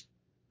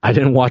 I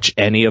didn't watch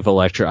any of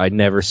Elektra. I'd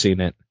never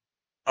seen it.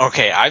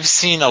 Okay, I've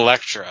seen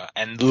Elektra,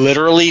 and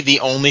literally the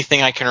only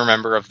thing I can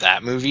remember of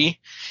that movie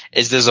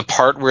is there's a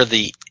part where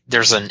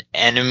there's an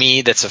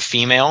enemy that's a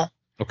female.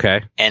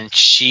 Okay. And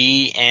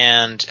she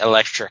and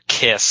Elektra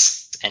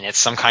kiss, and it's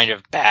some kind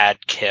of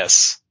bad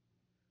kiss.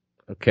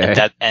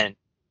 Okay. And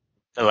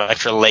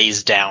Elektra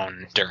lays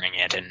down during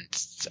it,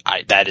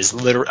 and that is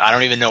literally, I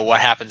don't even know what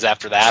happens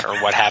after that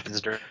or what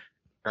happens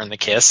during the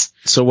kiss.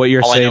 So what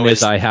you're saying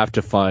is I have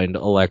to find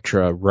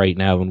Elektra right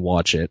now and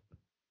watch it.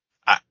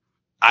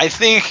 I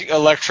think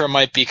Elektra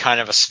might be kind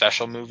of a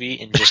special movie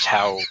in just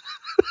how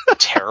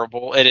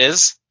terrible it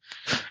is.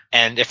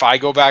 And if I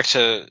go back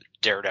to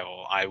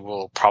Daredevil, I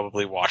will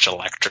probably watch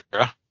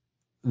Elektra.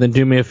 Then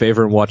do me a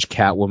favor and watch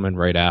Catwoman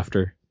right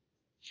after.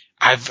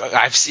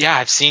 I've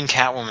seen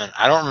Catwoman.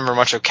 I don't remember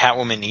much of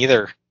Catwoman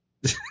either.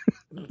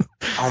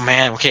 Oh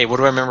man, okay, what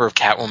do I remember of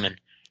Catwoman?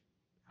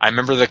 I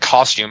remember the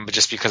costume, but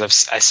just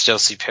because I still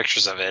see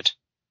pictures of it.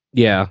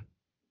 Yeah.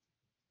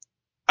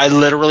 I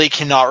literally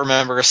cannot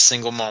remember a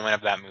single moment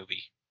of that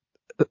movie.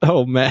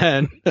 Oh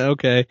man,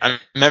 okay. I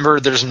remember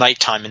there's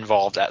nighttime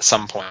involved at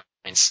some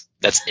points.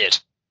 That's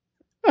it.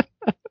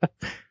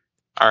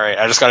 Alright,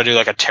 I just gotta do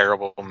like a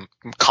terrible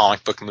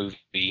comic book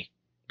movie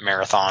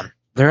marathon.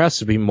 There has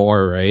to be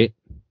more, right?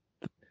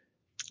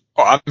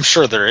 Oh, I'm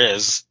sure there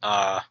is.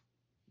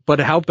 But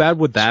how bad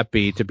would that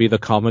be to be the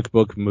comic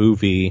book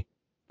movie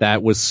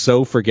that was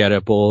so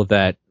forgettable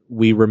that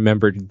we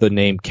remembered the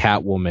name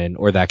Catwoman,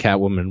 or that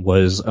Catwoman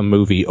was a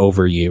movie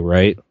over you,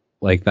 right?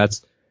 Like,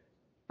 that's,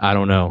 I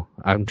don't know.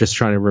 I'm just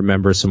trying to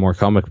remember some more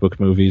comic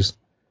book movies.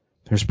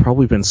 There's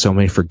probably been so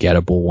many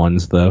forgettable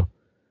ones, though.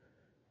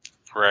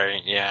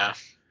 Right, yeah.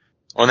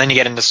 Well, then you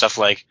get into stuff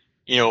like,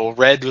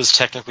 Red was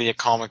technically a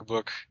comic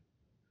book,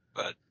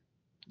 but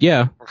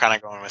yeah, we're kind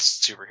of going with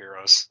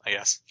superheroes, I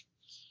guess.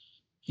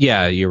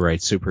 Yeah, you're right.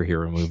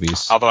 Superhero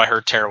movies. Although I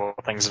heard terrible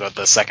things about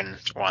the second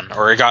one,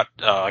 or it got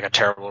like a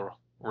terrible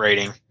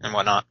rating and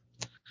whatnot.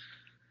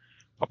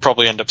 I'll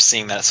probably end up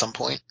seeing that at some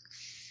point.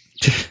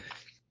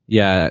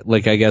 Yeah,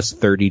 like I guess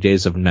 30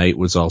 Days of Night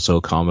was also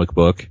a comic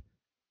book.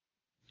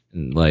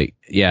 And like,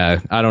 yeah,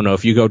 I don't know.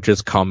 If you go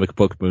just comic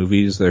book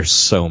movies, there's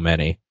so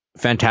many.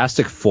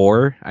 Fantastic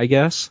Four, I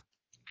guess.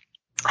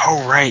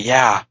 Oh right,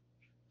 yeah.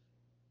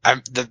 I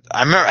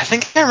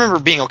think I remember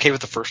being okay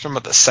with the first one,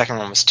 but the second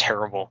one was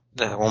terrible.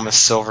 The one with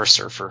Silver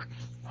Surfer.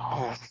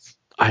 Oh,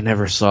 I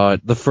never saw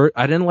it.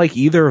 I didn't like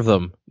either of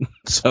them.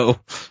 So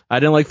I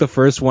didn't like the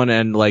first one,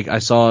 and like I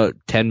saw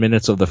 10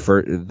 minutes of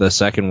the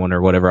second one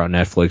or whatever on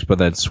Netflix, but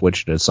then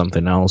switched to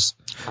something else.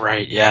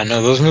 right, yeah,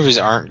 no, those movies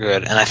aren't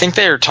good, and I think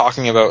they are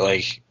talking about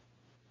like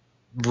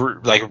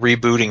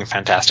rebooting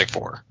Fantastic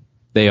Four.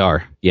 They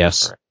are,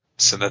 yes. Right.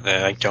 So that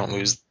they like don't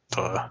lose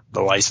the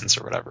license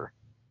or whatever.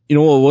 You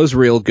know what was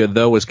real good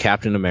though was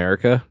Captain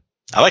America.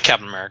 I like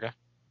Captain America.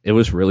 It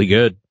was really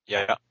good.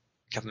 Yeah,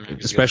 Captain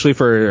America's especially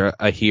for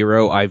a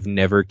hero I've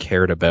never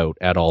cared about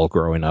at all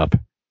growing up.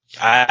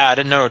 I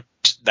didn't know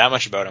that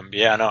much about him. But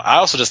yeah, no, I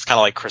also just kind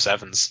of like Chris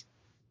Evans.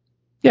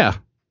 Yeah.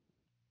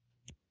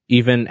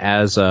 Even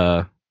as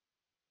a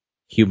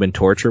Human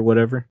Torch or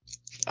whatever.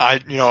 I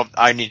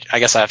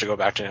guess I have to go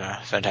back to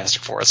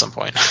Fantastic Four at some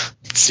point.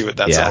 See what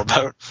that's all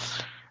about.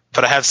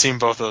 But I have seen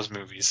both those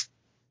movies.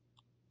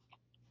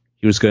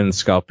 He was good in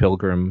Scott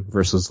Pilgrim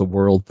versus the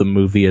World, the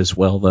movie as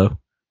well, though.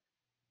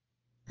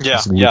 Yeah,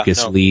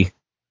 Lucas Lee.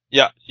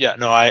 Yeah,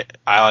 no, I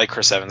like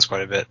Chris Evans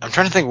quite a bit. I'm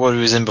trying to think what he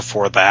was in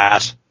before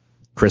that.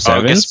 Chris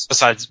Evans?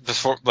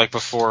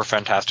 Before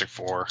Fantastic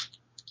Four.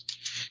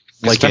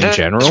 Like Fantastic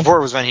in general? Four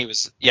was when he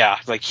was,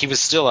 he was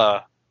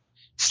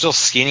still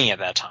skinny at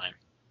that time.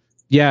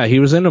 Yeah, he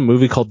was in a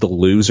movie called The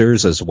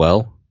Losers as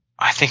well.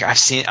 I think I've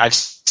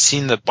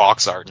seen the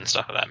box art and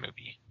stuff of that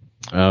movie.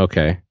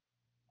 Okay.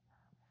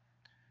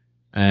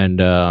 And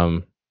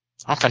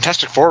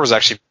Fantastic Four was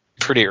actually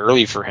pretty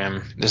early for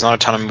him. There's not a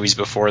ton of movies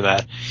before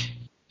that.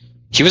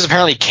 He was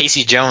apparently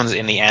Casey Jones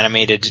in the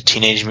animated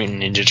Teenage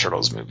Mutant Ninja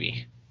Turtles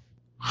movie.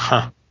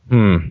 Huh.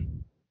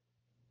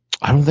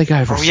 I don't think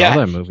I ever saw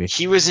that movie.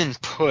 He was in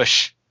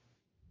Push.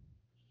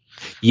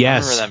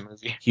 Yes. I remember that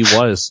movie. He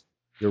was.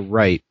 You're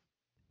right.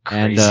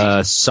 Crazy.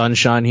 And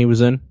Sunshine he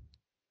was in.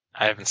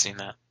 I haven't seen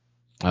that.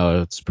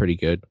 Oh, it's pretty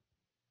good.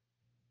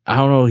 I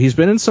don't know. He's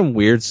been in some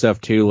weird stuff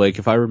too. Like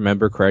if I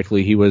remember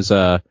correctly, he was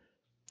a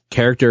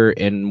character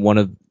in one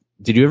of.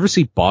 Did you ever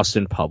see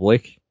Boston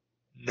Public?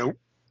 Nope.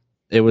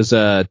 It was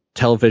a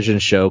television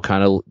show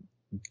kind of.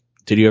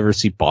 Did you ever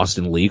see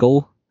Boston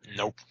Legal?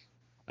 Nope.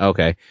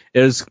 Okay.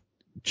 It was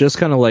just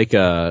kind of like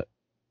a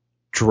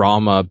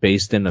drama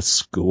based in a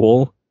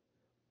school.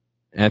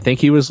 And I think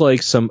he was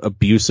like some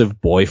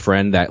abusive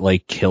boyfriend that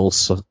like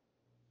kills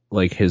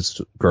like his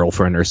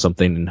girlfriend or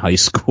something in high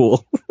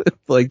school.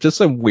 Like just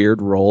some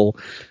weird role.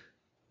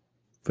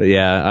 But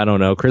yeah, I don't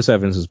know. Chris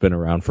Evans has been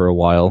around for a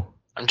while.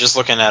 I'm just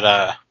looking at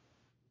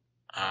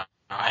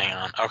hang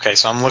on. Okay,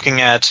 so I'm looking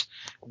at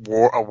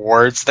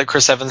awards that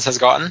Chris Evans has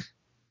gotten.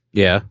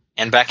 Yeah.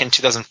 And back in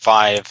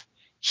 2005,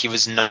 he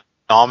was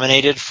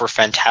nominated for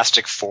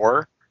Fantastic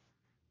Four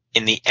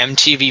in the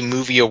MTV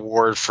Movie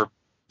Award for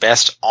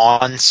Best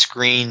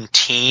On-Screen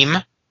Team,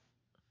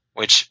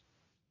 which,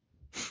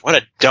 what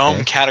a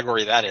dumb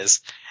category that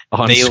is.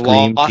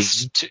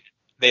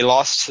 They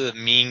lost to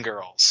Mean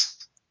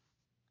Girls.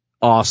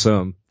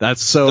 Awesome.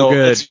 That's so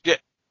good.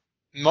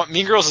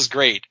 Mean Girls is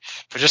great,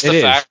 but just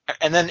the fact.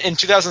 And then in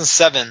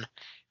 2007,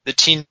 the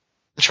Teen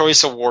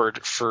Choice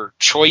Award for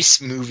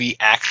Choice Movie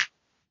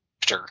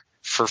Actor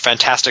for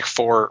Fantastic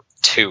Four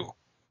 2.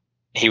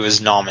 He was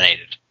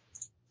nominated.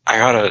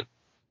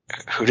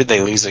 Who did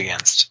they lose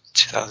against?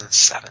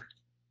 2007.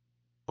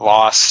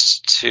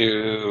 Lost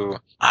to.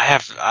 I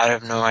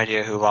have no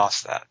idea who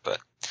lost that, but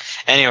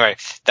anyway,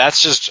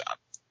 that's just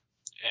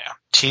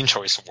Teen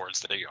Choice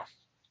Awards. There you go.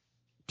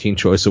 Teen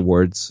Choice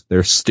Awards.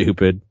 They're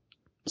stupid.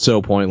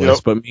 So pointless,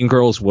 Yep. But Mean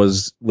Girls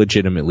was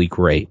legitimately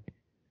great.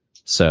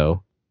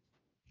 So.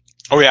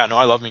 Oh yeah, no,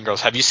 I love Mean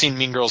Girls. Have you seen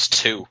Mean Girls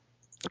 2?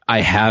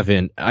 I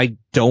haven't. I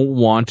don't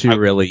want to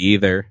really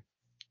either.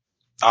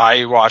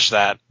 I watched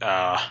that.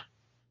 I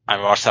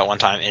watched that one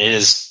time, and it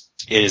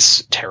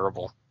is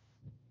terrible.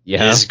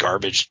 Yeah, it is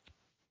garbage.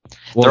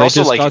 Well, they're they also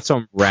just like got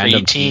some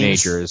random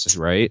pre-teens. teenagers,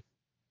 right?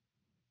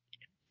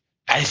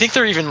 I think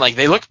they're even like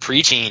they look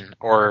preteen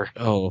or.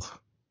 Oh.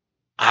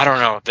 I don't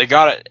know. They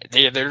got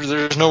it.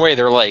 There's no way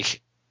they're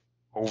like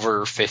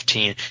over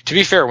 15. To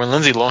be fair, when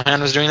Lindsay Lohan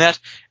was doing that,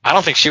 I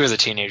don't think she was a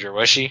teenager,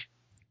 was she?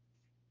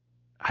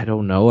 I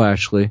don't know,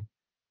 actually.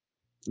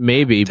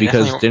 Maybe,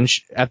 because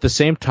at the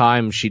same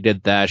time she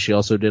did that, she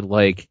also did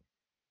like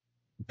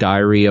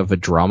Diary of a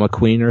Drama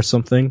Queen or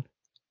something.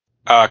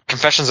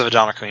 Confessions of a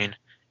Drama Queen.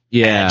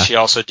 Yeah. And she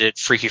also did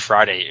Freaky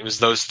Friday. It was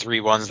those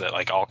three ones that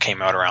like all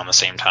came out around the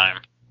same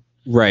time.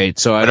 Right.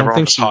 So I don't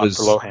think she was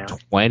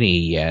 20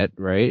 yet,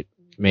 right?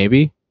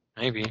 Maybe.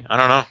 I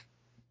don't know.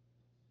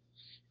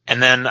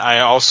 And then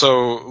I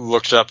also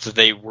looked up that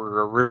they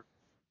were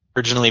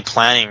originally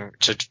planning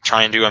to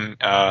try and do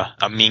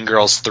a Mean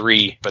Girls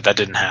 3, but that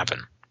didn't happen.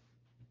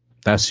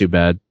 That's too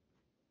bad.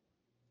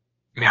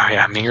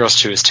 Yeah, Mean Girls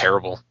 2 is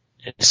terrible.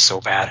 It's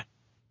so bad.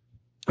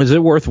 Is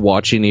it worth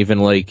watching even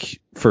like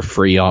for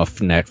free off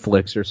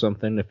Netflix or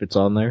something if it's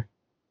on there?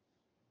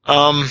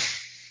 Well,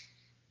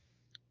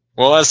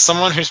 as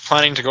someone who's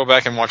planning to go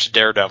back and watch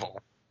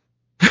Daredevil,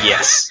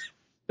 yes.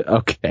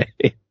 Okay.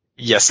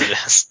 Yes, it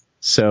is.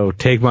 So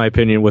take my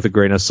opinion with a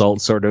grain of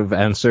salt sort of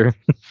answer.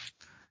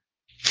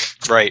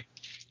 Right.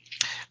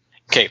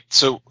 Okay,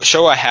 so a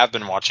show I have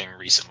been watching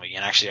recently,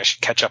 and actually I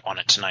should catch up on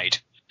it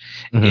tonight,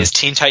 is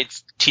Teen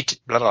Titans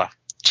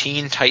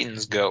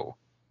Go.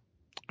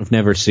 I've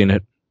never seen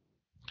it.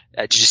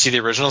 Did you see the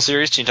original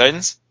series, Teen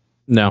Titans?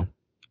 No.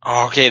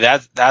 Oh, okay,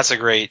 that's a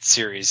great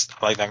series.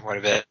 I like that quite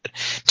a bit.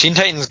 Teen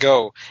Titans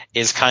Go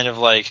is kind of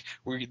like,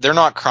 they're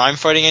not crime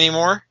fighting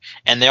anymore,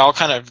 and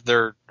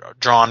they're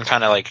drawn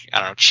kind of like, I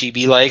don't know,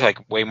 chibi-like,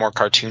 like way more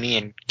cartoony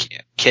and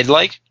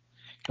kid-like.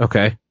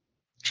 Okay.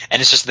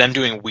 And it's just them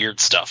doing weird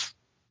stuff.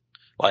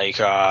 Like,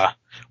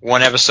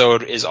 one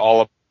episode is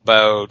all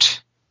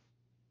about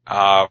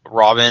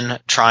Robin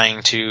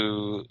trying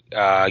to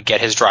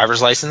get his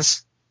driver's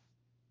license.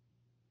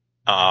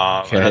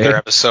 Okay. Another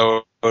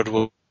episode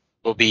will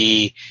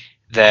be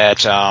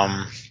that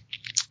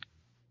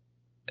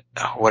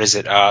what is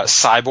it?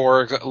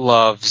 Cyborg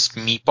loves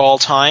Meatball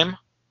Time,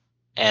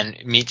 and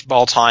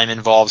Meatball Time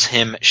involves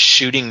him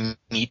shooting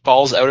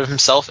meatballs out of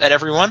himself at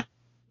everyone.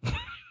 Okay.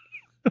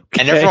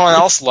 And everyone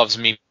else loves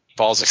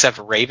meatballs except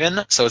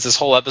Raven, so it's this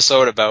whole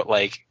episode about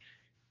like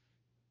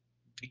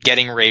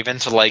getting Raven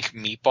to like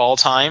Meatball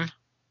Time.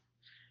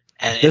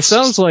 And This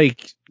sounds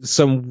like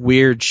some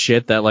weird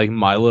shit that like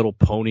My Little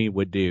Pony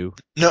would do.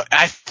 No,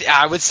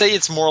 I would say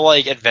it's more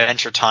like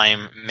Adventure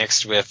Time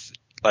mixed with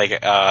like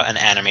an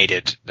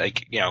animated,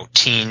 like, you know,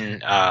 teen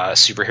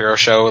superhero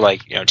show,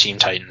 like, you know, Teen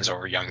Titans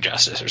or Young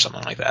Justice or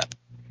something like that.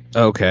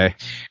 Okay.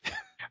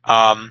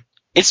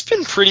 It's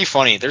been pretty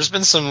funny. There's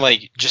been some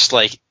like, just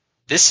like,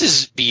 this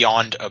is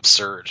beyond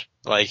absurd.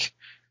 Like,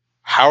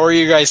 how are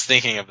you guys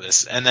thinking of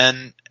this? And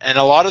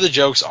a lot of the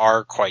jokes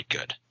are quite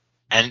good.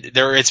 And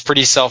it's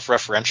pretty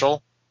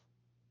self-referential.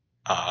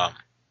 So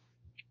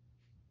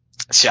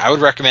yeah, I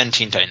would recommend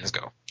Teen Titans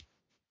Go.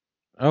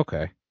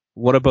 Okay.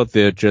 What about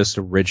the just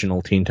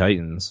original Teen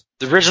Titans?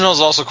 The original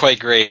is also quite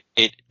great.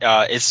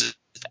 It's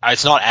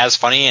not as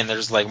funny, and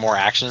there's like more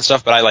action and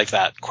stuff, but I like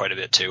that quite a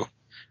bit too.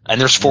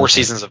 And there's 4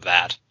 seasons of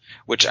that,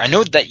 which I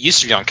know that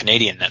used to be on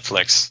Canadian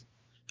Netflix.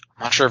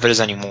 I'm not sure if it is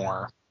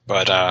anymore,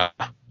 but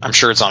I'm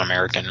sure it's on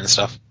American and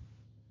stuff.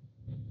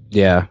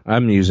 Yeah,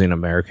 I'm using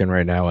American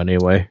right now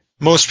anyway.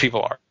 Most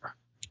people are.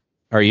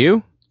 Are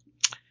you?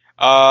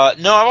 No,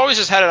 I've always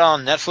just had it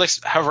on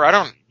Netflix. However, I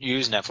don't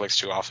use Netflix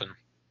too often.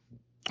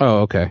 Oh,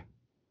 okay.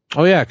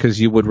 Oh yeah, because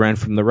you would rent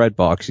from the Red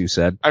Box, you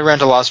said. I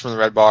rent a lot from the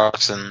Red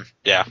Box, and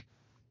yeah.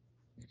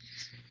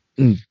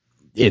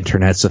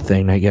 Internet's a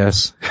thing, I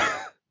guess.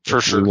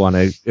 For sure.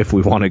 If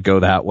we want to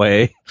go that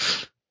way.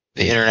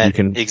 The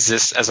internet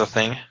exists as a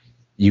thing.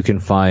 You can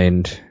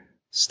find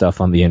stuff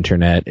on the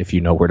internet if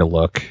you know where to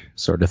look,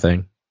 sort of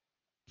thing.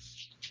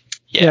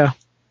 Yeah.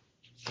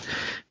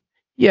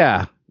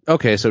 Yeah.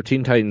 Okay, so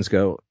Teen Titans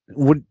Go.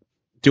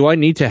 Do I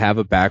need to have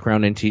a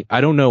background in Teen?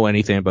 I don't know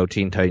anything about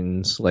Teen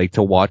Titans, like,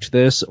 to watch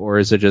this, or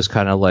is it just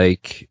kind of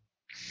like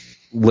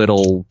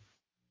little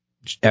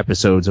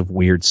episodes of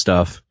weird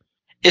stuff?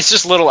 It's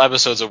just little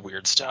episodes of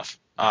weird stuff.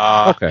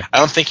 Okay. I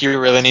don't think you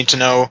really need to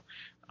know.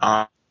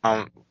 I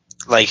don't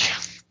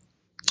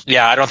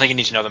think you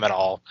need to know them at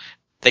all.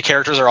 The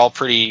characters are all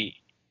pretty,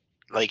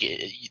 like,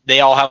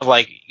 they all have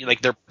like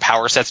their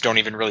power sets don't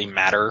even really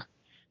matter.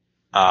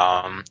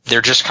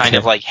 They're just kind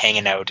of like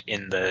hanging out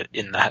in the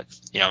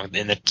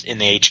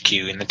HQ,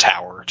 in the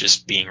tower,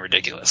 just being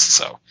ridiculous.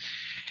 So,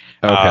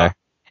 Okay.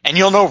 And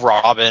you'll know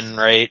Robin,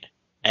 right?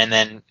 And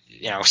then,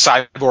 you know,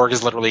 Cyborg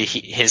is literally,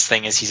 his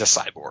thing is he's a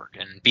cyborg,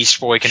 and Beast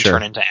Boy can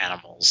turn into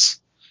animals.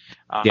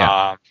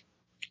 Yeah.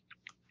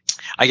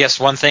 I guess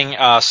one thing,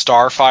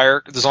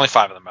 Starfire, there's only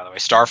 5 of them, by the way.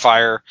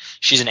 Starfire,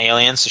 she's an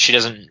alien, so she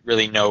doesn't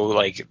really know,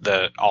 like,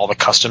 all the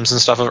customs and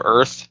stuff of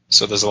Earth,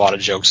 so there's a lot of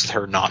jokes with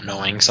her not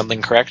knowing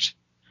something correct.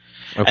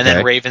 Okay. And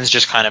then Raven's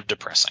just kind of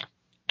depressing.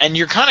 And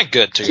you're kind of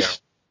good to go.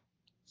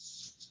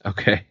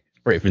 Okay.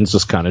 Raven's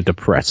just kind of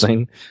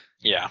depressing.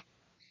 Yeah.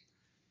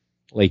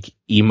 Like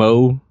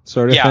emo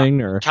sort of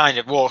thing? Or kind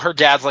of. Well, her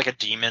dad's like a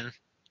demon.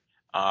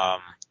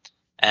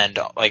 And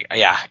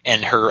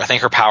I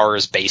think her power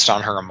is based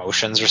on her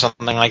emotions or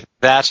something like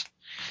that.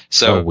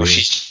 So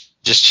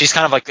she's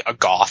kind of like a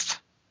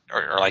goth,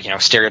 or like, you know,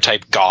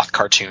 stereotype goth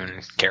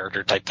cartoon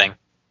character type thing.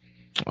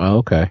 Oh,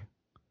 okay.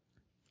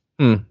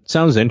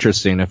 Sounds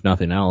interesting if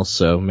nothing else,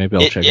 so maybe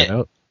I'll check it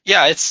out.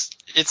 Yeah,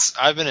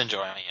 I've been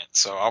enjoying it,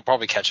 so I'll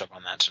probably catch up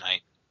on that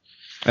tonight.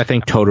 I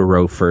think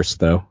Totoro first,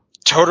 though.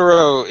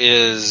 Totoro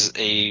is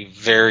a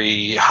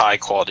very high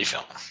quality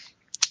film.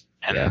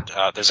 And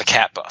there's a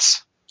cat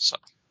bus. So.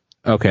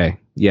 Okay.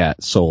 Yeah,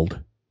 sold.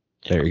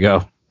 Yeah. There you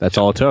go. That's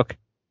all it took.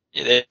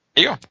 Yeah, there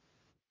you go.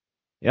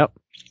 Yep.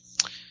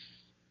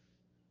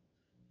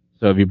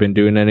 So have you been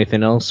doing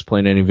anything else?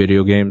 Playing any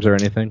video games or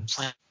anything?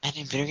 Playing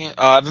any video game?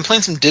 I've been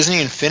playing some Disney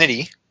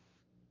Infinity.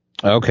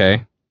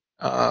 Okay.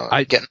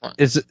 Getting one.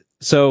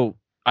 So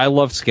I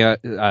love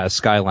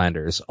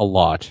Skylanders a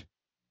lot.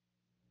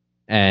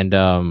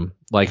 And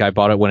like I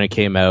bought it when it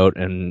came out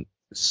and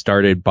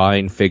started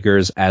buying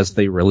figures as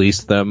they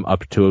released them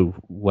up to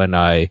when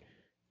I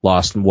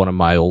lost one of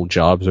my old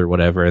jobs or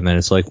whatever, and then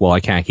it's like, well, I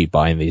can't keep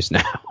buying these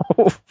now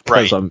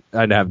because Right.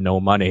 I'd have no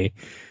money.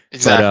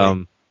 Exactly.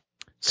 But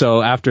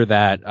so after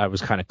that, I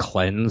was kind of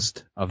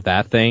cleansed of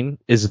that thing.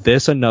 Is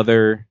this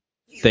another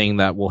thing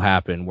that will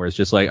happen where it's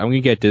just like, I'm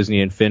gonna get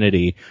Disney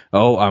Infinity.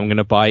 Oh, I'm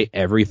gonna buy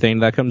everything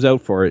that comes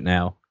out for it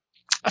now.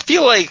 I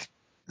feel like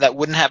that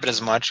wouldn't happen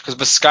as much because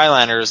with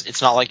Skylanders,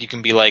 it's not like you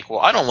can be like, well,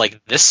 I don't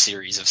like this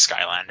series of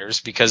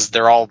Skylanders because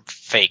they're all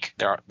fake.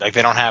 They're like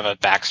they don't have a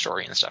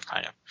backstory and stuff,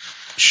 kind of.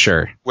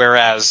 Sure.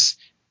 Whereas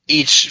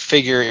each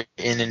figure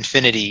in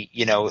Infinity,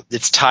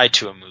 it's tied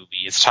to a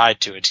movie, it's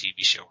tied to a TV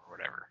show or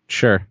whatever.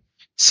 Sure.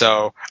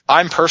 So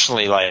I'm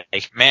personally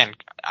like, man,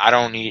 I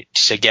don't need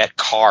to get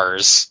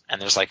Cars,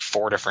 and there's like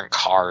 4 different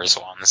Cars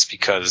ones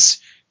because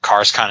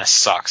Cars kind of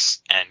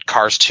sucks, and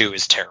Cars 2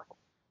 is terrible.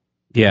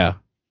 Yeah.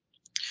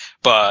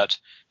 But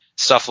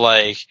stuff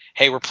like,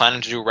 hey, we're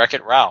planning to do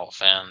Wreck-It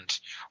Ralph, and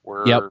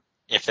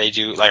if they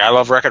do, like, I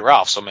love Wreck-It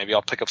Ralph, so maybe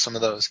I'll pick up some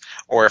of those.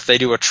 Or if they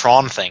do a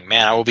Tron thing,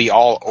 man, I will be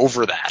all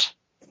over that.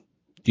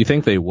 Do you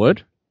think they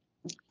would?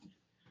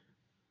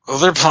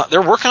 Well,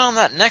 they're working on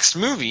that next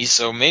movie,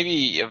 so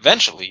maybe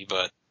eventually,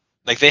 but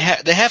like they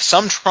have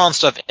some Tron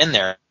stuff in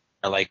there,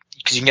 like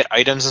because you can get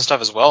items and stuff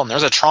as well, and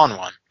there's a Tron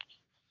one.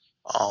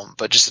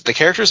 But just the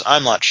characters,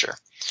 I'm not sure.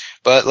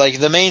 But like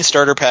the main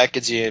starter pack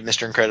gets you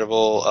Mr.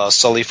 Incredible,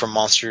 Sully from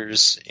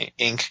Monsters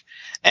Inc.,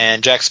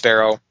 and Jack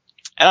Sparrow,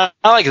 and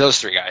I like those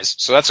 3 guys,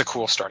 so that's a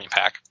cool starting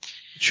pack.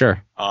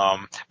 Sure.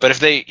 But if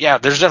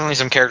there's definitely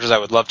some characters I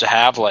would love to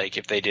have, like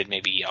if they did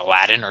maybe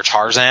Aladdin or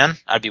Tarzan,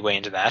 I'd be way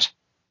into that.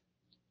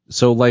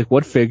 So, like,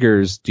 what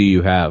figures do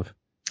you have?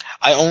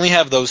 I only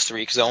have those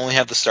 3 because I only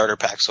have the starter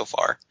pack so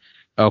far.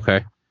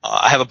 Okay.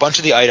 I have a bunch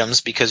of the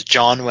items because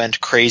John went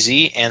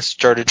crazy and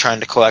started trying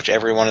to collect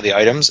every one of the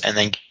items and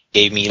then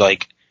gave me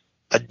like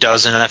a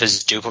dozen of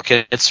his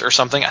duplicates or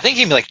something. I think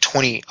he gave me like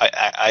 20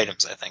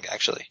 items, I think,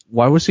 actually.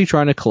 Why was he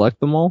trying to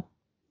collect them all?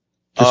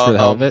 Just for the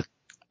hell of it?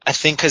 I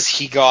think because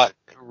he got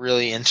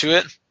really into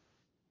it.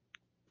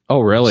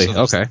 Oh, really?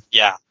 So okay.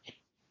 Yeah.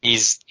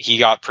 He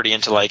got pretty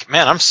into like,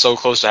 man, I'm so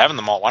close to having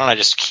them all. Why don't I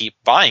just keep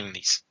buying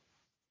these?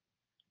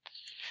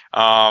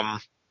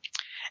 And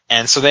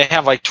so they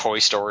have like Toy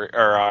Story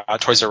or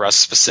Toys R Us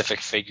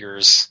specific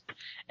figures,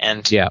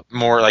 and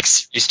more like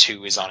Series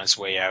 2 is on its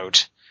way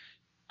out,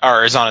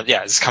 or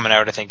it's coming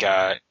out I think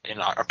in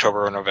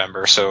October or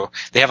November. So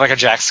they have like a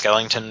Jack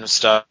Skellington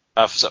stuff.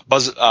 So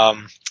Buzz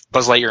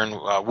Lightyear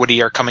and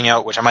Woody are coming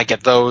out, which I might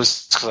get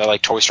those because I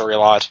like Toy Story a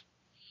lot.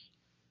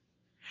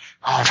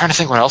 Oh, I'm trying to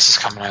think what else is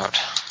coming out.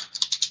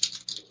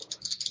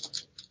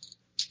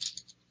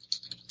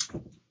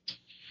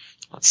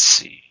 Let's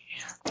see.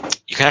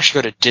 You can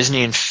actually go to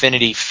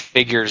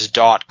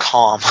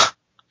DisneyInfinityFigures.com.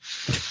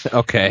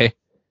 Okay.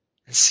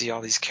 And see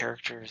all these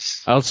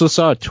characters. I also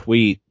saw a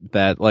tweet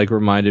that like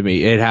reminded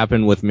me. It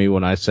happened with me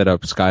when I set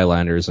up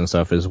Skylanders and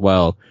stuff as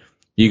well.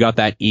 You got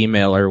that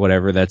email or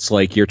whatever that's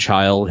like your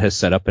child has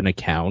set up an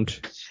account.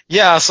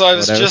 Yeah, so I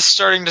was just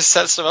starting to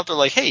set stuff up. They're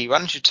like, hey, why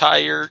don't you tie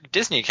your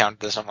Disney account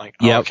to this? I'm like,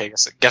 oh, okay,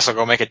 guess I'll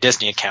go make a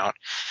Disney account.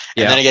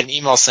 And then I get an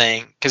email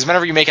saying, because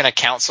whenever you make an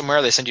account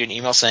somewhere, they send you an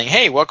email saying,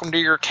 hey, welcome to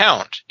your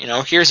account.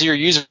 Here's your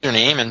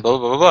username and blah,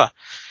 blah, blah, blah.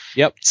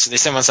 Yep. So they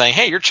send one saying,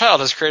 hey, your child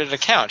has created an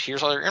account.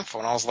 Here's all your info.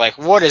 And I was like,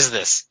 what is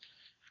this?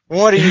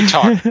 What are you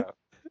talking about?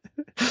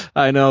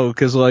 I know,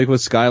 because like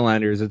with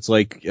Skylanders, it's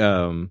like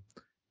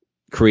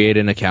create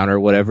an account or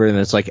whatever, and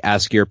it's like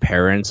ask your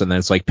parents, and then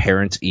it's like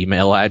parents'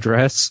 email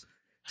address.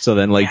 So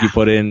then like you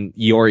put in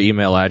your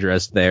email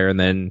address there, and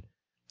then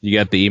you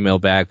get the email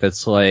back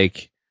that's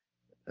like,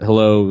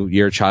 hello,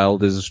 your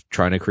child is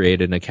trying to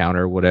create an account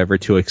or whatever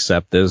to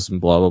accept this and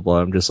blah, blah,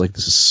 blah. I'm just like,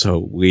 this is so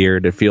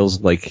weird. It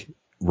feels like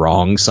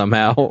wrong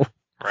somehow.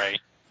 Right.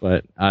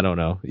 But I don't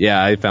know.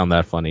 Yeah, I found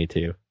that funny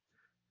too.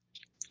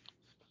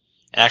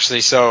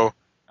 Actually, so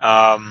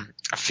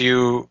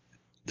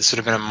this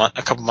would have been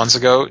a couple months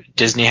ago,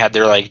 Disney had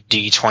their like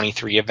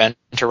D23 event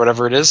or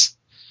whatever it is.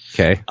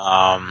 Okay.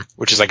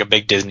 Which is like a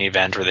big Disney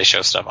event where they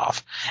show stuff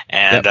off.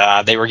 And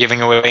they were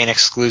giving away an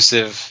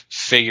exclusive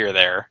figure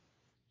there.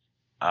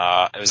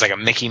 It was like a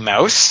Mickey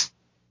Mouse.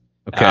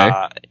 Okay.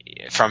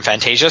 From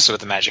Fantasia, so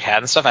with the magic hat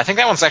and stuff. I think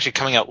that one's actually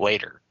coming out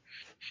later.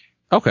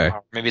 Okay.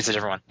 Maybe it's a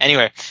different one.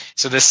 Anyway,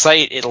 so this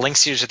site, it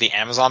links you to the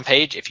Amazon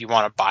page if you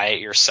want to buy it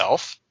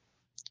yourself.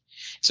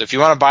 So if you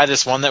want to buy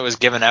this one that was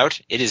given out,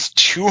 it is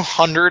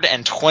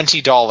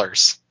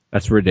 $220.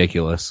 That's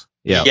ridiculous.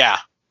 Yeah. Yeah.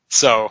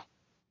 So.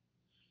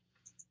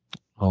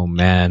 Oh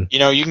man.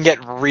 You can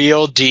get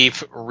real deep,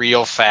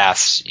 real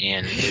fast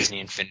in Disney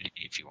Infinity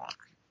if you want.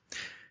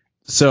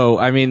 So,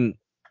 I mean,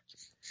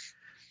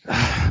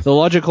 the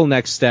logical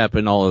next step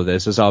in all of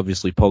this is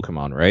obviously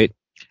Pokemon, right?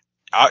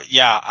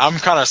 Yeah, I'm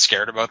kind of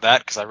scared about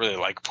that because I really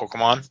like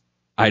Pokemon.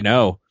 I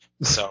know.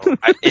 So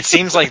it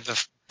seems like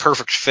the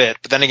perfect fit.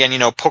 But then again,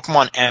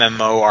 Pokemon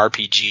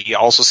MMORPG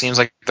also seems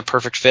like the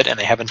perfect fit, and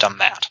they haven't done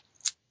that.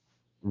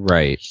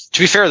 Right. To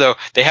be fair, though,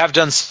 they have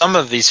done some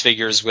of these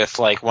figures with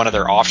like one of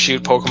their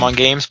offshoot Pokemon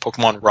games,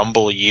 Pokemon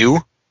Rumble U.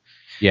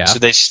 Yeah. So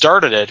they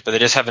started it, but they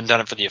just haven't done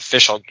it for the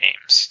official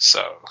games.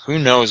 So who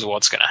knows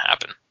what's going to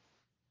happen?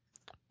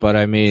 But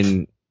I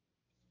mean,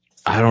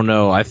 I don't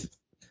know. I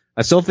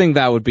still think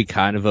that would be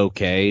kind of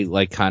okay,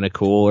 like kind of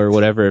cool or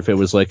whatever if it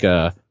was like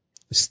a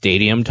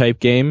stadium type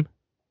game.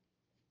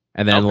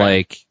 And then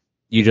like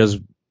you just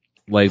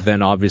like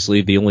then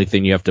obviously the only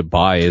thing you have to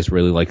buy is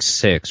really like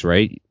 6,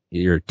 right?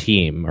 Your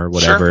team or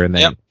whatever, Sure, and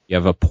then you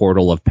have a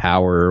portal of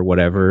power or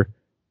whatever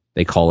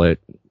they call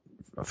it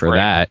for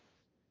that.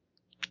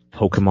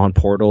 Pokemon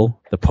Portal,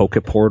 the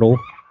Poke Portal.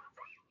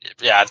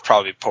 Yeah, it's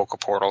probably Poke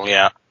Portal,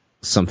 yeah.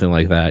 Something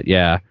like that,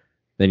 yeah.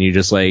 Then you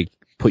just like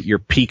put your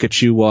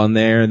Pikachu on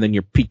there, and then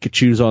your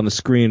Pikachu's on the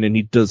screen, and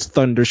he does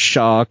Thunder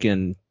Shock,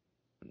 and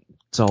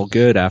it's all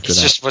good after that.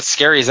 It's just what's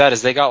scary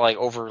is they got like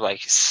over like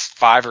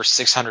 500 or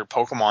 600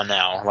 Pokemon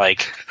now.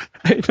 Like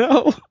I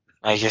know.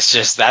 Like it's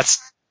just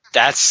that's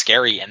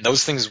scary, and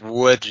those things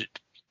would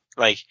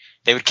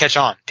they would catch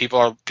on.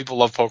 People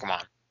love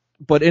Pokemon.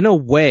 But in a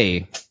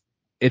way,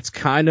 it's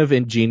kind of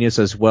ingenious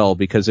as well,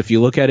 because if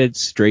you look at it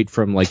straight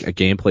from like a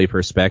gameplay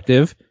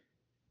perspective,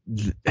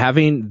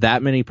 having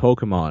that many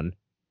Pokemon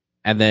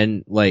and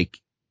then like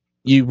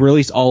you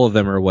release all of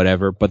them or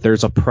whatever, but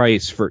there's a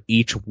price for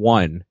each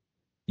one,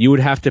 you would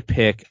have to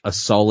pick a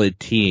solid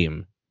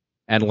team.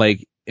 And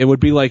like it would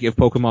be like if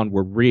Pokemon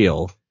were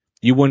real,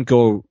 you wouldn't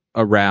go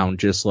around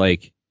just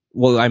like,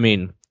 well, I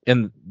mean,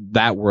 in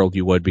that world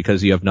you would,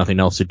 because you have nothing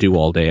else to do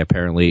all day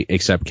apparently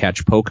except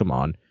catch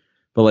Pokemon.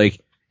 But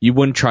like you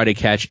wouldn't try to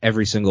catch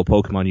every single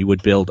Pokemon. You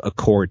would build a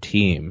core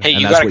team. Hey,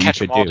 and you that's gotta what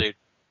catch you them could all, do. dude.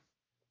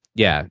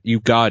 Yeah, you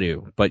got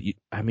to. But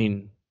I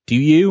mean, do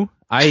you?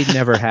 I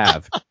never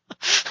have.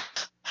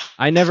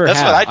 I never That's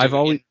have. what I do. I've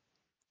always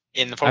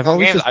in the Pokemon I've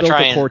always games, just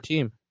built a core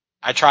team.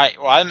 I try.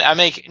 Well,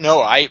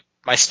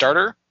 my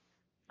starter.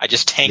 I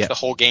just tank the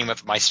whole game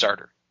with my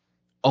starter.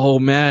 Oh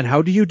man,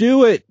 how do you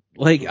do it?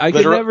 Like I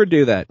could never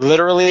do that.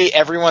 Literally,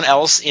 everyone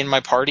else in my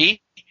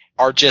party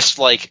are just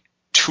like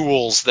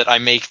tools that I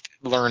make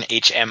learn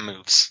HM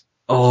moves.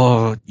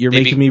 Oh, you're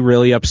making me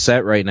really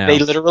upset right now. They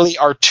literally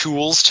are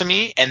tools to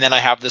me, and then I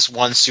have this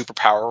one super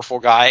powerful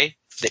guy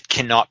that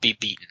cannot be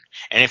beaten.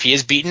 And if he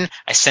is beaten,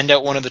 I send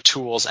out one of the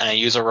tools and I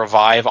use a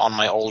revive on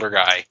my older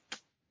guy.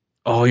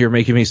 Oh, you're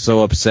making me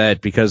so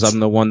upset because I'm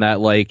the one that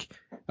like,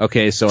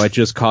 okay, so I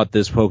just caught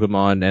this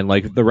Pokemon and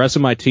like the rest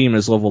of my team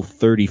is level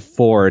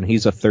 34 and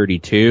he's a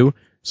 32,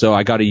 so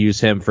I gotta use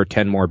him for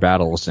 10 more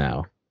battles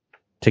now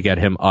to get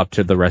him up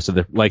to the rest of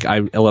the, like I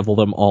level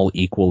them all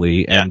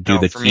equally and do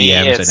the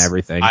TMs and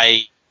everything.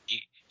 I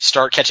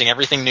start catching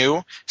everything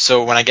new,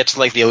 so when I get to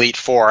like the Elite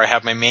Four, I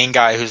have my main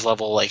guy who's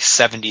level like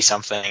 70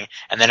 something,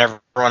 and then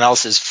everyone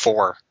else is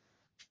 4.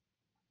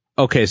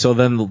 Okay, so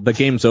then the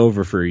game's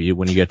over for you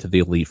when you get to the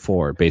Elite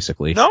Four,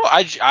 basically. No,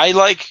 I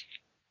like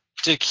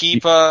to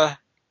keep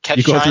catch.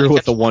 You go through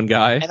with the one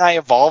guy, and I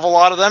evolve a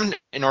lot of them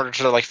in order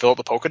to like fill up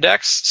the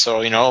Pokedex.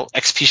 So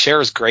XP share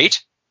is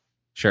great.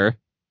 Sure.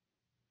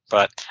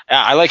 But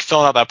I like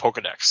filling out that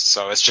Pokedex,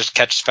 so it's just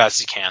catch as fast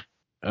as you can.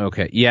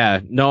 Okay, yeah,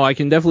 no, I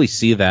can definitely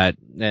see that,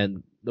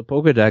 and the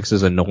Pokedex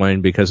is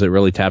annoying because it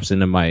really taps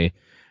into my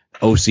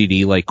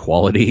OCD-like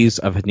qualities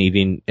of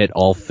needing it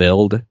all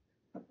filled,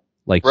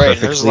 like right, perfectly.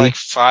 And there's like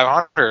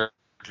 500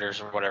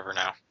 or whatever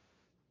now.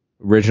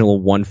 Original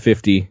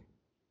 150,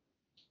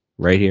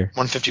 right here.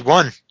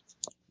 151.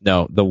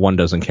 No, the 1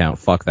 doesn't count.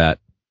 Fuck that.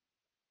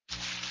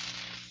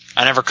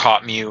 I never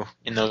caught Mew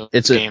in those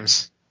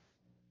games.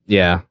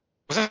 Yeah.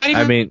 Was that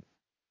even I mean,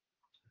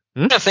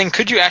 a thing?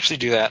 Could you actually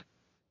do that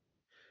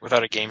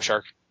without a Game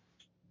Shark?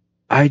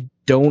 I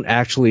don't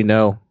actually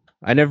know.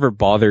 I never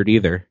bothered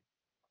either.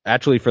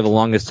 Actually, for the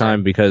longest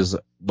time, because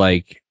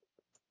like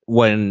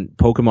when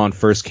Pokemon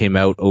first came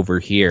out over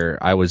here,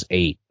 I was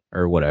 8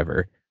 or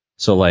whatever.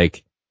 So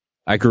like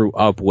I grew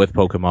up with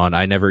Pokemon.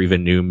 I never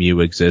even knew Mew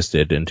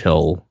existed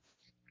until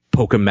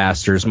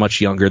Pokemasters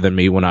much younger than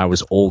me when I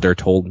was older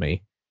told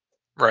me.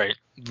 Right.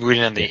 We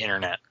didn't have the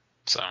internet.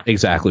 So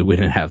exactly, we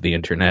didn't have the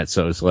internet,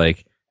 so it's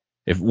like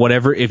if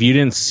you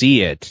didn't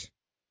see it,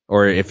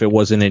 or if it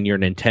wasn't in your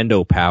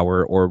Nintendo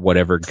Power or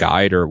whatever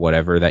guide or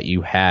whatever that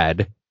you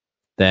had,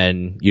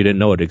 then you didn't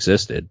know it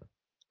existed.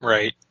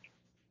 Right.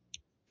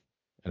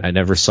 And I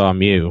never saw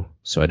Mew,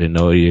 so I didn't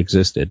know he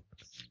existed.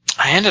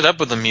 I ended up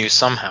with a Mew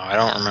somehow. I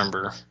don't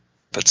remember,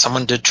 but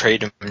someone did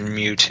trade a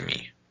Mew to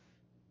me.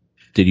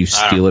 Did you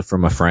steal it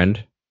from a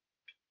friend?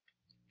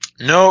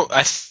 No,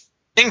 I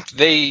think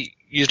they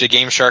used a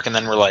Game Shark and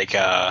then were like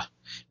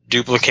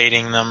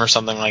duplicating them or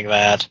something like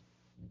that.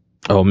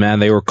 Oh man,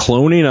 they were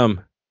cloning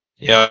them.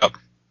 Yep.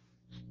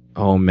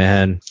 Oh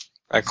man.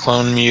 I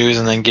clone Mews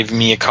and then give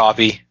me a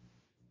copy.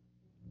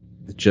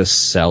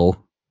 Just sell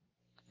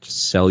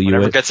you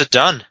Whatever it. gets it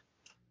done.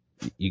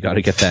 You got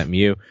to get that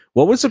Mew.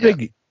 What was the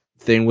big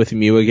thing with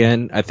Mew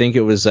again? I think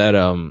it was that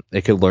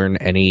it could learn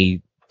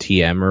any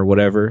TM or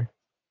whatever.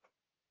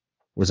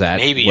 Was that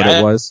Maybe. what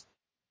it was?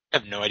 I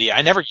have no idea.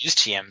 I never used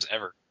TMs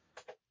ever.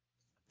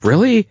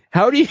 Really?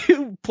 How do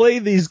you play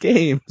these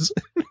games?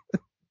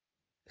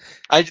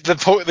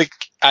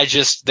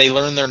 They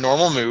learn their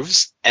normal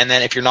moves, and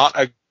then if you're not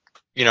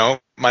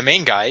my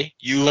main guy,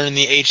 you learn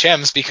the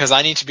HMs because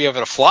I need to be able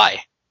to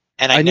fly,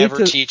 and I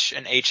never teach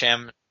an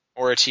HM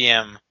or a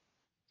TM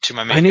to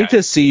my main guy. I need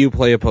to see you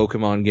play a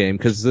Pokemon game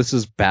because this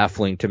is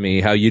baffling to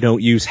me. How you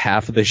don't use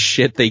half of the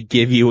shit they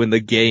give you in the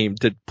game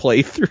to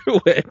play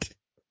through it.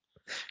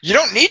 You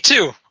don't need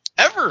to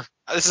ever.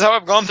 This is how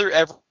I've gone through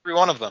every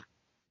one of them.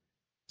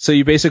 So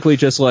you basically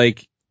just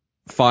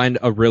find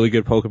a really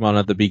good Pokemon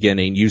at the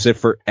beginning, use it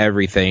for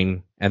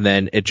everything, and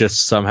then it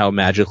just somehow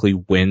magically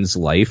wins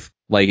life.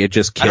 Like it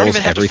just kills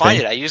everything. I don't even have to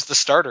find it. I use the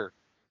starter.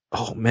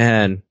 Oh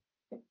man,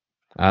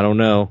 I don't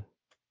know.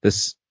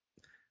 This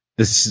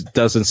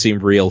doesn't seem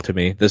real to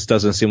me. This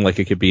doesn't seem like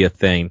it could be a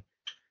thing.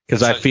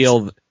 Because I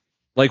feel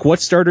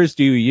what starters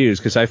do you use?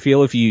 Because I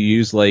feel if you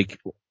use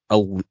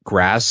a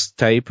grass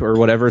type or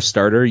whatever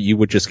starter, you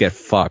would just get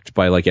fucked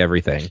by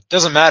everything.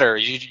 Doesn't matter.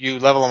 You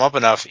level him up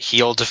enough,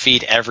 he'll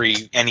defeat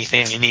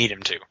anything you need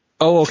him to.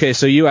 Oh, okay.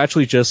 So you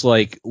actually just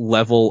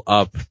level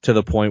up to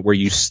the point where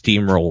you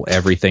steamroll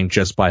everything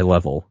just by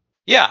level.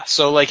 Yeah.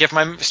 So if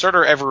my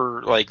starter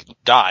ever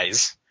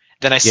dies,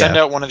 then I send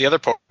out one of the other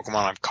Pokemon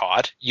I've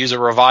caught, use a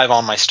revive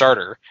on my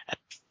starter, and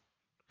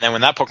then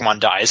when that Pokemon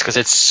dies, because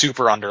it's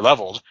super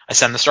underleveled, I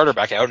send the starter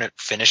back out and it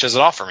finishes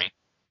it off for me.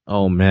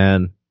 Oh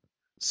man.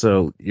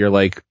 So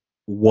you're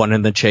one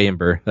in the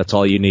chamber. That's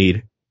all you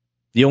need.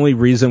 The only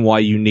reason why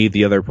you need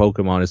the other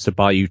Pokemon is to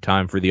buy you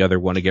time for the other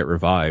one to get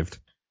revived.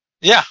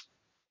 Yeah.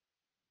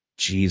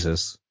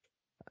 Jesus.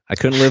 I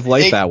couldn't live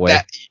life that way.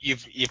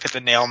 You've hit the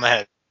nail on the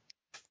head.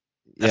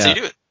 That's how you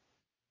do it.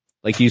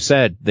 Like you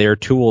said, they're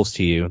tools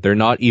to you. They're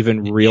not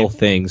even real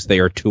things. They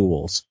are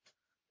tools.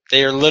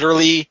 They are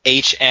literally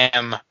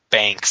HM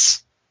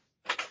banks.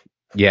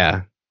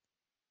 Yeah.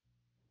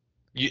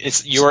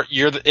 If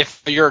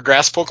you're a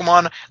grass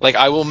Pokemon,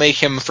 I will make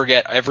him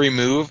forget every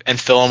move and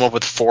fill him up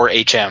with 4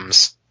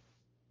 HMs.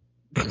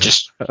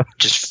 Just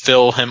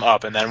fill him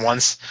up, and then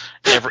once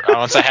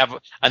I have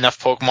enough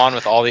Pokemon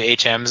with all the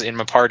HMs in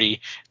my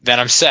party, then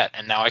I'm set,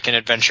 and now I can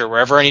adventure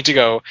wherever I need to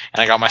go,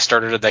 and I got my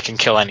starter that can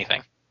kill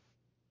anything.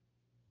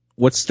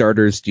 What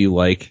starters do you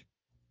like?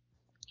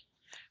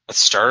 What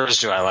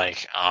starters do I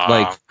like?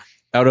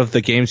 Out of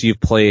the games you've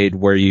played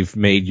where you've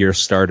made your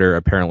starter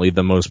apparently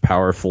the most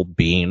powerful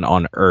being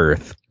on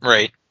Earth.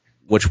 Right.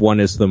 Which one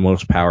is the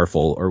most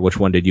powerful, or which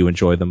one did you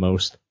enjoy the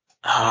most?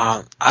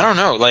 I don't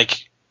know.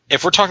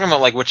 If we're talking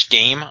about which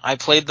game I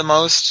played the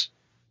most,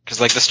 because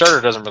the starter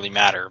doesn't really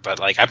matter,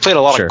 but I played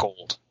a lot of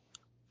Gold.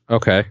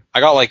 Okay. I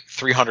got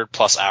 300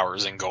 plus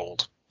hours in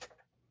Gold.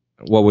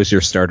 What was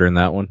your starter in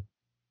that one?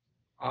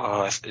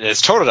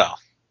 It's Totodile.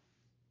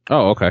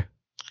 Oh, okay.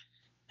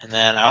 And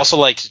then I also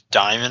liked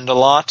Diamond a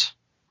lot.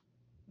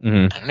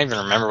 Mm-hmm. I don't even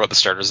remember what the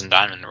starters in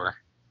Diamond were.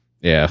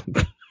 Yeah.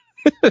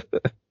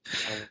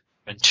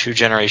 And 2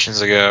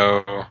 generations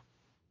ago.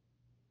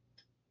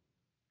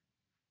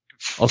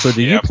 Also,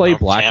 did you play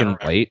Black and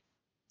White?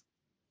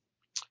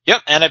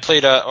 Yep, and I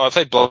played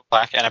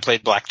Black, and I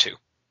played Black 2.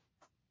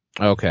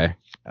 Okay.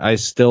 I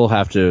still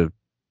have to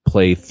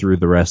play through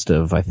the rest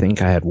of, I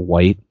think I had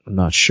White. I'm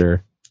not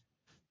sure.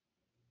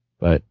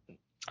 But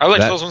I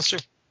liked those ones too.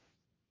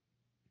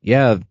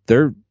 Yeah,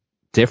 they're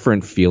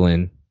different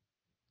feeling.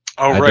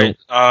 Oh, right.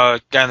 Guy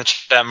in the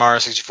chat,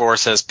 Mario64,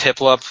 says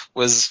Piplup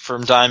was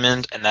from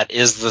Diamond, and that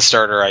is the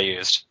starter I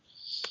used.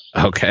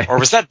 Okay. Or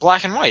was that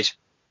Black and White?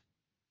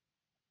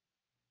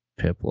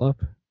 Piplup?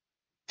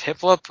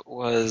 Piplup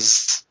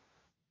was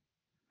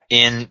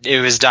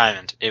it was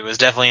Diamond. It was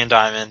definitely in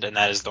Diamond, and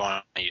that is the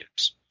one I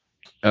used.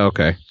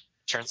 Okay.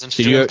 Turns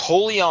into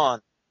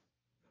Empoleon.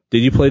 Did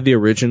you play the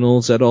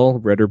originals at all,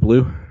 Red or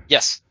Blue?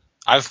 Yes.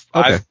 I've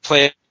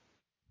played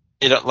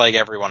it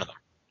every one of them.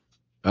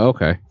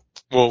 Okay.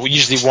 Well,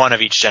 usually one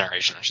of each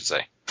generation, I should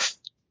say.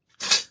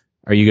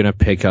 Are you going to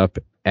pick up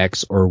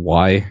X or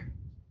Y?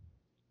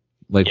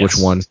 Yes. Which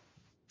one?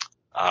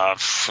 I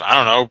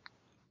don't know.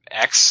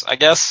 X, I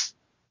guess.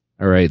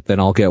 All right, then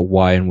I'll get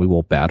Y and we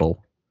will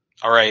battle.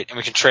 All right, and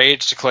we can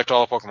trade to collect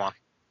all the Pokemon.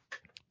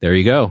 There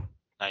you go.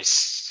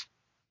 Nice.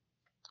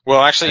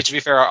 Well, actually, to be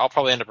fair, I'll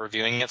probably end up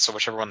reviewing it, so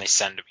whichever one they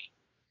send me.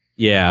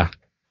 Yeah.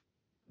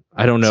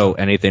 I don't know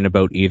anything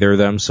about either of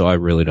them, so I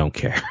really don't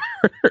care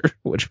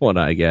which one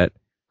I get.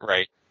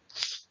 Right.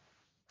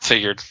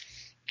 Figured.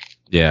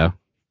 Yeah.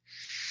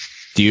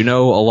 Do you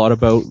know a lot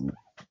about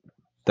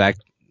that,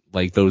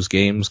 those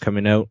games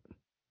coming out?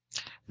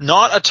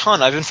 Not a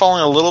ton. I've been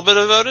following a little bit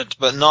about it,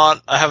 but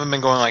I haven't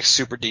been going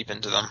super deep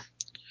into them.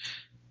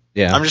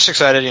 Yeah. I'm just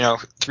excited,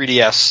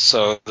 3DS,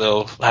 so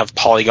they'll have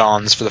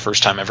polygons for the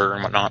first time ever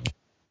and whatnot.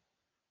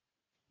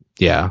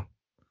 Yeah.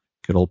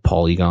 Good old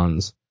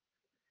polygons.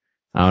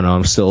 I don't know,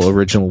 I'm still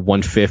original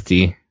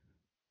 150.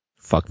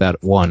 Fuck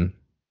that one.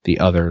 The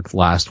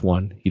last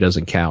one. He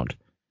doesn't count.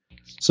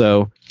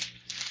 So,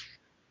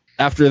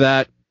 After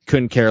that,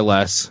 couldn't care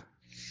less.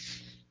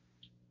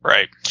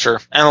 Right, sure.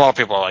 And a lot of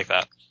people are like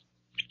that.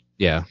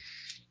 Yeah.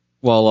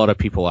 Well, a lot of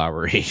people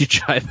our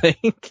age, I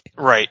think.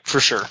 Right, for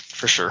sure.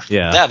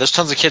 Yeah. There's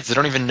tons of kids that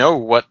don't even know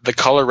what the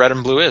color red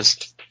and blue is.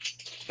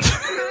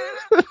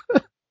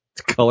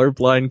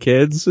 Colorblind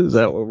kids? Is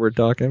that what we're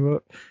talking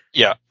about?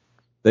 Yeah.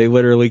 They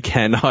literally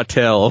cannot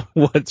tell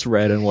what's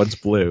red and what's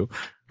blue.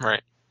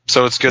 Right.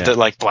 So it's good that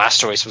like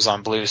Blastoise was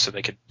on blue so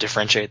they could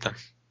differentiate them.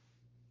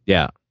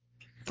 Yeah.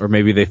 Or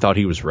maybe they thought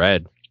he was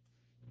red.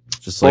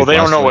 Just Well, like they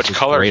don't know Blastoise which is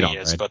color great he on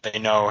is, red. but they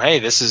know, hey,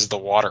 this is the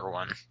water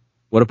one.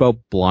 What about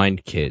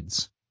blind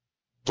kids?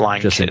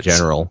 Blind Just kids. in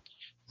general.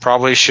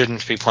 Probably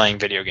shouldn't be playing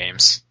video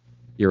games.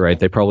 You're right.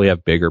 They probably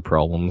have bigger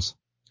problems.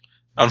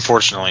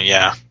 Unfortunately,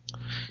 yeah.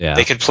 Yeah.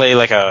 They could play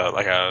like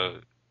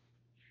a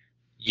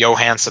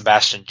Johann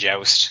Sebastian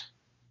Joust.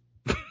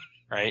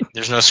 Right?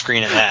 There's no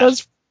screen in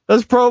that.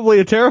 That's probably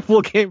a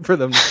terrible game for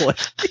them to play.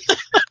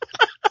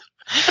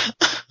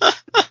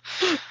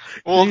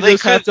 Well, you they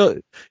just have could.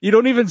 to. You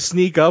don't even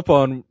sneak up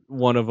on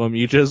one of them.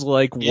 You just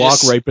like walk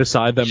right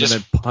beside them and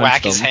then punch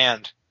whack them. his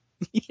hand.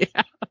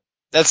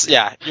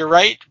 Yeah. You're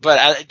right,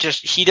 but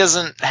he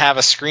doesn't have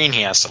a screen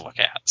he has to look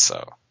at,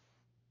 so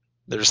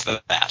there's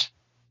that.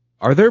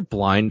 Are there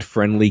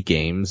blind-friendly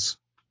games?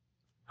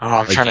 Oh,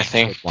 I'm like trying to games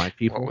think. for blind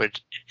people.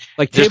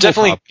 Like there's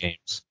tabletop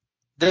games.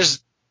 Did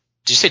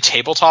you say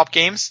tabletop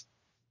games?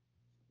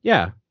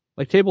 Yeah,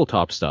 like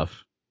tabletop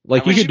stuff.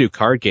 Like you could do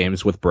card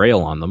games with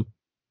Braille on them.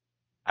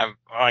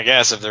 I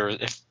guess if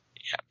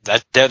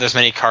there's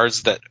many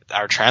cards that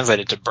are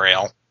translated to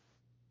Braille.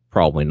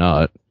 Probably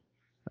not.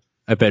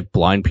 I bet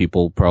blind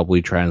people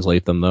probably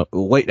translate them though.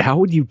 Wait, how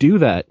would you do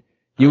that?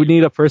 You would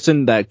need a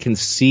person that can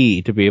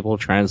see to be able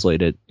to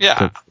translate it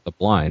to the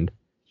blind.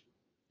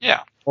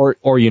 Yeah. Or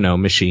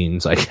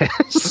machines, I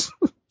guess.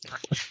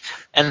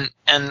 And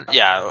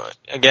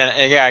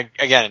again,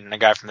 a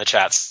guy from the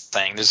chat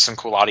saying there's some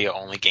cool audio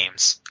only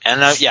games.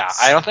 And I'm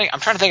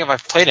trying to think if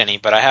I've played any,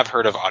 but I have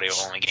heard of audio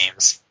only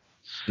games.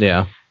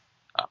 Yeah.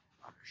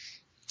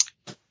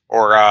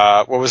 Or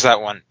what was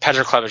that one?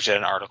 Pedro Klevich did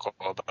an article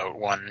about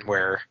one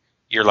where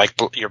you're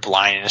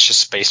blind and it's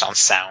just based on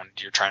sound.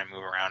 You're trying to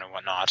move around and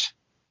whatnot.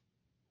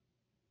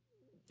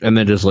 And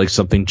then just like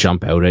something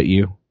jump out at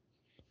you.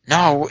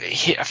 No,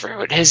 I forget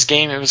what his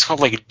game. It was called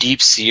like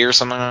Deep Sea or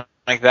something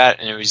like that,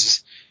 and it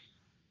was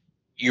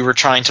you were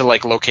trying to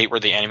like locate where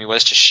the enemy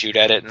was to shoot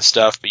at it and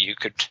stuff, but you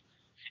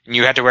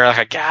had to wear like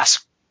a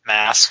gas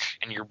mask,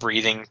 and your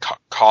breathing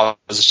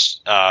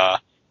caused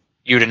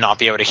you to not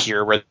be able to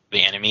hear where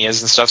the enemy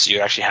is and stuff, so you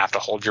actually have to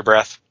hold your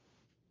breath.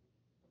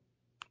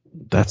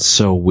 That's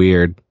so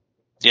weird.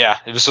 Yeah,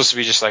 it was supposed to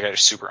be just like a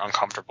super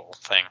uncomfortable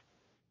thing.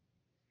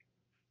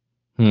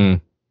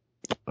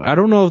 I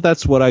don't know if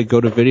that's what I go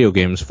to video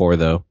games for,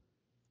 though.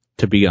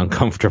 To be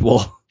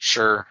uncomfortable.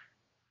 Sure.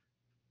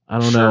 I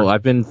don't know.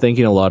 I've been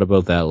thinking a lot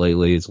about that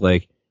lately. It's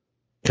like,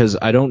 because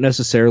I don't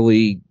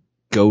necessarily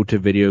go to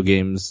video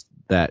games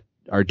that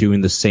are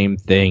doing the same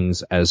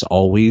things as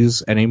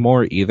always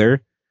anymore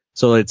either.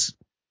 So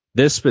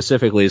this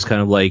specifically is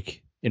kind of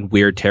like in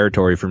weird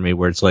territory for me,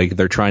 where it's like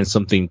they're trying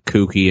something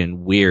kooky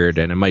and weird,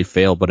 and it might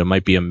fail, but it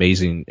might be an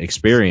amazing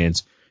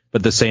experience. But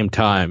at the same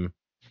time,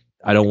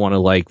 I don't want to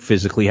like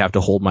physically have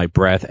to hold my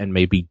breath and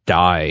maybe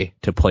die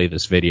to play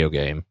this video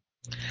game.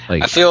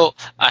 Like, I feel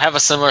I have a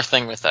similar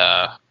thing with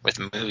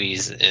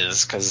movies,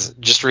 is because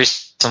just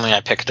recently I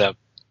picked up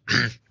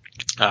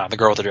The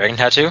Girl with the Dragon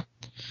Tattoo.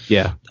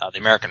 Yeah. The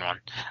American one,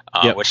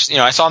 which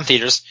I saw in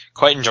theaters,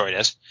 quite enjoyed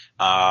it.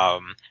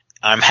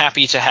 I'm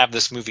happy to have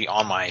this movie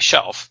on my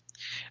shelf.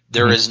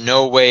 There is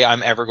no way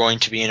I'm ever going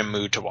to be in a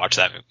mood to watch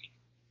that movie.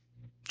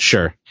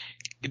 Sure.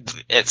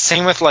 It's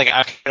same with like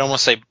I could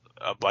almost say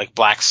like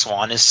Black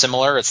Swan is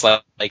similar. It's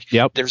like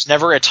there's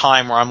never a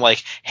time where I'm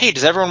like, hey,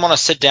 does everyone want to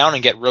sit down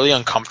and get really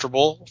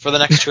uncomfortable for the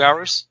next 2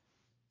 hours?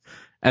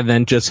 And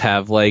then just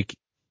have like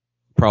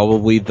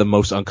probably the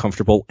most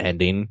uncomfortable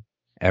ending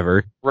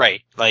ever.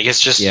 Right. Like it's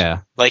just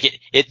like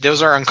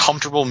those are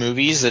uncomfortable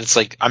movies. It's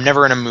like I'm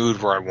never in a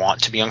mood where I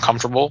want to be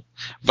uncomfortable,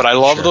 but I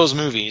love those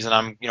movies,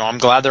 and I'm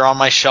glad they're on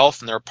my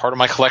shelf and they're a part of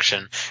my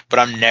collection, but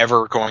I'm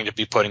never going to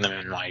be putting them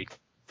in my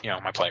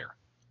my player.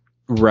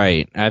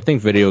 Right. I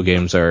think video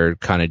games are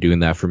kind of doing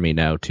that for me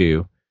now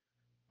too.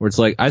 Where it's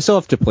like I still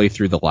have to play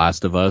through The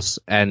Last of Us,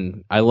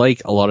 and I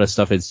like a lot of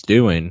stuff it's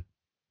doing,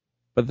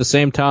 but at the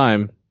same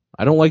time,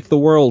 I don't like the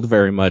world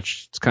very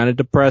much. It's kind of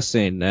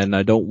depressing, and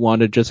I don't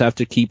want to just have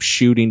to keep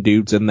shooting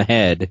dudes in the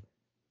head.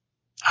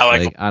 I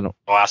like The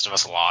Last of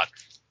Us a lot.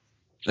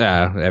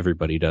 Yeah,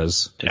 everybody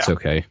does. Yeah. It's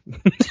okay.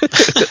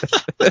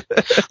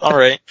 All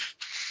right.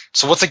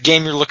 So what's a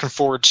game you're looking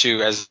forward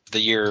to as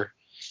the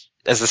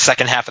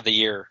second half of the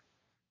year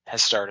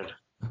has started?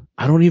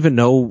 I don't even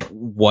know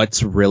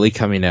what's really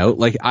coming out.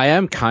 Like, I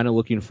am kind of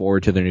looking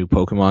forward to the new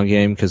Pokemon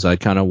game because I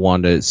kind of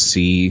want to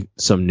see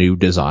some new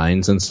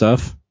designs and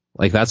stuff.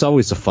 Like, that's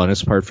always the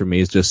funnest part for me,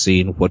 is just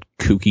seeing what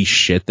kooky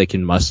shit they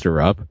can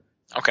muster up.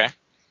 Okay.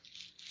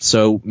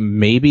 So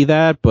maybe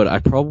that, but I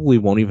probably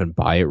won't even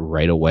buy it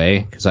right away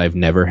because I've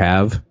never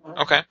have.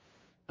 Okay.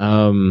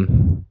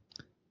 I'm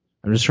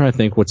just trying to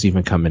think what's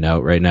even coming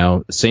out right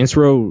now. Saints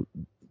Row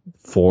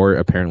 4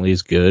 apparently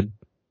is good.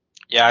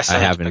 Yeah, I still I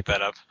need to haven't- pick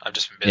that up. I've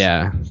just been busy.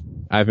 Yeah,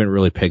 I haven't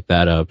really picked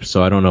that up,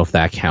 so I don't know if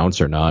that counts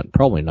or not.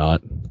 Probably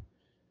not.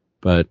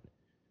 But,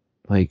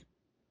 like,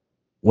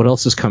 what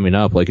else is coming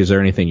up? Like, is there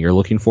anything you're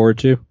looking forward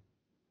to?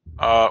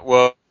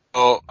 Well,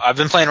 I've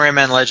been playing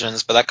Rayman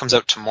Legends, but that comes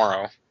out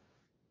tomorrow.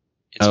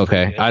 It's pretty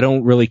Okay, good. I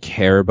don't really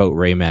care about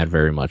Rayman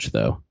very much,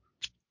 though.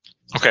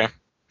 Okay.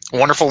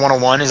 Wonderful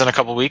 101 is in a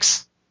couple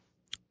weeks.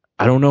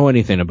 I don't know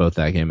anything about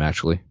that game,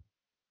 actually.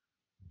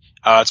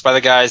 It's by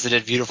the guys that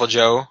did Beautiful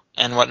Joe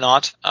and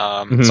whatnot.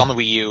 It's Mhm. on the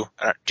Wii U.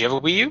 Do you have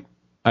a Wii U?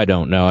 I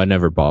don't know. I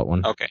never bought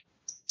one. Okay.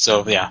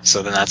 So yeah,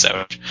 so then that's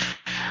out.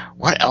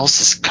 What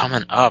else is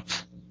coming up?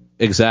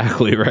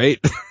 Exactly, right?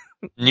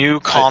 New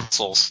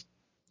consoles.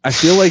 I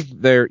feel like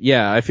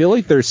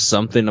there's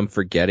something I'm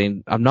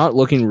forgetting. I'm not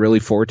looking really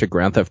forward to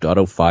Grand Theft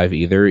Auto 5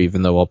 either,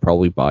 even though I'll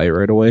probably buy it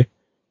right away.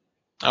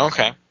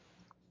 Okay.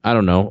 I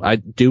don't know. I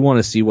do want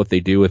to see what they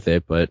do with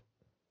it, but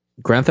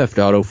Grand Theft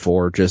Auto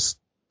 4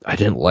 I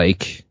didn't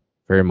like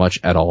very much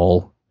at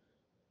all.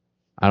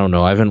 I don't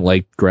know. I haven't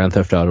liked Grand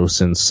Theft Auto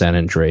since San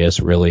Andreas,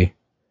 really.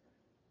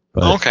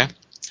 But Okay.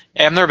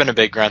 Yeah, I've never been a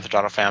big Grand Theft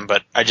Auto fan,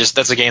 but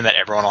that's a game that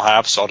everyone will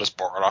have, so I'll just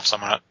borrow it off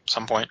someone at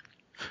some point.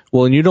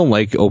 well, and you don't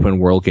like open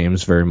world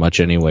games very much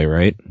anyway,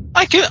 right?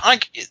 I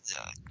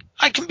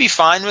can be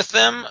fine with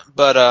them,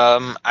 but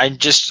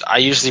I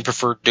usually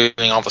prefer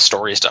doing all the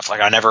story stuff. Like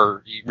I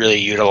never really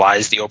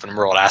utilize the open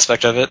world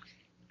aspect of it.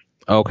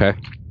 Okay.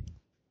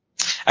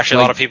 Actually,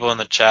 a lot of people in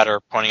the chat are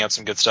pointing out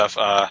some good stuff.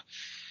 Legend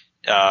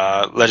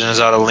of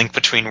Zelda: Link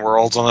Between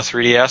Worlds on the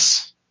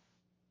 3DS.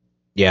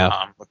 Yeah.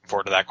 I'm looking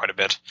forward to that quite a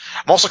bit.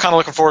 I'm also kind of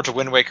looking forward to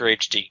Wind Waker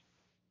HD.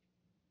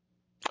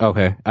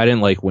 Okay. I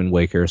didn't like Wind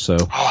Waker, so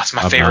Oh, it's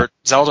my I'm favorite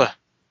Zelda.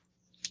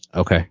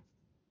 okay.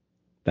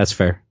 That's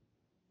fair.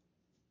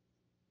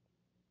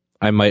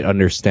 I might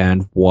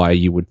understand why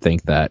you would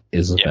think that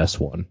is the best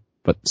one,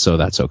 but so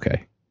that's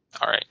okay.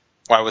 All right.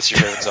 Why? What's your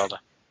favorite Zelda?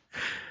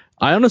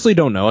 I honestly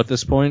don't know at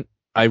this point.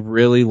 I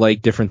really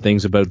like different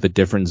things about the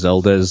different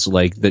Zeldas,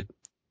 like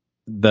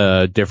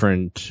the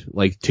different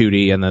like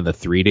 2D and then the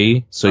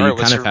 3D. So All you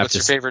right, kind of have what's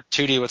your favorite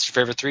 2D? What's your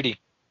favorite 3D?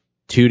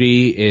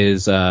 2D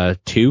is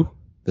 2,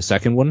 the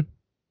second one.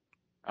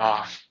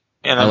 Oh,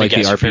 and I let me like the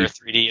guess. Your RP. favorite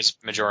 3D is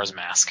Majora's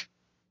Mask.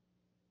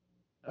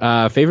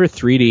 Favorite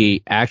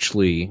 3D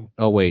actually.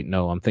 Oh wait,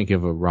 no, I'm thinking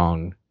of a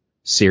wrong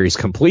series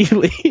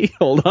completely.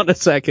 Hold on a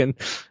second.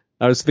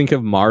 I was thinking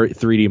of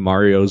 3D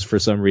Mario's for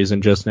some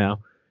reason just now.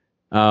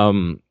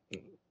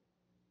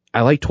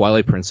 I like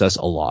Twilight Princess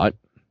a lot.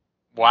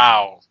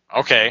 Wow.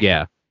 Okay.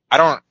 Yeah.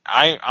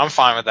 I'm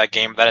fine with that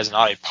game, but that is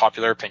not a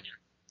popular opinion.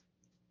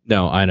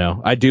 No, I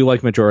know. I do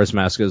like Majora's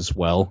Mask as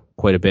well,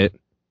 quite a bit.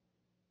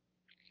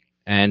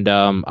 And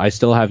I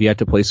still have yet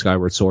to play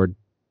Skyward Sword.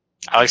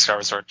 I like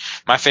Skyward Sword.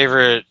 I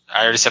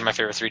already said my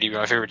favorite 3D, but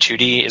my favorite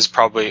 2D is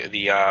probably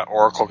the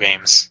Oracle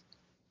games.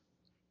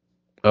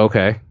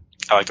 Okay.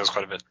 I like those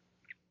quite a bit.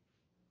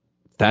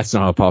 That's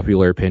not a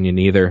popular opinion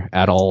either,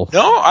 at all.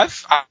 No,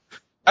 I've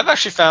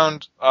actually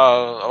found a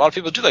lot of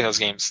people do like those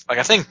games. Like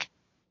I think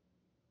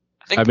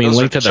I mean, those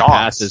Link are to the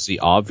Past is the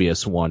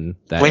obvious one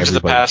that Link to the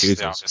everybody Past is chooses.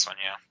 the obvious one,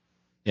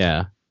 yeah.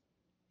 Yeah.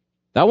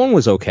 That one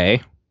was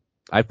okay.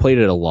 I played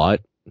it a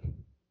lot,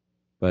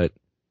 but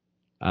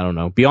I don't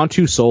know. Beyond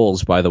Two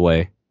Souls, by the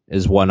way,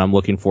 is one I'm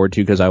looking forward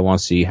to because I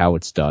want to see how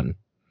it's done.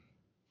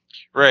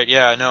 Right,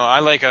 yeah, no, I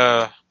like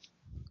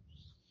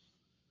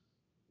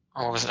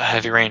what was it?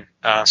 Heavy Rain.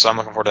 So I'm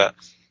looking forward to that.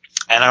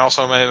 And I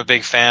also am a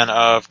big fan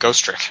of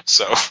Ghost Trick,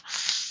 so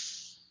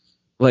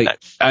Like,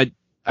 I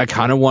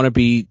kind of want to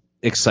be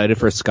excited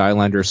for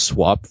Skylanders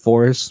Swap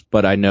Force,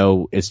 but I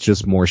know it's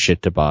just more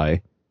shit to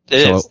buy.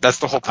 it So is. That's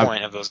the whole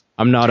point of those.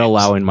 I'm not games.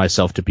 allowing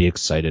myself to be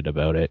excited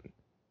about it.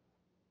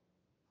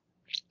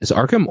 Is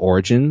Arkham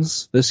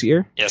Origins this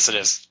year? Yes, it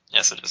is.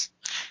 Yes, it is.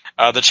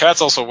 The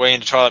chat's also way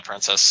into Twilight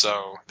Princess,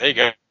 so there you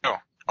go.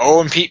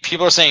 Oh, and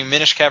people are saying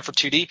Minish Cap for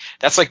 2D.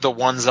 That's like the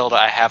one Zelda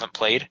I haven't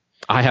played.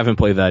 I haven't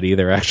played that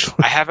either, actually.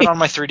 I have it on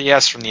my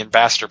 3DS from the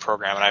Ambassador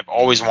program, and I've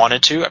always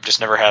wanted to. I've just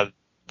never had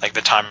like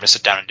the time to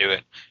sit down and do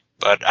it.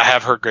 But I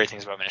have heard great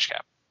things about Minish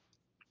Cap.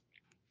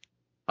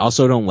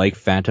 Also don't like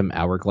Phantom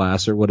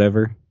Hourglass or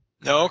whatever.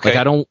 No, okay.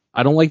 Like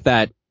I don't like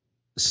that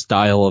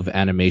style of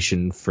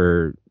animation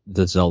for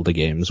the Zelda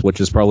games, which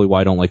is probably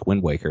why I don't like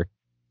Wind Waker.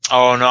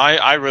 Oh no,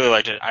 I really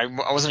liked it. I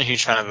wasn't a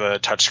huge fan of the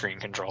touchscreen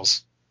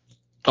controls.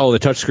 Oh, the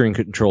touchscreen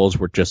controls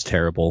were just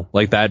terrible.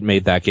 Like that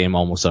made that game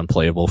almost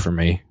unplayable for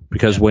me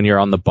because when you're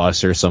on the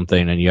bus or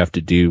something and you have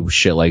to do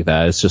shit like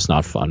that, it's just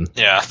not fun.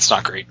 Yeah, it's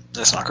not great.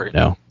 It's not great.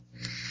 No.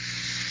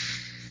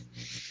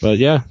 But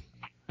yeah,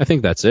 I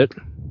think that's it.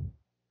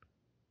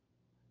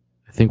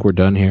 I think we're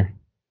done here.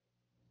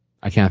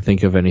 I can't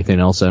think of anything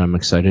else that I'm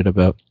excited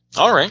about.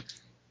 All right.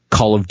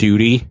 Call of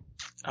Duty.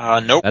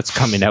 Nope. That's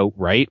coming out,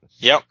 right?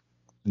 Yep.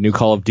 New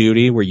Call of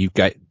Duty where you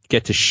get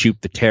to shoot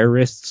the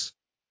terrorists.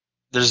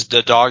 There's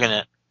the dog in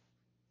it.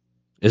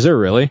 Is there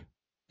really?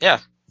 Yeah.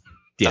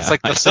 That's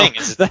like the thing.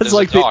 That's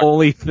like the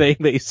only thing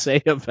they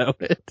say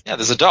about it. Yeah,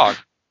 there's a dog.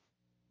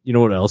 You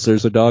know what else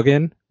there's a dog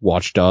in?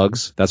 Watch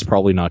Dogs. That's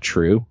probably not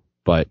true,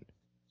 but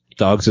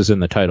Dogs is in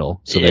the title,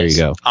 so there you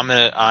go.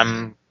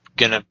 I'm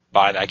gonna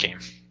buy that game.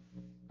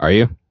 Are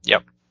you?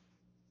 Yep.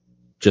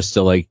 Just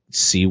to like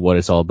see what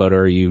it's all about,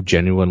 or are you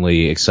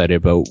genuinely excited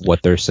about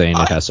what they're saying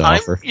it has to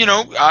offer?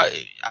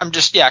 I'm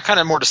just kind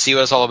of more to see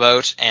what it's all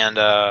about, and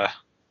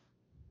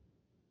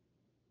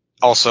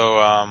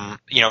also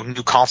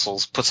new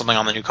consoles. Put something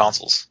on the new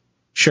consoles.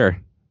 Sure.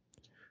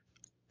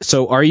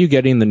 So, are you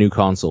getting the new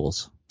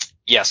consoles?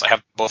 Yes, I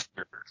have both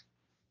pre-ordered.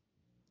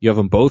 You have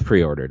them both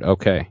pre-ordered.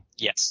 Okay.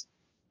 Yes.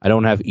 I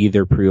don't have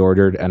either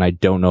pre-ordered, and I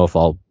don't know if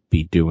I'll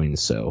be doing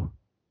so.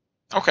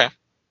 Okay.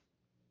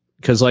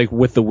 Because, like,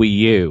 with the Wii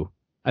U,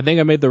 I think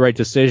I made the right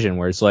decision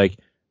where it's like,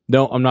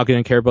 no, I'm not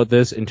going to care about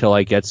this until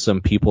I get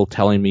some people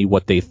telling me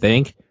what they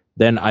think.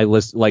 Then I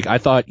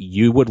thought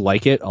you would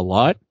like it a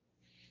lot,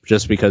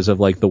 just because of,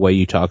 like, the way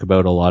you talk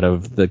about a lot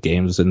of the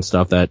games and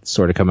stuff that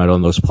sort of come out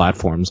on those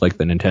platforms, like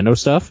the Nintendo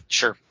stuff.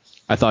 Sure.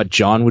 I thought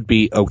John would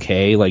be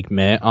okay, like,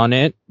 meh on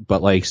it,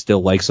 but, like,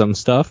 still like some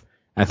stuff.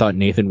 I thought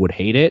Nathan would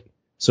hate it.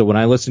 So when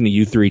I listened to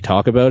you three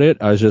talk about it,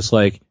 I was just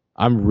like,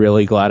 I'm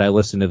really glad I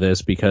listened to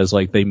this because,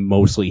 like, they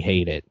mostly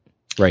hate it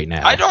right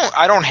now. I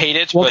don't hate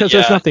it. Well, because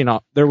there was nothing on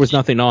it. There's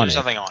nothing on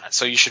it,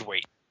 so you should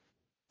wait.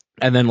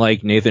 And then,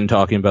 like, Nathan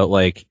talking about,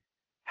 like,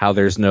 how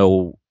there's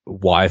no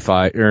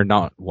Wi-Fi, or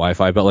not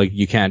Wi-Fi, but, like,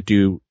 you can't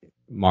do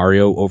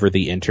Mario over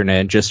the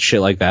internet, just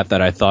shit like that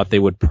I thought they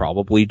would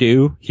probably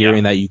do.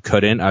 Hearing that you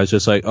couldn't, I was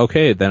just like,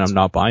 okay, then I'm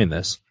not buying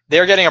this.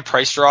 They're getting a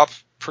price drop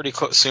pretty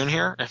soon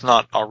here, if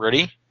not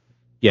already.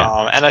 Yeah.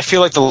 And I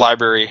feel like the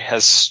library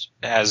has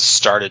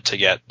started to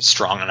get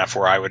strong enough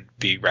where I would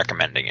be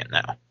recommending it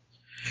now.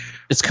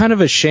 It's kind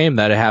of a shame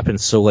that it happened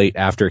so late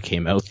after it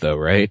came out, though,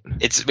 right?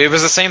 It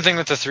was the same thing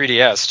with the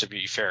 3DS, to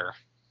be fair.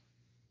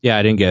 Yeah,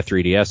 I didn't get a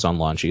 3DS on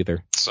launch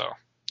either. So,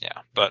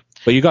 yeah, but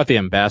you got the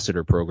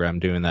ambassador program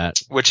doing that,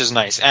 which is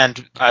nice.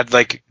 And I'd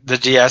like the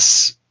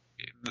DS.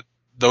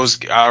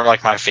 Those are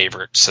like my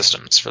favorite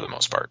systems for the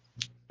most part.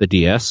 The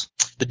DS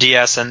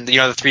and the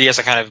 3DS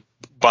I kind of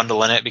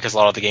bundle in it because a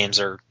lot of the games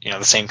are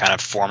the same kind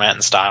of format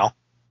and style.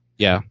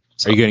 Yeah.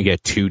 So, are you going to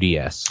get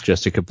 2DS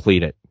just to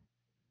complete it?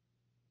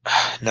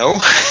 No.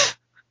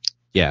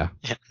 Yeah.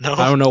 No.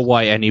 I don't know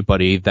why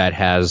anybody that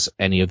has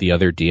any of the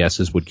other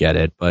DSs would get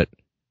it, but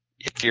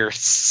if you're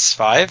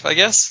 5, I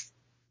guess.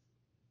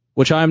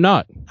 Which I'm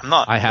not. I'm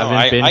not. I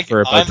haven't been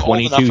for about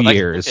 22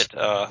 years. I can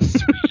look at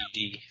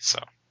 3D, so.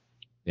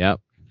 Yeah,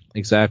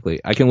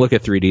 exactly. I can look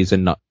at 3D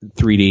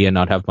and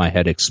not have my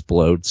head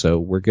explode, so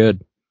we're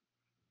good.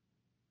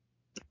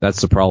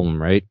 That's the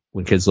problem, right?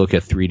 When kids look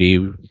at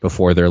 3D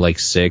before they're like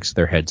 6,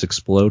 their heads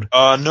explode.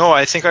 No,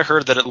 I think I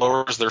heard that it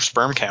lowers their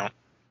sperm count.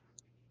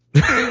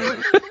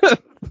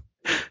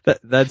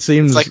 That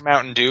seems it's like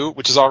Mountain Dew,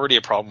 which is already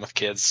a problem with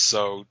kids.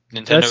 So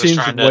Nintendo is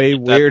trying to way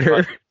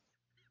weirder.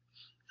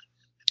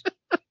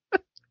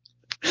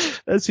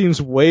 That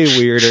seems way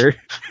weirder.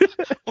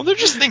 Well, they're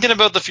just thinking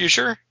about the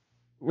future.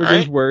 We're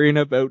just worrying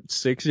about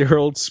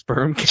 6-year-old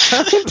sperm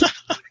count.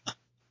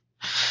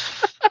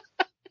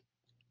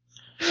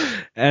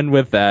 And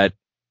with that,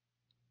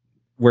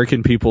 where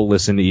can people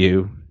listen to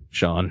you,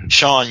 Sean?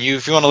 Sean,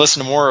 if you want to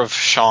listen to more of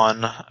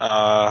Sean,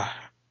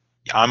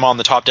 I'm on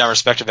the Top Down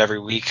Perspective every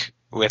week.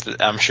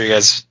 I'm sure you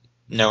guys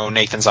know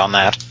Nathan's on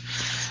that.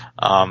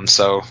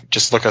 So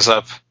just look us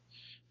up.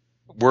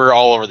 We're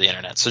all over the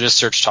internet, so just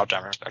search Top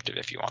Down Perspective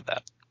if you want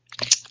that.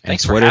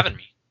 Thanks for having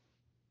me.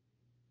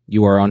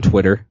 You are on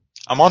Twitter.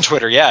 I'm on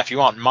Twitter, yeah. If you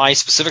want my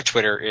specific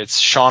Twitter, it's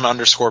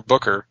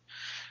Sean_Booker.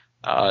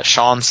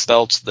 Sean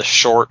spelled the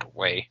short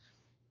way.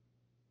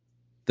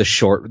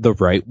 The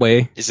right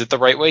way? Is it the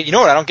right way? You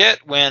know what I don't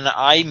get? When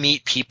I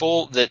meet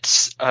people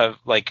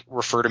that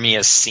refer to me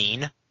as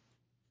Scene.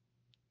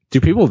 Do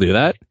people do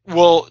that?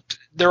 Well,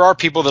 there are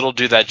people that'll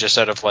do that just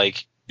out of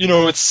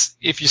it's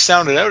if you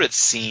sound it out, it's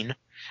Scene.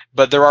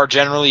 But there are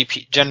genuinely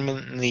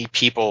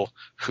people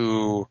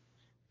who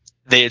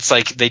they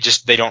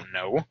don't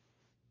know,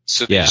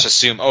 so they just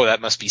assume, oh,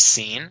 that must be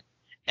Scene.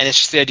 And it's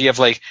just the idea of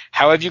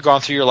how have you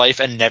gone through your life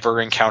and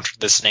never encountered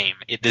this name?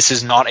 This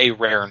is not a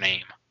rare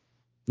name.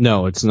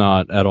 No, it's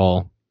not at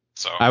all.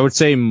 So I would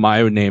say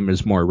my name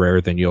is more rare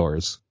than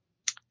yours.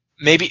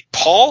 Maybe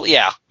Paul,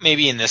 yeah,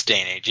 maybe in this day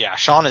and age, yeah.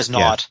 Sean is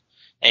not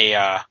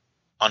a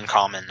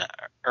uncommon,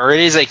 or it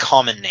is a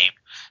common name.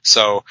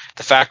 So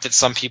the fact that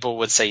some people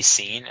would say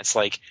Scene, it's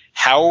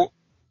how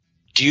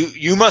do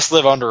you must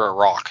live under a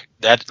rock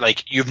that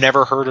you've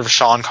never heard of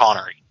Sean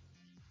Connery.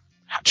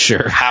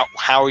 Sure.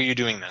 How are you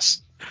doing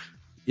this?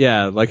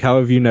 Yeah, how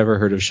have you never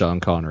heard of Sean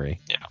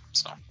Connery? Yeah,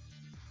 so.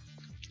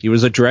 He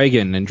was a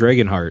dragon in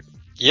Dragonheart.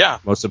 Yeah.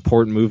 Most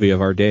important movie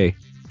of our day.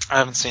 I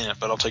haven't seen it,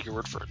 but I'll take your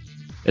word for it.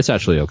 It's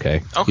actually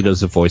okay. He does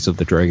the voice of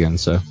the dragon,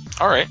 so.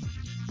 All right.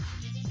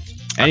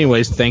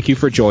 Anyways, thank you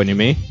for joining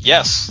me.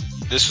 Yes,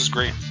 this was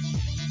great.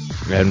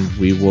 And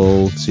we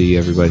will see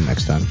everybody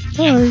next time.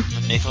 Bye. Yeah,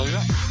 Nathan will be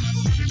back.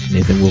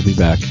 Nathan will be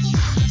back.